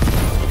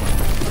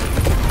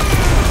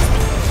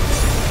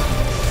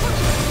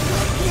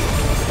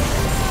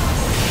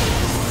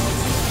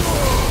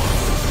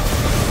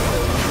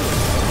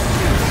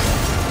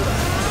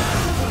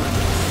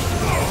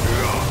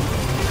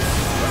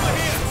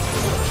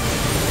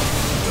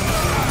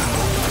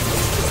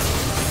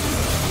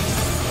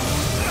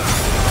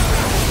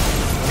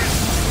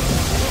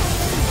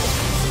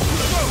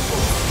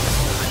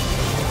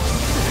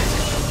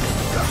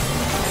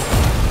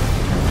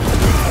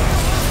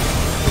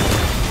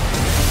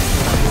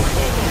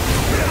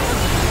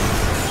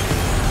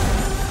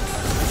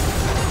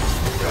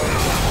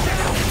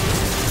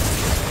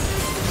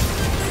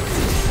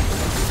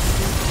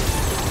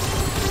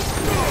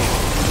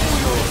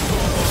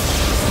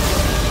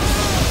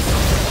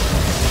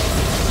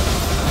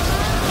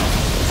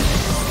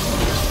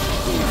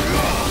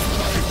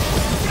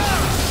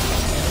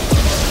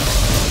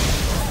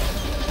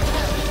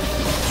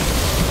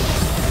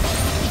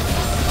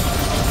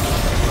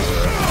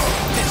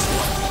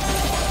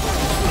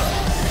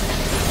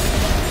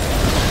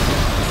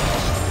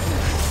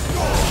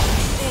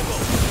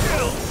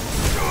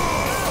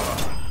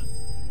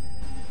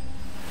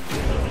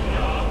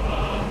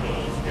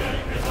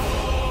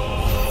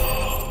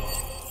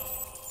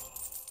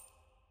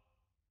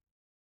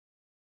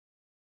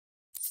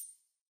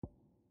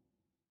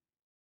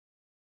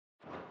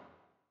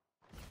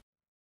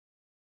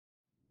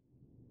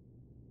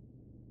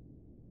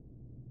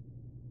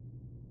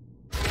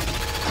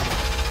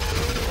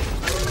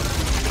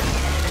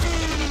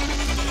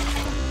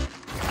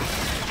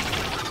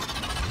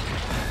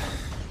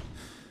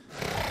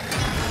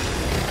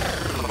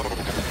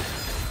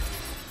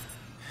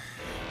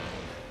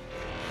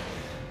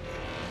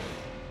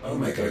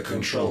 Omega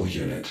Control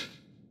Unit.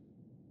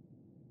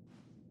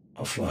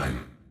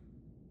 Offline.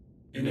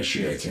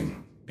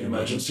 Initiating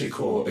emergency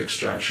core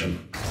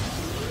extraction.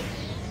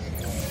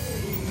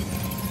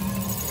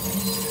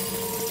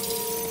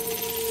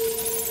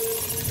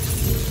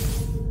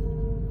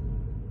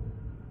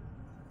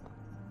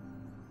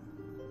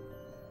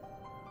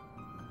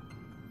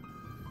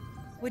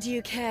 Would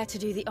you care to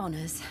do the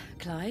honors,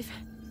 Clive?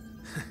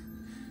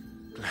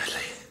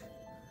 Gladly.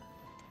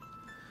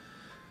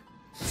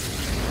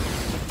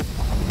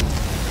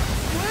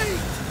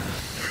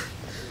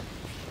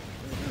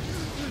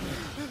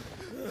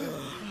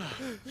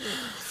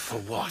 For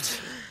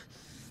what?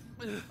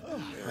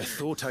 I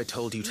thought I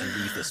told you to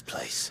leave this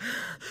place.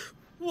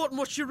 What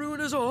must you ruin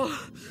us all?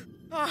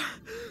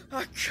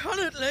 I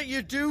cannot let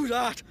you do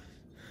that.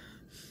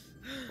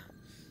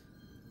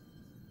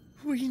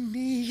 We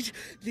need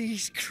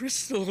these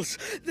crystals.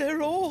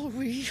 They're all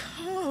we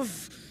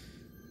have.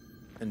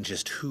 And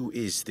just who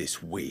is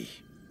this we?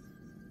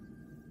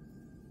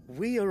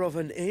 We are of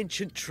an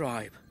ancient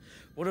tribe,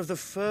 one of the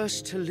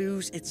first to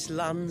lose its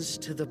lands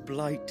to the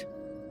Blight.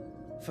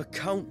 For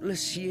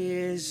countless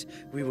years,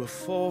 we were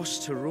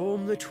forced to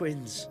roam the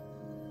Twins.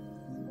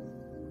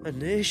 A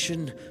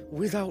nation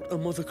without a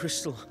Mother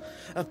Crystal,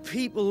 a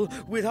people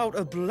without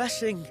a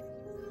blessing.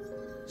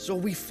 So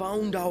we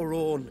found our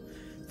own.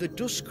 The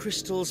Dust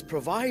Crystals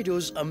provide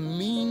us a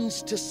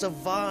means to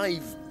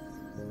survive.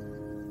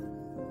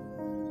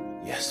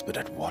 Yes, but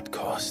at what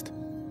cost?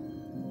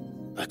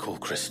 Like all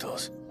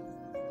crystals,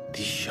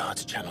 these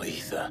shards channel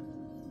ether.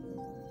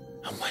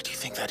 And where do you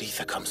think that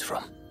ether comes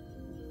from?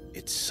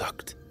 It's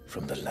sucked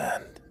from the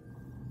land,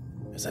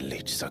 as a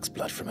leech sucks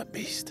blood from a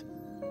beast.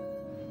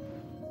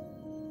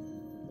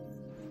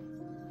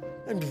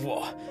 And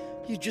what?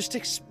 You just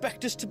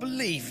expect us to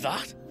believe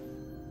that?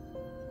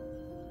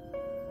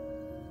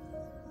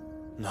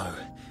 No,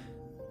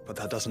 but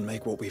that doesn't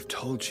make what we've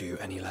told you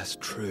any less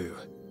true.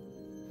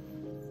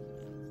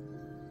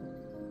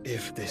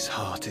 If this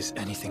heart is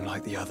anything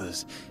like the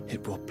others,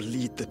 it will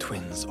bleed the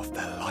twins of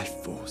their life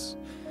force,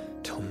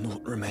 till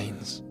naught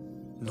remains,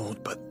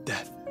 naught but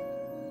death.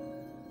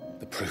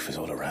 The proof is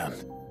all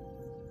around.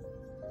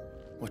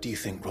 What do you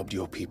think robbed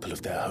your people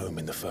of their home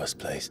in the first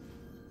place?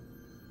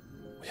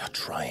 We are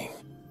trying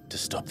to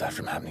stop that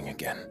from happening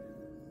again.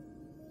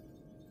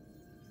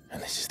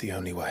 And this is the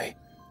only way.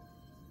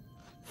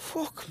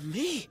 Fuck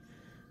me.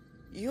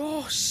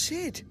 You're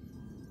Sid.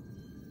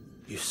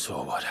 You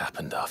saw what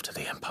happened after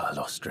the Empire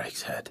lost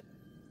Drake's head.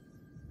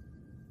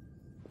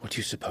 What do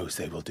you suppose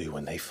they will do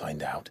when they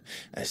find out,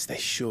 as they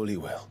surely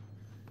will,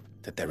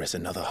 that there is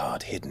another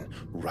heart hidden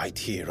right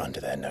here under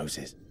their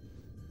noses?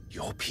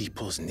 Your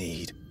people's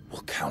need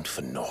will count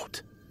for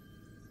naught.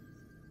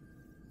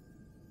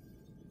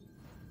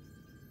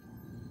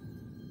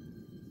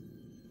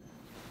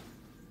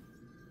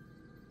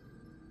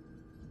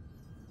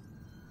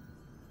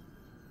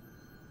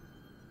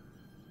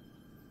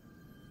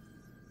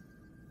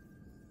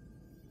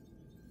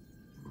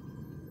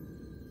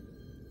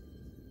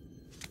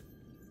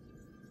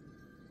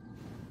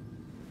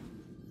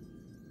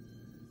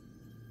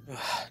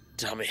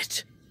 damn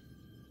it.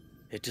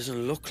 It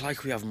doesn't look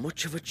like we have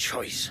much of a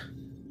choice.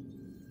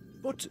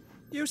 But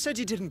you said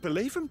you didn't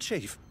believe him,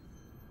 Chief.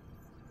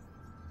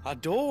 I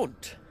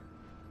don't.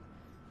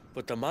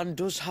 But the man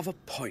does have a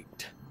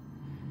point.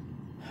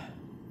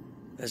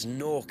 There's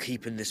no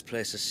keeping this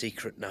place a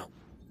secret now.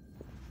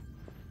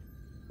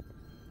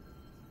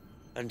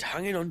 And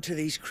hanging on to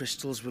these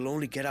crystals will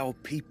only get our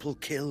people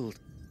killed.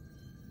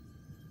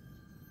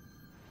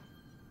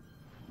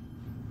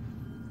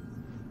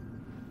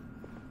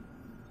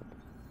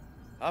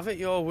 Have it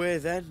your way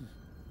then.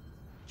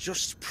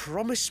 Just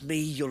promise me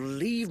you'll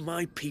leave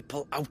my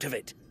people out of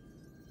it.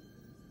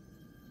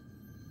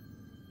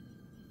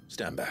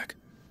 Stand back.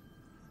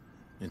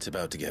 It's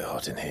about to get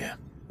hot in here.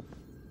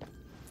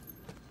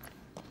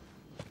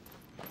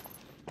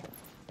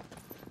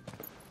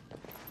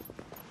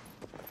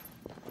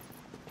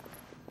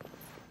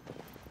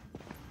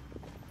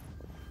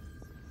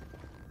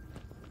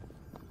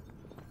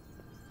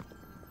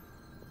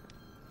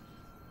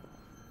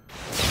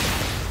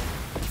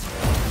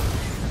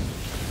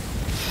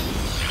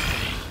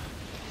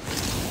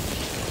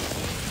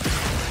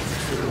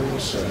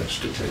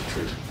 Surge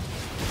detected.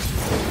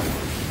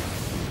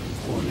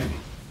 Warning.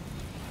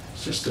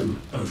 System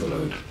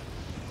overload.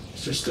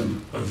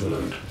 System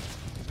overload.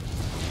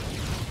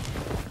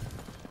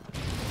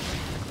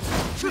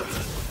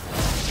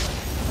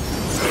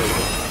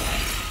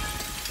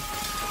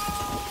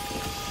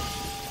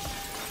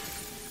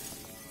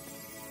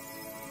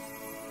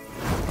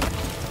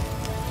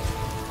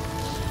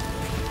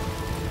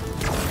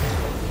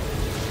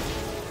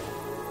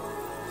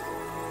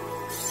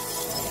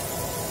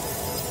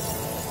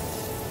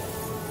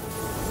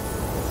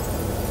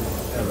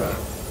 Error.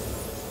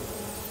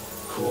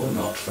 Core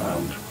not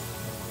found.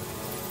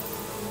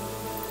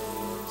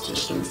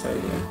 System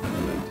failure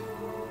imminent.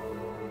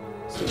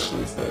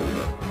 System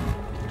failure.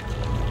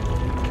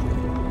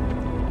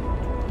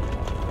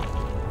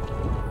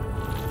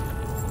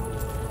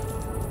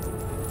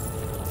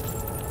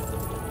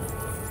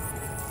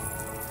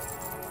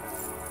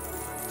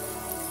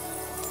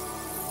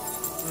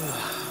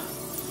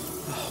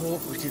 I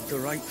hope we did the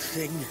right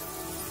thing.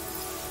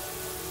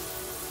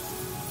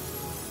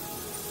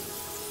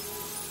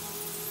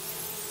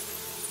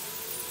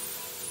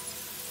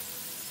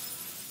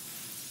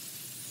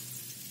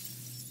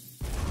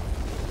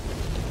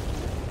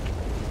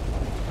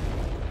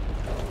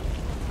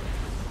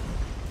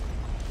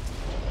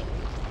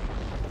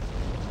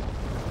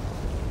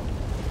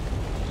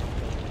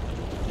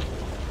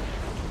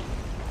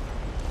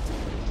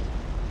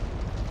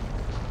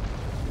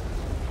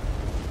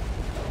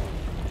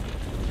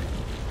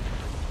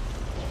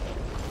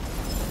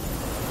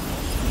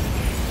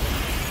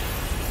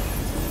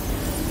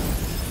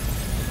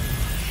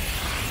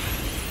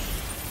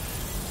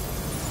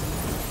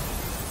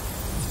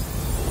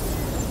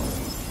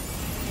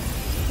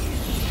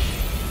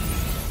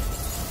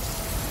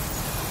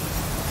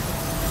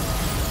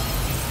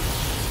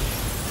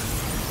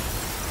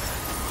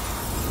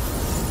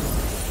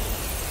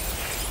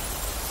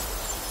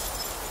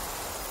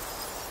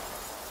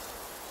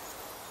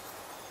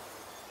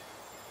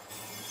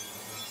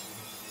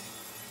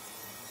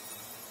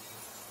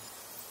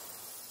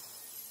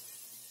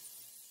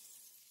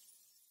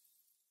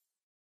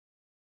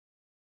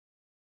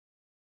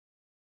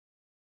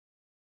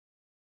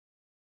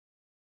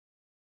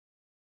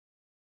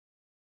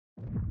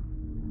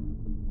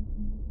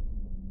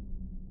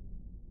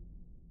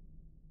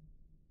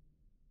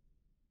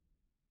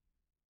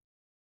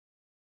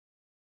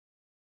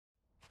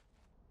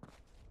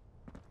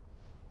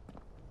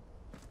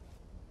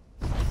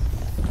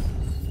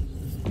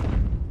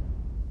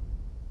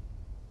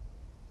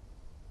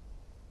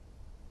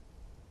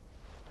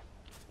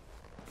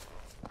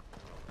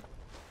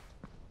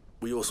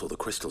 We all saw the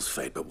crystals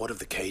fade, but what of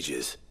the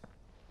cages?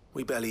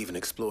 We barely even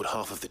explored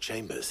half of the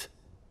chambers.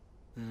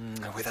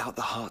 Without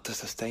the heart to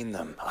sustain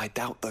them, I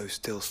doubt those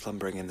still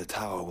slumbering in the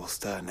tower will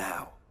stir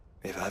now,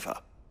 if ever.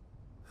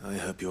 I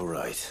hope you're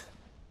right.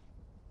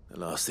 The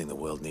last thing the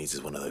world needs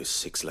is one of those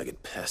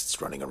six-legged pests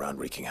running around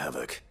wreaking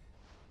havoc.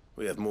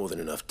 We have more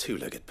than enough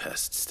two-legged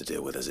pests to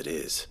deal with as it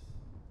is.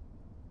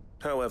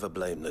 However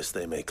blameless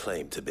they may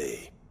claim to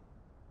be.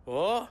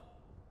 What?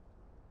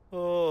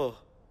 Oh,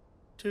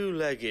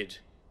 two-legged.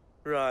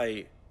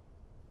 Right.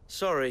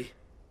 Sorry.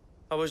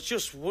 I was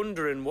just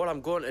wondering what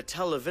I'm going to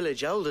tell the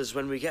village elders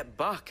when we get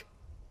back.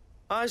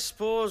 I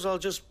suppose I'll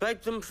just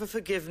beg them for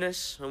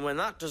forgiveness, and when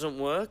that doesn't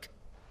work,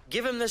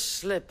 give them the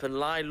slip and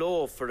lie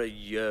low for a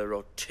year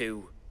or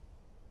two.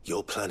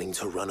 You're planning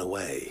to run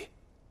away?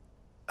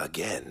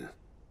 Again?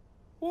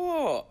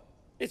 What?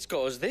 It's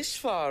got us this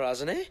far,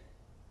 hasn't it?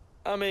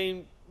 I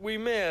mean, we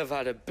may have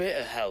had a bit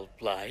of help,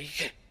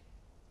 like.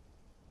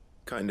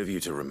 Kind of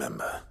you to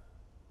remember.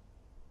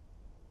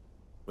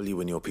 Will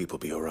you and your people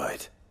be all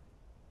right?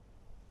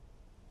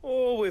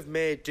 Oh, we've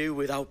made do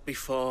without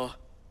before.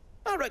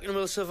 I reckon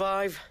we'll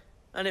survive.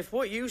 And if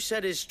what you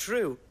said is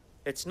true,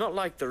 it's not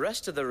like the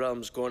rest of the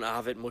realm's going to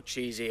have it much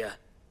easier.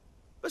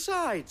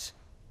 Besides,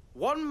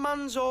 one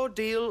man's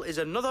ordeal is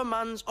another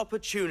man's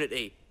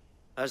opportunity.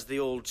 as the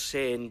old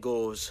saying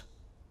goes.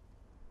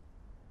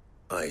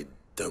 I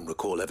don't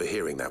recall ever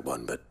hearing that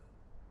one, but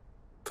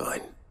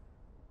fine.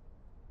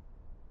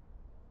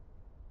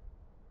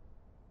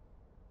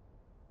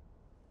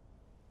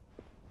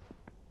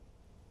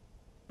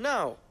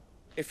 Now,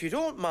 if you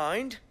don't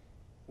mind,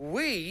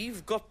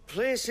 we've got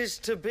places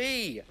to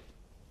be.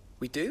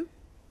 We do?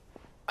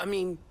 I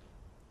mean,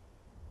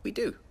 we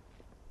do.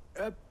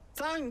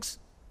 Thanks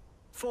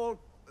for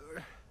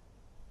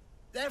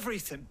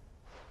everything.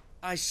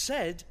 I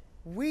said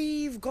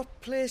we've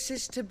got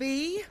places to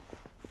be.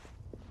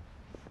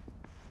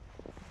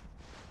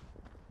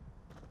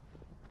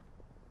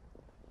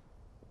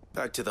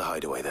 Back to the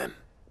hideaway, then.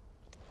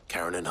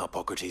 Karen and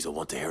Hippocrates will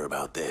want to hear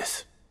about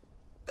this.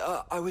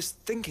 I was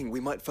thinking we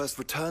might first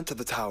return to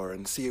the tower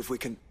and see if we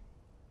can...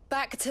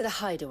 Back to the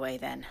hideaway,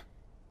 then.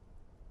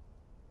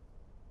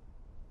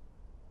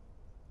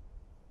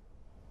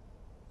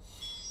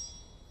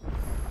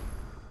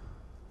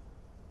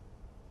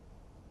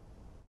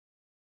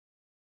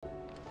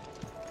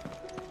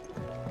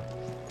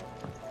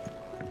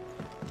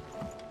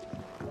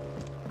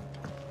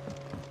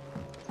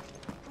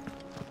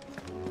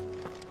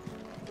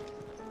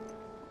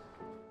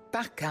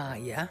 Back, are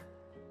ya?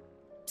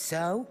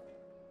 So?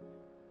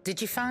 Did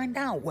you find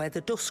out where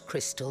the dust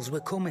crystals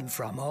were coming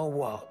from, or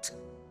what?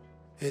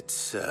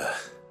 It's, a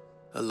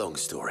long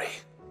story.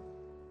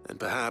 And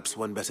perhaps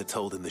one better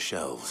told in the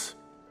shelves.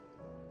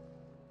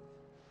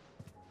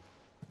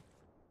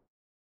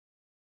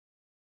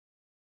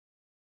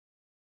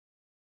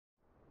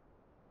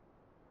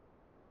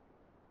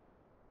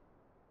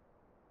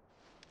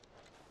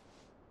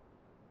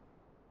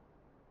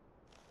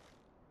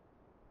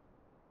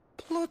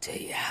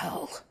 Bloody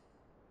hell.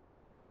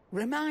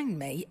 Remind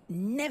me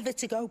never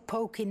to go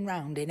poking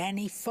round in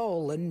any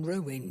fallen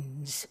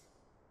ruins.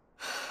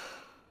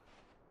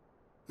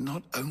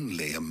 Not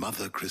only a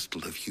mother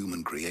crystal of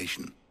human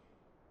creation,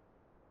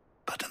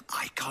 but an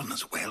icon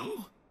as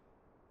well.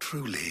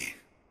 Truly,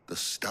 the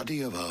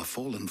study of our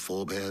fallen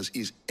forebears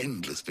is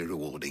endlessly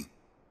rewarding.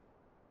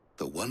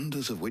 The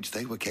wonders of which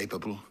they were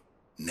capable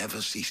never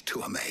ceased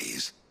to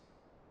amaze.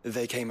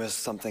 They came as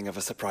something of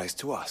a surprise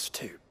to us,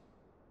 too.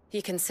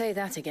 You can say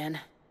that again.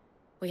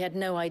 We had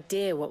no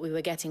idea what we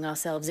were getting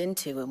ourselves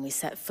into when we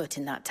set foot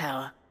in that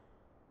tower.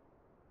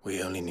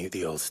 We only knew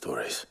the old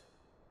stories.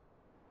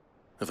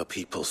 Of a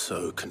people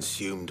so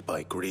consumed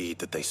by greed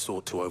that they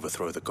sought to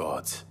overthrow the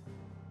gods.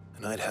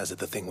 And I'd hazard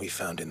the thing we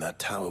found in that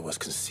tower was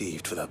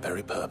conceived for that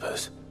very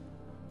purpose.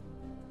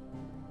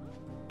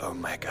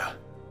 Omega.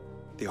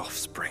 The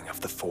offspring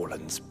of the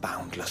Fallen's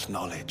boundless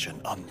knowledge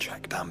and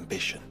unchecked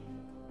ambition.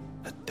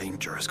 A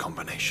dangerous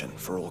combination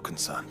for all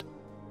concerned.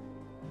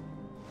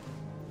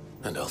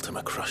 And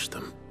Ultima crushed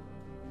them.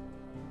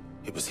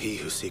 It was he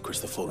whose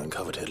secrets the Fallen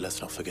coveted, let's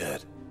not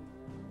forget.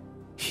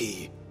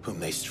 He whom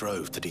they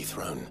strove to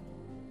dethrone.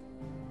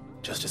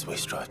 Just as we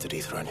strive to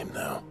dethrone him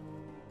now.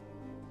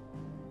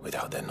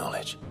 Without their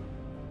knowledge.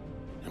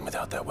 And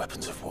without their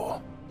weapons of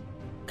war.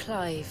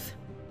 Clive.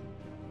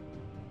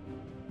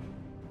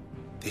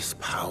 This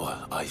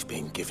power I've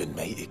been given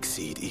may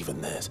exceed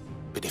even theirs.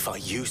 But if I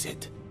use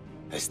it,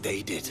 as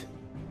they did,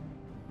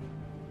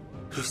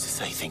 who's to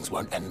say things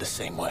won't end the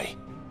same way?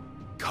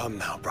 Come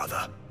now,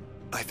 brother.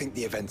 I think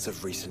the events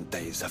of recent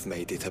days have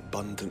made it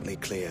abundantly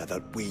clear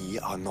that we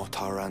are not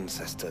our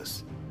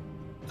ancestors.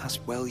 As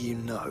well you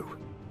know.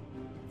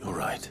 You're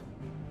right.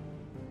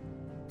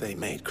 They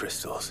made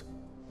crystals.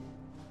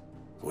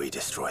 We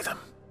destroy them.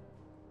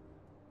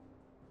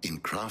 In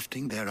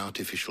crafting their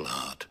artificial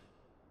art,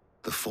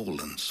 the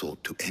Fallen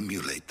sought to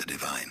emulate the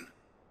divine.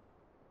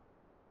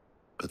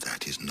 But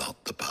that is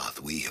not the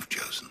path we have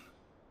chosen.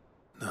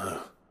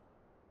 No.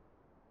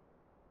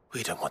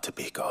 We don't want to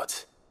be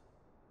gods.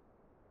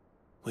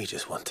 We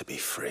just want to be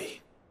free.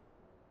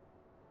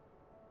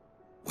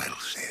 Well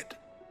said.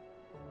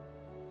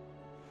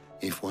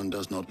 If one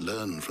does not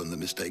learn from the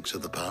mistakes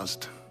of the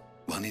past,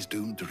 one is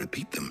doomed to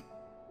repeat them.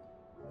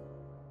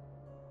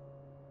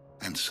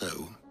 And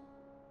so,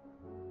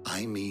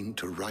 I mean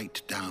to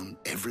write down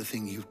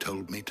everything you've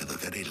told me to the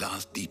very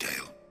last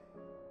detail,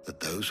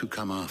 that those who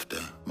come after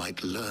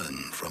might learn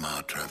from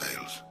our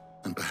travails,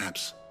 and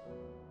perhaps,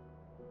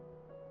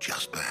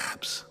 just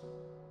perhaps,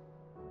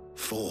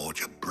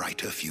 forge a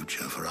brighter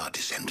future for our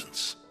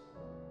descendants.